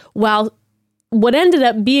advantage, while what ended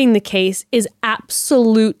up being the case is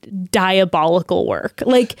absolute diabolical work.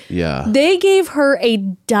 Like, they gave her a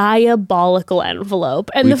diabolical envelope.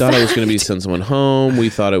 And we thought it was going to be send someone home. We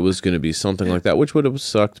thought it was going to be something like that, which would have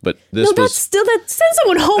sucked. But this was send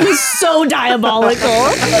someone home is so diabolical.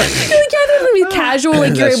 Like, they're going to be casual,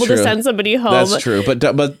 like you're able to send somebody home. That's true. But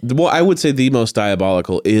well, I would say the most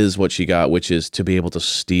diabolical is what she got, which is to be able to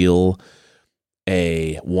steal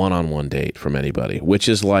a one-on-one date from anybody, which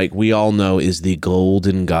is like, we all know is the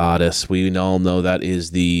golden goddess. We all know that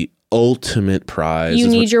is the ultimate prize. You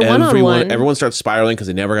need your one-on-one. Everyone starts spiraling because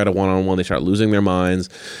they never got a one-on-one. They start losing their minds.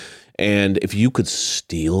 And if you could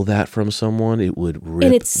steal that from someone, it would rip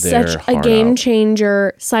and it's their such heart a game out.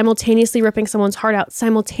 Changer, simultaneously ripping someone's heart out,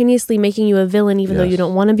 simultaneously making you a villain even though you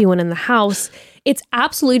don't want to be one in the house. It's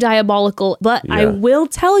absolutely diabolical. But I will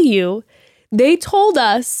tell you, they told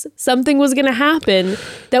us something was going to happen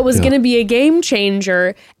that was going to be a game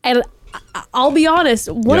changer. And I'll be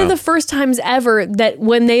honest, one of the first times ever that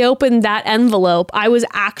when they opened that envelope, I was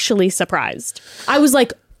actually surprised. I was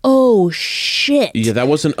like, oh shit. Yeah, that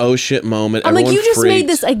was an oh shit moment. I'm Everyone like, you just freaked. made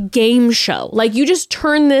this a game show. Like, you just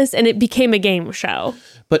turned this and it became a game show.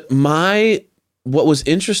 But what was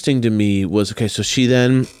interesting to me was, okay, so she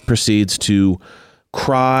then proceeds to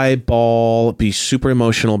cry, bawl, be super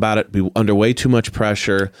emotional about it, be under way too much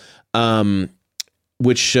pressure,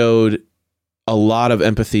 which showed a lot of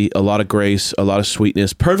empathy, a lot of grace, a lot of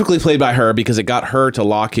sweetness, perfectly played by her because it got her to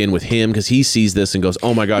lock in with him because he sees this and goes,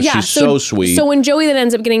 oh my gosh, she's so sweet. So when Joey then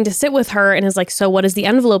ends up getting to sit with her and is like, so what does the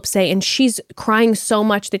envelope say? And she's crying so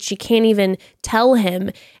much that she can't even tell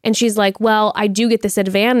him. And she's like, well, I do get this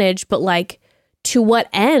advantage, but like, to what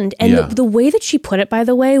end? And the way that she put it, by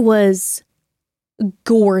the way, was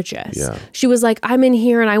gorgeous. She was like, I'm in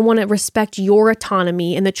here and I want to respect your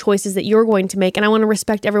autonomy and the choices that you're going to make, and I want to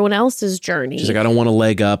respect everyone else's journey. She's like, I don't want a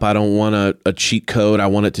leg up, I don't want a cheat code, I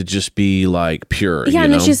want it to just be like pure.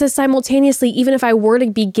 And then she says simultaneously, even if I were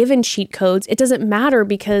to be given cheat codes, it doesn't matter,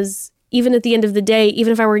 because even at the end of the day,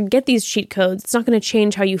 even if I were to get these cheat codes, it's not going to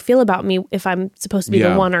change how you feel about me if I'm supposed to be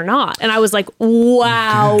the one or not. And I was like,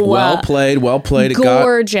 wow. Well played.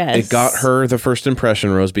 Gorgeous. It got her the first impression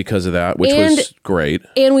rose because of that, which was great.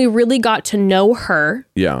 And we really got to know her.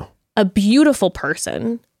 Yeah. A beautiful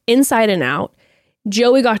person, inside and out.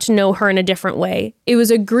 Joey got to know her in a different way. It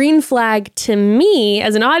was a green flag to me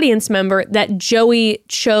as an audience member that Joey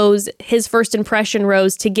chose his first impression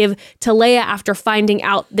rose to give to Leia after finding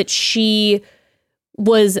out that she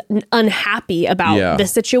was unhappy about the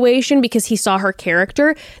situation because he saw her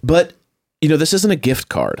character. But, this isn't a gift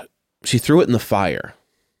card. She threw it in the fire.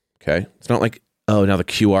 Okay? It's not like, oh, now the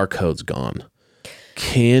QR code's gone.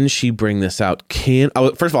 Can she bring this out? First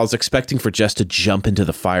of all, I was expecting for Jess to jump into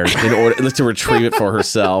the fire in order to retrieve it for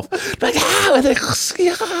herself. Like, like, you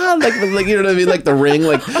know what I mean? Like the ring,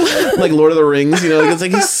 like Lord of the Rings,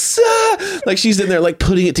 it's like she's in there, like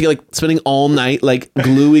putting it together, like spending all night, like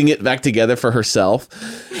gluing it back together for herself.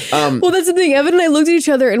 Well, that's the thing. Evan and I looked at each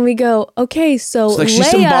other and we go, okay, so like she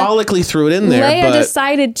symbolically threw it in there. Leia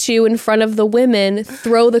decided to, in front of the women,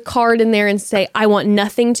 throw the card in there and say, I want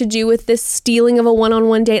nothing to do with this stealing of a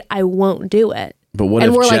one-on-one date. I won't do it. But what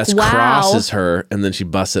if Jess crosses her and then she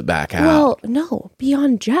busts it back out? Well, no,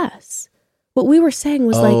 beyond Jess. What we were saying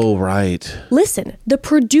was right. Listen, the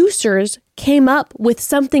producers came up with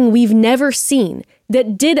something we've never seen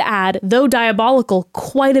that did add, though diabolical,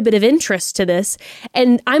 quite a bit of interest to this.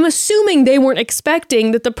 And I'm assuming they weren't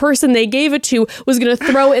expecting that the person they gave it to was going to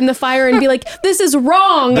throw it in the fire and be like, this is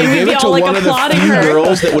wrong. They and gave we'd be it to all like one of the applauding few her.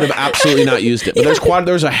 girls that would have absolutely not used it. But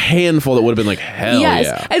there's a handful that would have been like, hell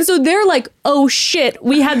yeah. And so they're like, oh shit,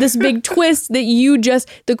 we had this big twist that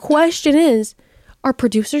the question is, are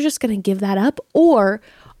producers just going to give that up? Or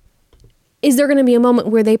is there going to be a moment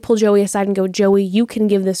where they pull Joey aside and go, Joey, you can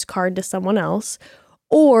give this card to someone else?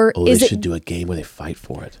 Or they should do a game where they fight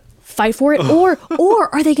for it. Fight for it? Or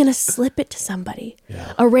are they going to slip it to somebody?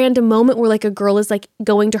 Yeah. A random moment where like a girl is like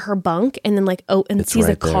going to her bunk and then like, sees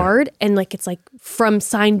a card and like, it's like from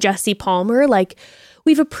signed Jesse Palmer. Like,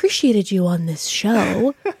 we've appreciated you on this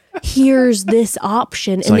show. Here's this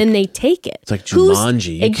option, and then they take it. It's like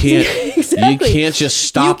Jumanji. You can't just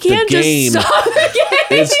stop the game.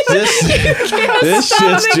 It's this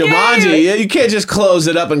shit's Jumanji. Yeah, you can't just close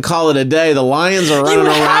it up and call it a day. The lions are running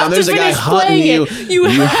around. There's a guy hunting you. You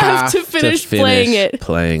have to finish playing it.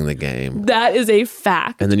 Playing the game. That is a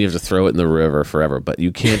fact. And then you have to throw it in the river forever, but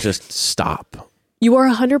you can't just stop. You are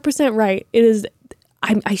 100% right. It is.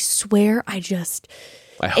 I swear.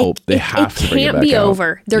 I hope they have to bring it back out. It can't be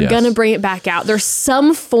over. They're going to bring it back out. There's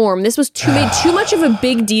some form. This was made too much of a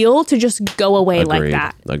big deal to just go away like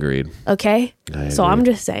that. Agreed. Okay? So I'm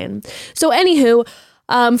just saying. So anywho,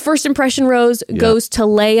 first impression rose goes to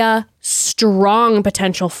Leia. Strong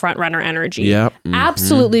potential frontrunner energy. Yep.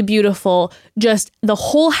 Absolutely beautiful. Just the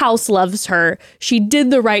whole house loves her. She did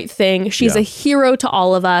the right thing. She's a hero to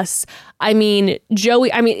all of us. I mean,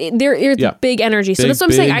 Joey, there's big energy. So that's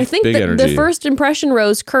what I'm saying. I think that the first impression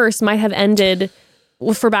rose curse might have ended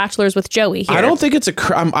for Bachelors with Joey here. I don't think it's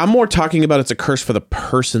I'm more talking about it's a curse for the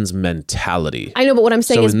person's mentality. I know, but what I'm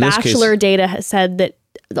saying is Bachelor data has said that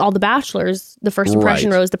all the Bachelors, the first impression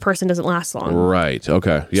rose, the person doesn't last long. Right.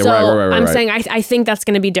 Okay. Yeah. So right. I'm saying I think that's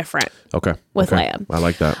going to be different. Okay. With Leia. I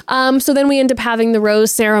like that. So then we end up having the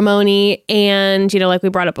rose ceremony, and like we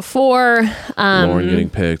brought up before, Lauren getting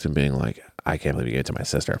picked and being like, I can't believe you gave it to my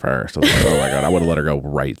sister first. I was like, oh my God, I would have let her go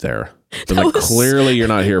right there. But like, clearly you're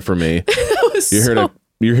not here for me.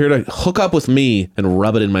 You're here to hook up with me and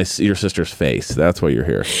rub it in your sister's face. That's why you're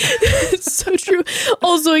here. It's so true.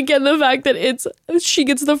 Also, again, the fact that she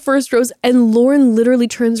gets the first rose and Lauren literally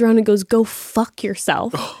turns around and goes, "Go fuck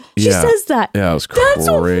yourself." She says that. Yeah, it was crazy. That's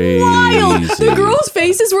wild. The girls'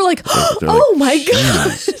 faces were like, "Oh my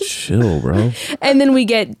God." Chill, bro. And then we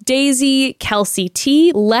get Daisy, Kelsey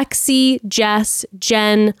T, Lexi, Jess,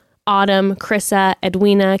 Jen, Autumn, Krissa,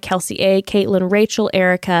 Edwina, Kelsey A, Caitlin, Rachel,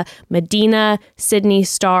 Erica, Medina, Sydney,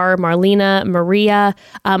 Star, Marlena, Maria.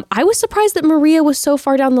 I was surprised that Maria was so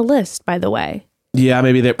far down the list, by the way. Yeah,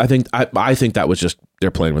 maybe I think that was just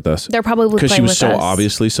they're playing with us. They're probably playing with us. Because she was so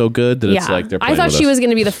obviously so good that it's like they're playing with us. I thought she was going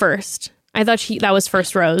to be the first. I thought that was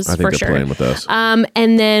first rose for sure. I think they're playing with us.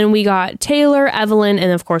 And then we got Taylor, Evelyn,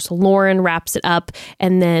 and of course Lauren wraps it up.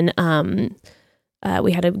 And then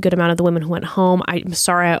we had a good amount of the women who went home. I'm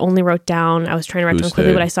sorry, I only wrote down. I was trying to write down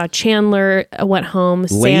quickly, but I saw Chandler went home,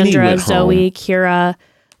 Sandra, Zoe, Kira.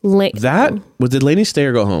 Did Lainey stay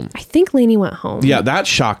or go home? I think Lainey went home. Yeah, that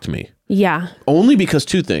shocked me. Yeah. Only because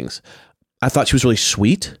two things. I thought she was really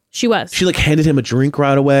sweet. She was. She handed him a drink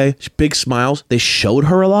right away. Big smiles. They showed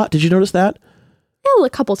her a lot. Did you notice that? Yeah, well, a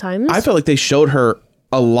couple times. I felt like they showed her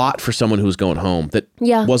a lot for someone who was going home. That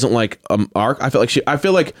wasn't like arc. I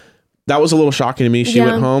feel like that was a little shocking to me. She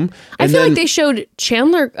went home. I feel like they showed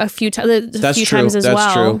Chandler a few times as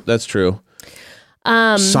well. That's true.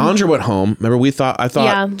 Sandra went home. Remember, I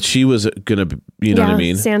thought she was gonna be, you know what I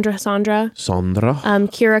mean? Sandra.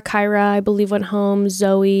 Kira, Kyra, I believe went home.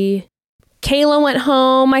 Zoe, Kayla went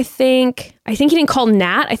home. I think he didn't call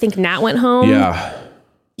Nat. I think Nat went home.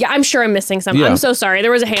 Yeah, I'm sure I'm missing some. I'm so sorry.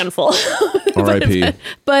 There was a handful. R.I.P.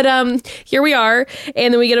 But here we are,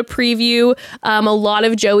 and then we get a preview. A lot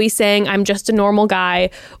of Joey saying, "I'm just a normal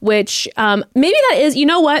guy," which maybe that is. You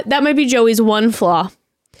know what? That might be Joey's one flaw.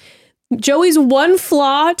 Joey's one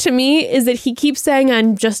flaw to me is that he keeps saying,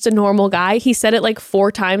 "I'm just a normal guy." He said it like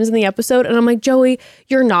 4 times in the episode, and I'm like, Joey,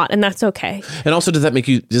 you're not, and that's okay. And also, does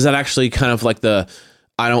that actually kind of like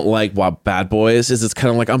I don't like bad boys? It's kind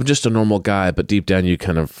of like, I'm just a normal guy, but deep down you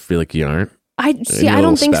kind of feel like you aren't. I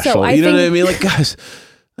don't think so. You know what I mean? Like, guys,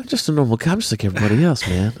 I'm just a normal guy. I'm just like everybody else,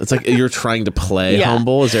 man. It's like you're trying to play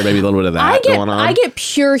humble. Is there maybe a little bit of that going on? I get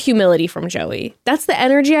pure humility from Joey. That's the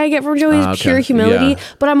energy I get from Joey is pure humility. Yeah.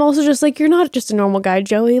 But I'm also just like, you're not just a normal guy,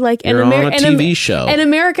 Joey. Like, you're on a TV show. And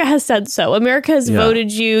America has said so. America has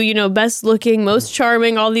voted you, best looking, most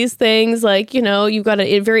charming, all these things. Like, you've got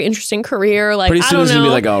a very interesting career. Like, pretty soon he's going to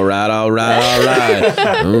be like, all right.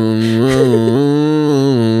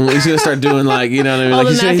 He's going to start doing like, you know what I mean? All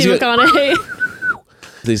like the Matthew McConaughey.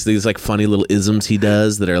 These like funny little isms he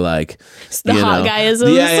does that are like the hot guy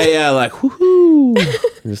isms. Yeah. Like woohoo.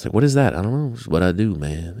 You're just like, what is that? I don't know. It's what I do,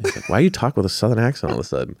 man. He's like, why you talk with a southern accent all of a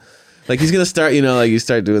sudden? Like he's gonna start, like you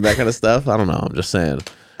start doing that kind of stuff. I don't know. I'm just saying.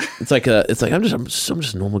 It's like I'm just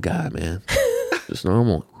a normal guy, man. Just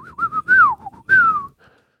normal.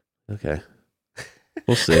 Okay.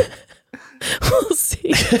 We'll see. We'll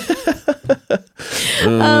see.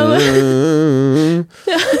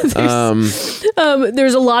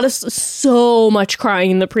 There's a lot of so much crying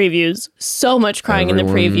in the previews. So much crying in the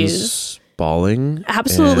previews. Bawling,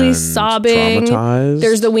 absolutely sobbing. Traumatized.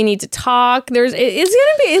 There's the we need to talk. It's gonna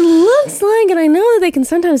be. It looks like, and I know that they can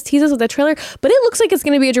sometimes tease us with that trailer, but it looks like it's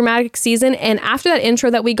gonna be a dramatic season. And after that intro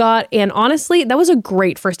that we got, and honestly, that was a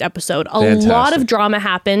great first episode. Fantastic. Lot of drama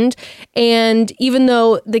happened, and even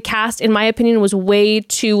though the cast, in my opinion, was way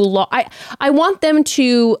too long, I want them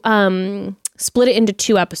to split it into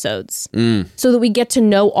 2 episodes so that we get to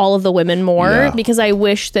know all of the women more, because I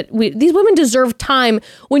wish that these women deserve time.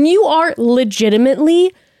 When you are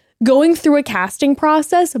legitimately going through a casting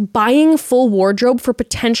process, buying full wardrobe for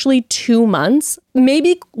potentially 2 months,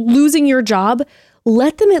 maybe losing your job,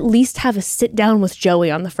 let them at least have a sit down with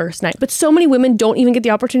Joey on the first night. But so many women don't even get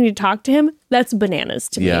the opportunity to talk to him. That's bananas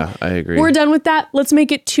to me. Yeah, I agree. We're done with that. Let's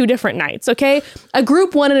make it 2 different nights, okay? A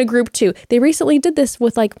group 1 and a group 2. They recently did this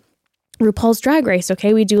with like RuPaul's Drag Race,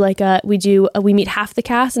 okay? We meet half the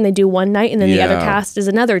cast and they do one night, and then the other cast is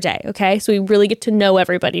another day, okay? So we really get to know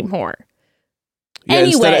everybody more. Yeah,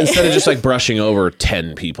 anyway. Instead of just like brushing over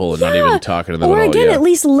 10 people and not even talking to them at all. Or again, at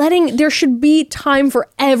least there should be time for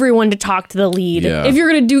everyone to talk to the lead. Yeah. If you're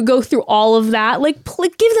going to go through all of that, like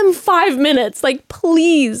give them 5 minutes, like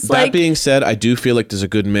please. That being said, I do feel like there's a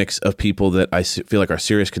good mix of people that I feel like are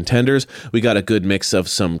serious contenders. We got a good mix of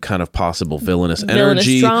some kind of possible villainous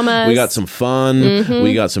energy. Dramas. We got some fun. Mm-hmm.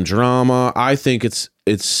 We got some drama. I think it's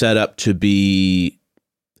set up to be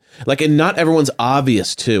like, and not everyone's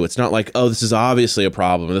obvious too. It's not like, oh, this is obviously a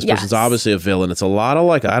problem and this person's obviously a villain. It's a lot of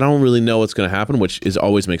like, I don't really know what's going to happen, which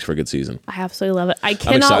always makes for a good season. I absolutely love it. I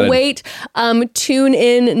cannot wait. Tune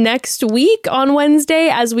in next week on Wednesday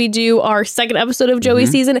as we do our 2nd episode of Joey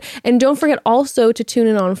season. And don't forget also to tune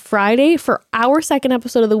in on Friday for our 2nd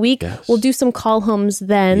episode of the week. Yes. We'll do some call homes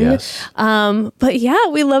then. Yes. But yeah,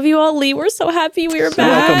 we love you all. Lee, we're so happy we were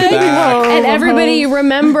back. Welcome back. And everybody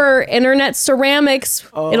remember Internet Ceramics.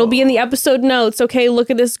 It'll be in the episode notes. Okay, look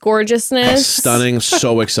at this gorgeousness. Stunning.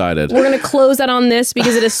 So excited. We're going to close out on this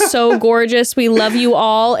because it is so gorgeous. We love you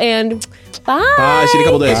all, and bye. Bye. See you in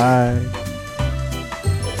a couple days. Bye.